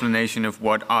explanation of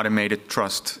what automated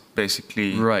trust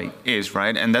basically is,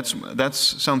 right? And that's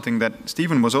something that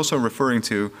Stephen was also referring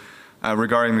to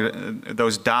regarding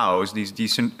those DAOs, these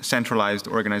decentralized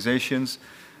organizations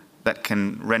that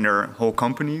can render whole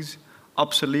companies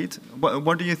obsolete.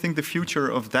 What do you think the future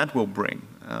of that will bring?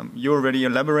 You already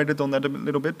elaborated on that a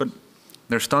little bit, but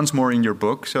there's tons more in your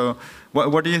book. So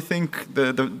what do you think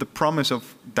the promise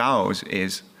of DAOs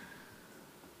is?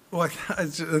 Well, I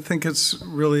think it's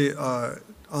really,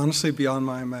 honestly, beyond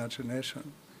my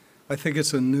imagination. I think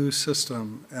it's a new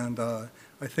system, and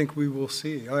I think we will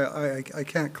see. I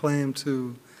can't claim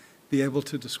to be able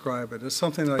to describe it. It's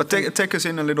something that But take us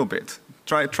in a little bit.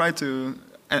 Try to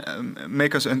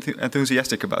make us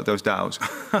enthusiastic about those DAOs.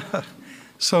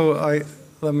 So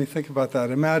let me think about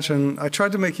that. Imagine, I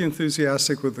tried to make you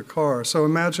enthusiastic with the car. So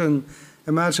imagine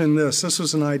this. This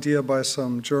was an idea by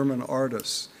some German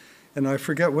artists. And I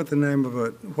forget what the name of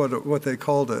it, what they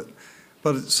called it.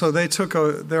 But so they took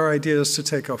their idea is to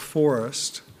take a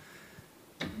forest,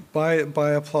 buy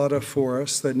a plot of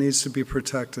forest that needs to be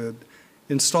protected,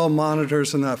 install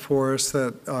monitors in that forest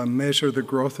that measure the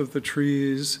growth of the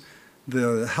trees,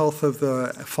 the health of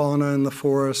the fauna in the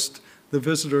forest, the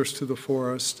visitors to the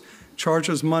forest,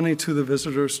 charges money to the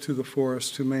visitors to the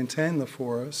forest to maintain the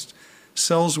forest,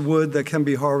 sells wood that can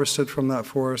be harvested from that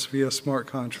forest via smart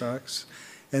contracts,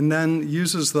 and then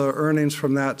uses the earnings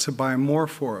from that to buy more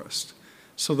forest.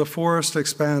 So the forest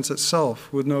expands itself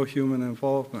with no human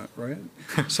involvement, right?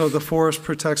 So the forest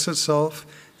protects itself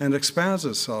and expands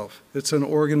itself. It's an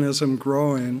organism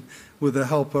growing with the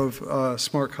help of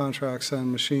smart contracts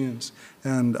and machines.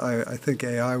 And I think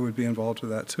AI would be involved with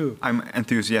that too. I'm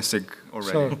enthusiastic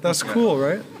already. So that's cool,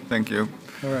 right? Thank you.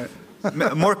 All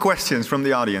right. More questions from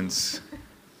the audience.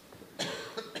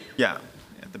 Yeah,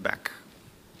 at the back.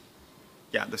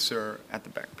 Yeah, the sir at the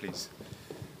back, please.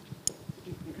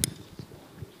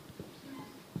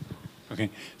 Okay,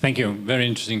 thank you. Very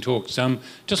interesting talks.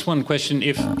 Just one question.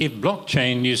 If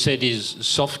blockchain, you said, is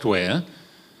software,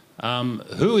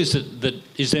 who is it that,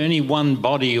 is there any one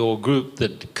body or group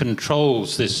that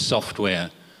controls this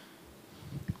software?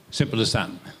 Simple as that.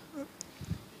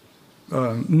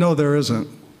 No, there isn't.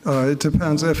 It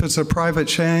depends. If it's a private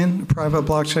chain, private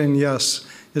blockchain, yes,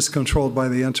 it's controlled by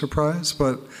the enterprise,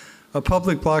 but a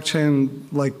public blockchain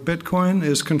like Bitcoin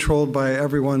is controlled by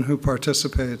everyone who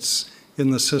participates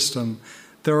in the system.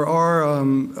 There are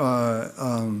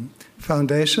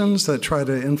foundations that try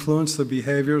to influence the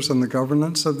behaviors and the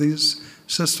governance of these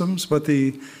systems, but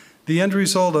the end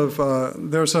result of,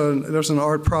 there's an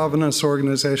art provenance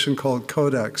organization called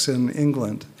Codex in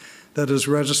England that is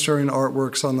registering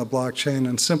artworks on the blockchain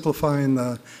and simplifying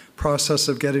the process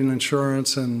of getting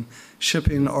insurance and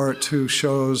shipping art to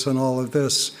shows and all of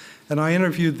this. And I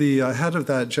interviewed the head of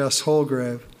that, Jess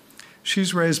Holgrave.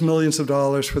 She's raised millions of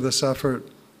dollars for this effort,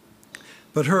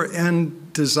 but her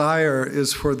end desire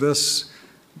is for this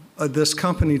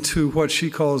company to what she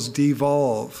calls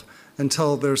devolve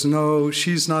until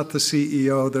she's not the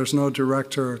CEO, there's no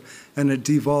director, and it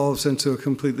devolves into a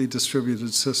completely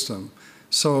distributed system.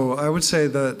 So I would say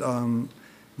that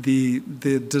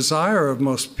the desire of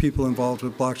most people involved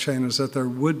with blockchain is that there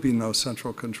would be no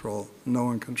central control, no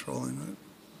one controlling it.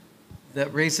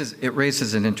 It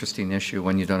raises an interesting issue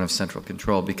when you don't have central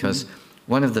control, because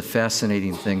one of the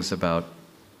fascinating things about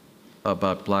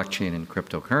blockchain and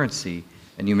cryptocurrency,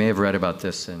 and you may have read about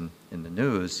this in the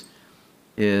news,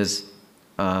 is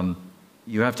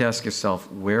you have to ask yourself,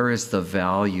 where is the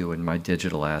value in my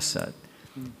digital asset?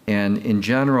 And in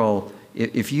general,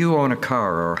 if you own a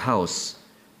car or a house,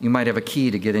 you might have a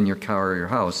key to get in your car or your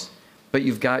house, but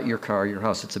you've got your car or your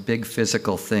house. It's a big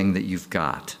physical thing that you've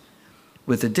got.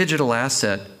 With a digital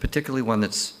asset, particularly one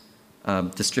that's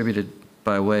distributed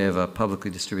by way of a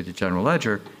publicly distributed general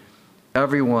ledger,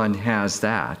 everyone has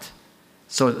that.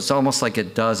 So it's almost like you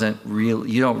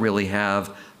don't really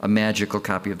have a magical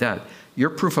copy of that. Your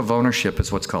proof of ownership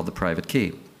is what's called the private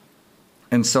key.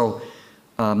 And so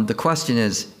the question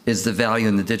is the value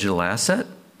in the digital asset,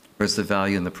 or is the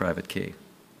value in the private key?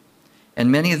 And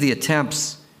many of the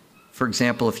attempts, for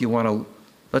example, if you want to,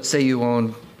 let's say you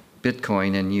own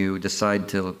Bitcoin and you decide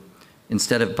to,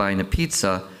 instead of buying a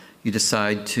pizza, you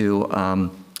decide to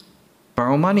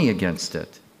borrow money against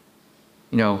it.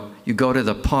 You know, you go to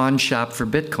the pawn shop for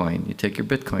Bitcoin, you take your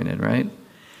Bitcoin in, right?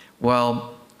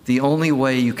 Well, the only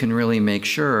way you can really make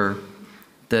sure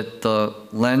that the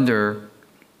lender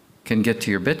can get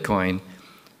to your Bitcoin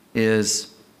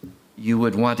is you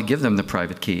would want to give them the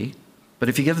private key. But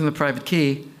if you give them the private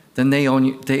key, then they own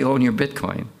your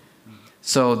Bitcoin.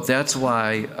 So that's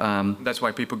why... that's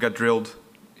why people get drilled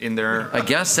in their... I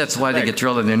guess that's why they get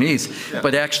drilled in their knees. Yeah.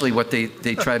 But actually what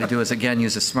they try to do is, again,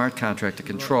 use a smart contract to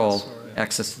control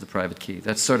access to the private key.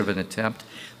 That's sort of an attempt.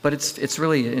 But it's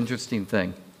really an interesting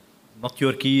thing. Not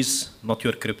your keys, not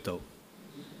your crypto.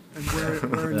 And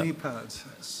wear knee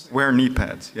pads. Wear knee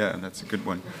pads, yeah, that's a good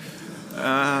one.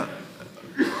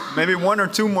 Maybe one or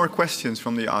two more questions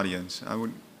from the audience. I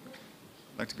would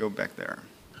like to go back there.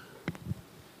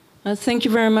 Thank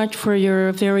you very much for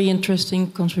your very interesting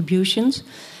contributions.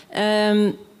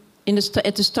 At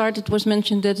the start, it was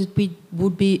mentioned that it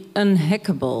would be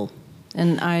unhackable.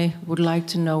 And I would like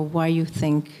to know why you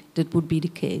think that would be the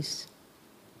case.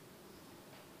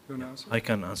 You want to answer? I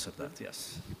can answer that,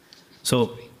 yes.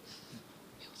 So,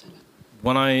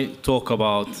 when I talk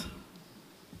about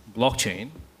blockchain,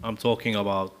 I'm talking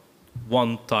about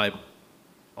one type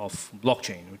of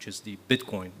blockchain, which is the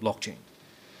Bitcoin blockchain.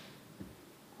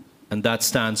 And that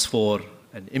stands for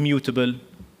an immutable,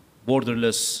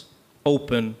 borderless,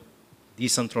 open,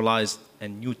 decentralized,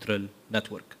 and neutral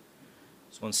network.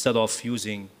 So instead of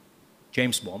using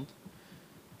James Bond,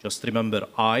 just remember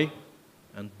I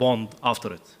and Bond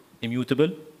after it.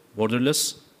 Immutable,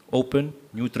 borderless, open,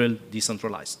 neutral,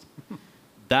 decentralized.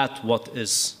 That's what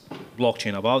is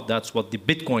blockchain about. That's what the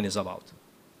Bitcoin is about.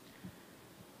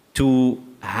 To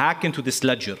hack into this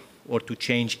ledger or to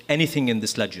change anything in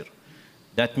this ledger,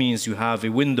 that means you have a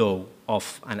window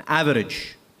of an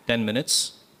average 10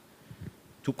 minutes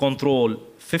to control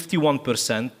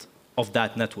 51% of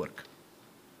that network.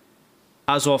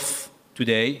 As of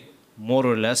today, more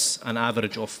or less an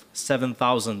average of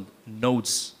 7,000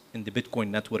 nodes in the Bitcoin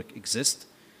network exist,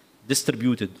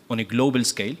 distributed on a global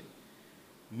scale,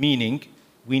 meaning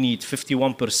we need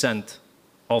 51%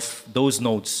 of those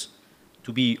nodes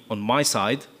to be on my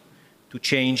side to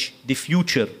change the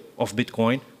future of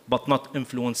Bitcoin, but not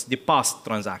influence the past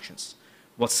transactions.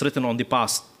 What's written on the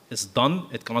past is done.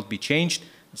 It cannot be changed.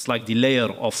 It's like the layer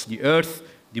of the earth.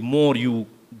 The more you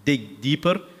dig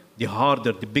deeper, the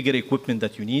harder, the bigger equipment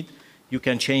that you need. You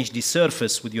can change the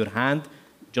surface with your hand.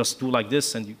 Just do like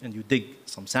this, and you dig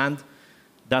some sand.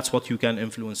 That's what you can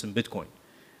influence in Bitcoin.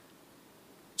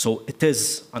 So it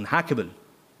is unhackable.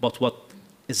 But what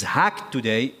is hacked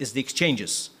today is the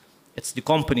exchanges. It's the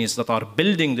companies that are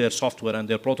building their software and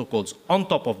their protocols on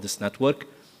top of this network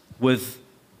with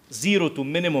zero to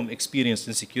minimum experience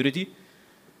in security.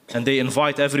 And they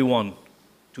invite everyone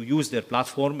to use their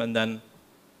platform, and then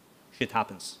shit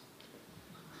happens.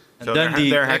 And so then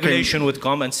the regulation would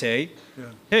come and say,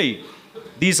 hey,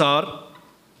 these are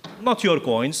not your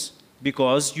coins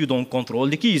because you don't control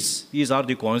the keys. These are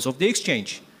the coins of the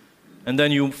exchange. And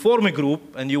then you form a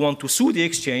group and you want to sue the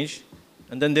exchange,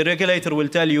 and then the regulator will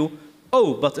tell you,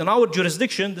 oh, but in our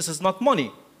jurisdiction, this is not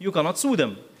money. You cannot sue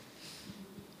them.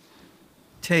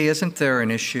 Tay, isn't there an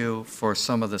issue for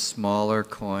some of the smaller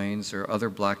coins or other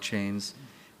blockchains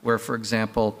where, for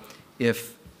example,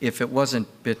 if it wasn't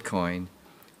Bitcoin,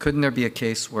 couldn't there be a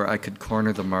case where I could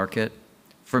corner the market?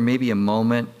 For maybe a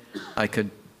moment, I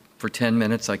could for 10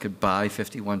 minutes, I could buy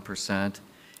 51%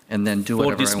 and then do whatever I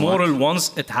want. For the smaller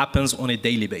ones, it happens on a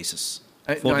daily basis.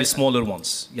 For the smaller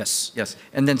ones, yes. Yes.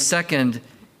 And then second,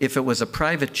 if it was a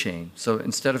private chain, so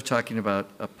instead of talking about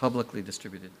a publicly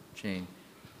distributed chain,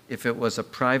 if it was a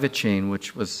private chain,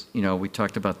 which was, we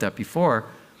talked about that before,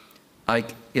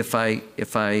 if I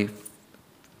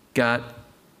got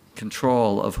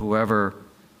control of whoever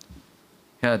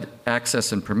had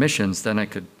access and permissions, then I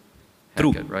could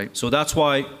hack it, right? So that's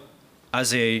why,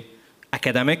 as a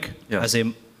academic, as a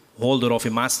holder of a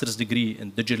master's degree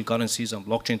in digital currencies and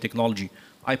blockchain technology,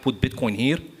 I put Bitcoin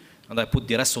here, and I put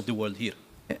the rest of the world here.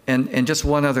 And just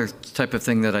one other type of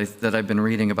thing that I've been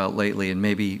reading about lately, and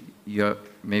maybe I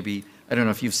don't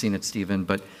know if you've seen it, Stephen,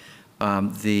 but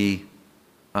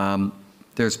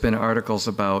there's been articles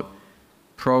about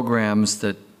programs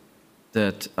that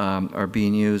are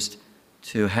being used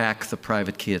to hack the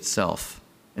private key itself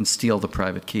and steal the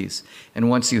private keys. And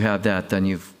once you have that, then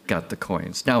you've got the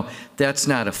coins. Now, that's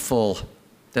not a full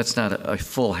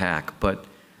hack, but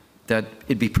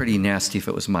it'd be pretty nasty if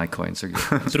it was my coins or your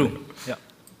coins. True. Yeah.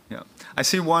 Yeah. I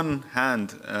see one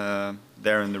hand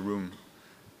there in the room.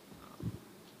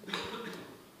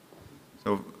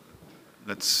 So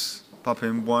let's pop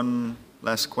in one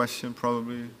last question,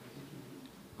 probably.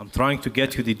 I'm trying to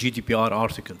get you the GDPR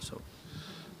article, so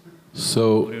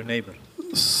for your neighbor.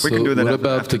 So we can do that what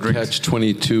about after the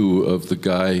catch-22 of the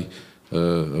guy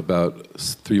about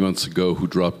 3 months ago who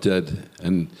dropped dead,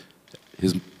 and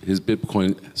his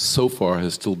Bitcoin so far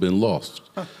has still been lost?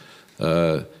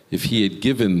 If he had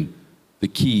given the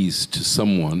keys to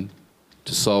someone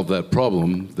to solve that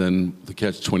problem, then the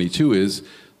catch-22 is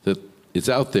that it's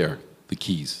out there, the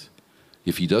keys.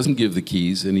 If he doesn't give the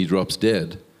keys and he drops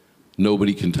dead,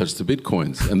 nobody can touch the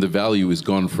Bitcoins, and the value is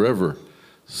gone forever.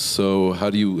 So how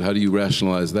do you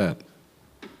rationalize that?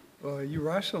 Well, you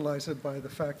rationalize it by the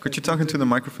fact that... Could you talk into the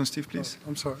microphone, Steve, please? Oh,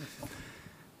 I'm sorry.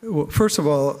 Well, first of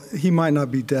all, he might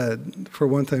not be dead, for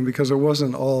one thing, because it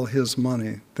wasn't all his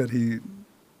money that he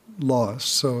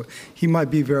lost. So he might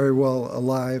be very well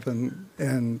alive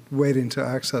and waiting to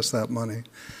access that money.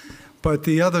 But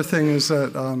the other thing is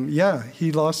that, yeah,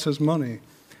 he lost his money.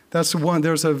 That's one.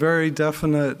 There's a very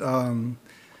definite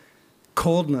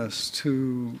coldness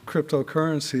to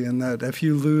cryptocurrency in that if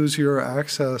you lose your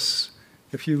access,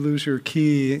 if you lose your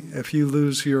key, if you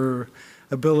lose your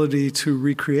ability to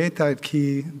recreate that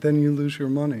key, then you lose your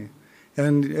money.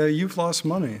 And you've lost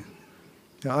money.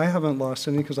 Yeah, I haven't lost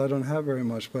any because I don't have very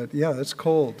much, but yeah, it's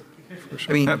cold, for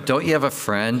sure. I mean, don't you have a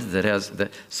friend that has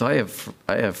that? So I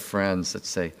have friends that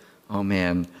say, oh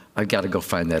man, I've got to go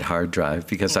find that hard drive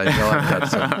because I know I've got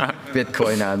some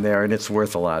Bitcoin on there and it's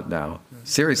worth a lot now.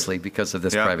 Seriously, because of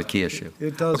this private key issue.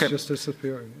 It does just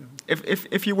disappear. Yeah.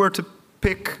 If you were to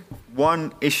pick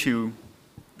one issue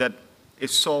that is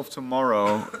solved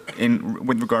tomorrow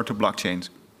with regard to blockchains,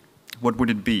 what would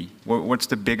it be? What's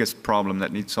the biggest problem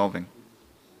that needs solving?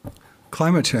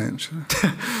 Climate change.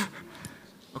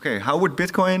 Okay, how would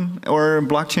Bitcoin or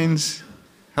blockchains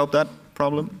help that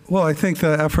problem? Well, I think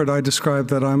the effort I described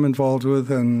that I'm involved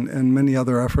with and many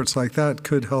other efforts like that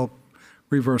could help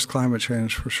reverse climate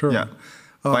change for sure. Yeah.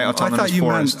 By autonomous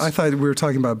forests. I thought we were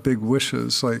talking about big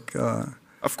wishes, like.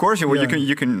 Of course, you can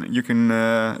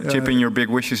chip in your big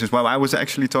wishes as well. I was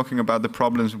actually talking about the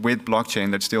problems with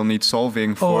blockchain that still need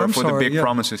solving for the big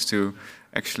promises to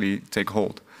actually take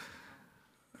hold.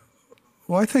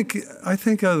 Well, I think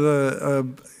a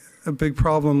big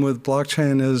problem with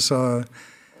blockchain is,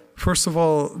 first of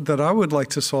all, that I would like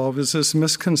to solve is this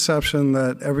misconception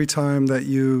that every time that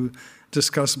you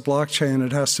discuss blockchain,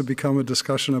 it has to become a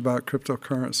discussion about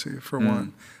cryptocurrency, for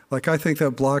one. Like, I think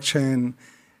that blockchain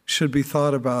should be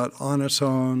thought about on its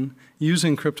own,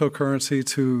 using cryptocurrency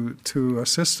to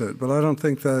assist it. But I don't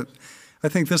think that, I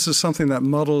think this is something that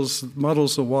muddles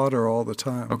the water all the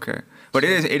time. Okay. But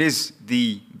it is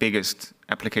the biggest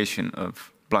application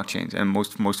of blockchains and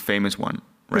most famous one.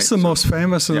 Right? It's the most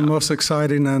famous and the most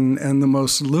exciting and the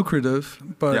most lucrative,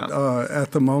 but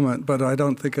at the moment. But I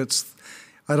don't think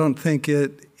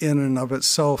it in and of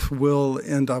itself will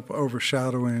end up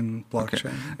overshadowing blockchain.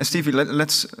 Okay. And Stevie,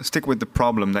 let's stick with the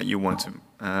problem that you want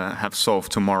to have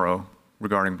solved tomorrow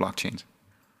regarding blockchains.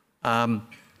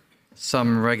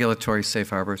 Some regulatory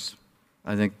safe harbors.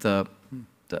 I think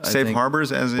safe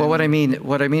harbors, as in? Well, what I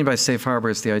mean by safe harbor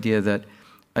is the idea that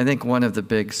I think one of the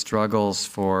big struggles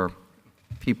for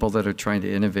people that are trying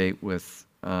to innovate with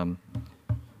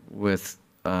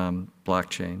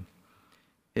blockchain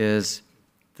is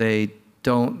they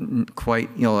don't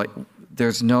quite, like,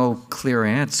 there's no clear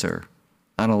answer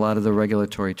on a lot of the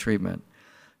regulatory treatment.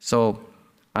 So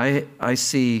I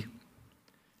see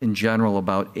in general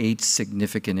about 8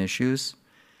 significant issues.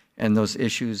 And those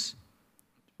issues,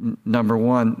 number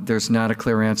one, there's not a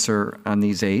clear answer on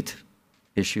these 8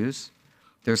 issues.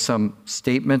 There's some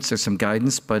statements, there's some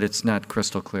guidance, but it's not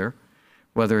crystal clear.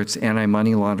 Whether it's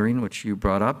anti-money laundering, which you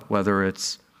brought up, whether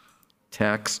it's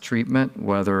tax treatment,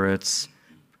 whether it's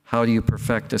how do you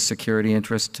perfect a security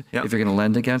interest if you're going to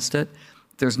lend against it.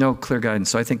 There's no clear guidance.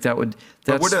 So I think that would...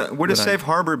 Would a safe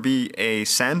harbor be a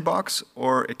sandbox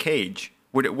or a cage?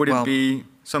 Would it be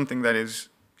something that is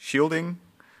shielding?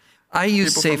 I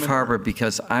use safe harbor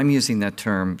because I'm using that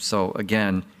term. So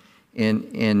again,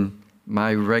 in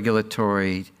my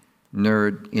regulatory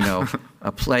nerd,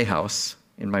 a playhouse,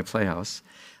 in my playhouse,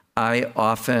 I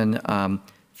often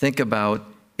think about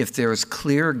if there's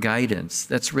clear guidance,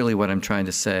 that's really what I'm trying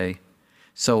to say.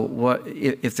 So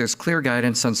if there's clear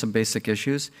guidance on some basic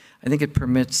issues, I think it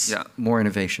permits more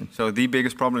innovation. So the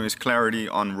biggest problem is clarity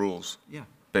on rules. Yeah.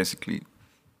 Basically.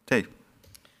 Hey,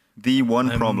 the one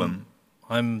problem.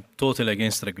 I'm totally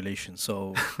against regulation.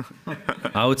 So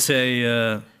I would say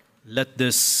let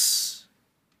this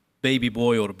baby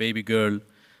boy or baby girl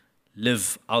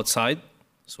live outside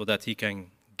so that he can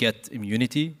get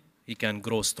immunity, he can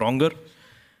grow stronger,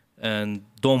 and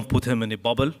don't put him in a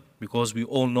bubble, because we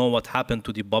all know what happened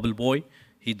to the bubble boy.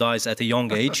 He dies at a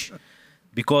young age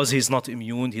because he's not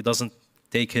immune. He doesn't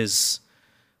take his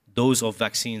dose of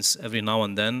vaccines every now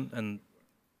and then. And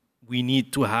we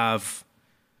need to have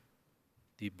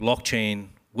the blockchain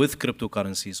with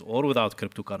cryptocurrencies or without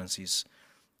cryptocurrencies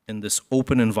in this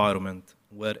open environment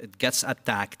where it gets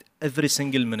attacked every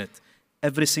single minute,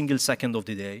 every single second of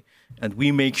the day. And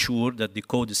we make sure that the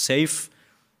code is safe,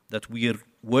 that we are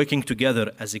working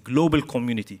together as a global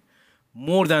community.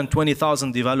 More than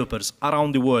 20,000 developers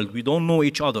around the world. We don't know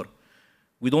each other.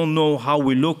 We don't know how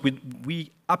we look.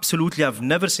 We absolutely have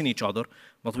never seen each other,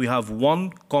 but we have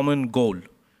one common goal.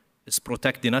 It's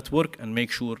protect the network and make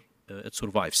sure it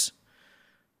survives.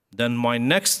 Then my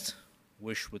next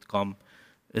wish would come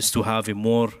is to have a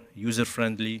more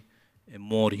user-friendly, a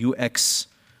more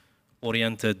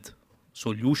UX-oriented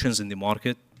solutions in the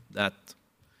market that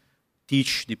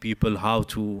teach the people how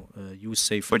to use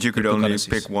safe. But you could only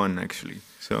pick one, actually.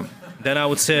 So then I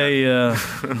would say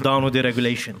down with the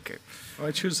regulation. Okay. Oh,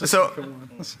 I choose the second one.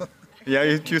 Yeah,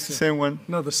 you choose the same one?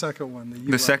 No, the second one.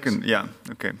 The second, yeah,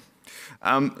 okay.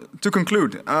 To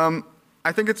conclude,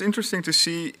 I think it's interesting to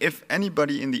see if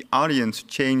anybody in the audience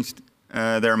changed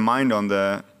their mind on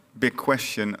the big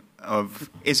question of,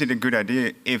 is it a good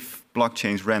idea if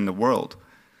blockchains ran the world?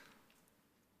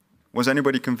 Was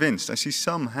anybody convinced? I see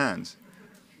some hands.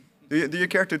 Do you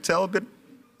care to tell a bit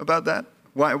about that?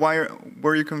 Why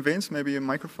were you convinced? Maybe a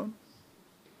microphone?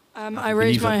 I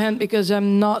raised my hand because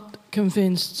I'm not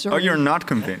convinced. Sorry. Oh, you're not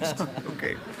convinced.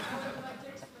 Okay.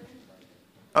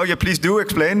 Oh yeah, please do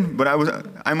explain. But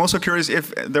I'm also curious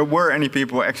if there were any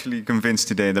people actually convinced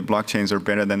today that blockchains are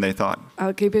better than they thought.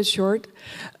 I'll keep it short.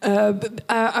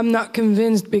 I'm not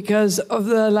convinced because of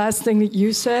the last thing that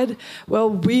you said. Well,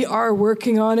 we are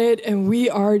working on it and we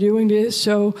are doing this.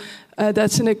 So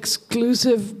that's an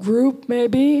exclusive group,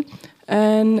 maybe.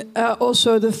 And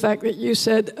also the fact that you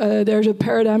said there's a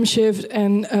paradigm shift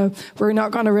and we're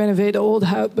not going to renovate the old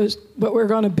house, but we're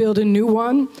going to build a new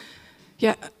one.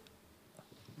 Yeah.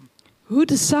 Who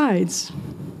decides?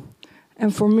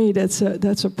 And for me, that's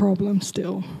a problem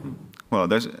still. Well,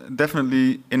 there's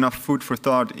definitely enough food for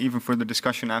thought, even for the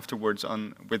discussion afterwards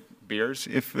with beers,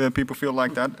 if people feel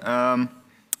like that.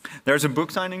 There's a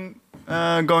book signing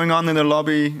going on in the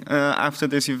lobby after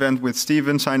this event with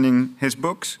Steven signing his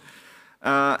books.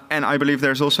 And I believe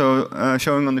there's also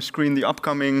showing on the screen the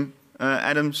upcoming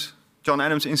John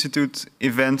Adams Institute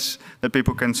events that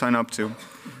people can sign up to.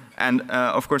 And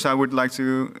of course, I would like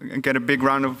to get a big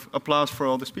round of applause for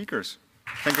all the speakers.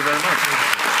 Thank you very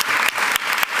much.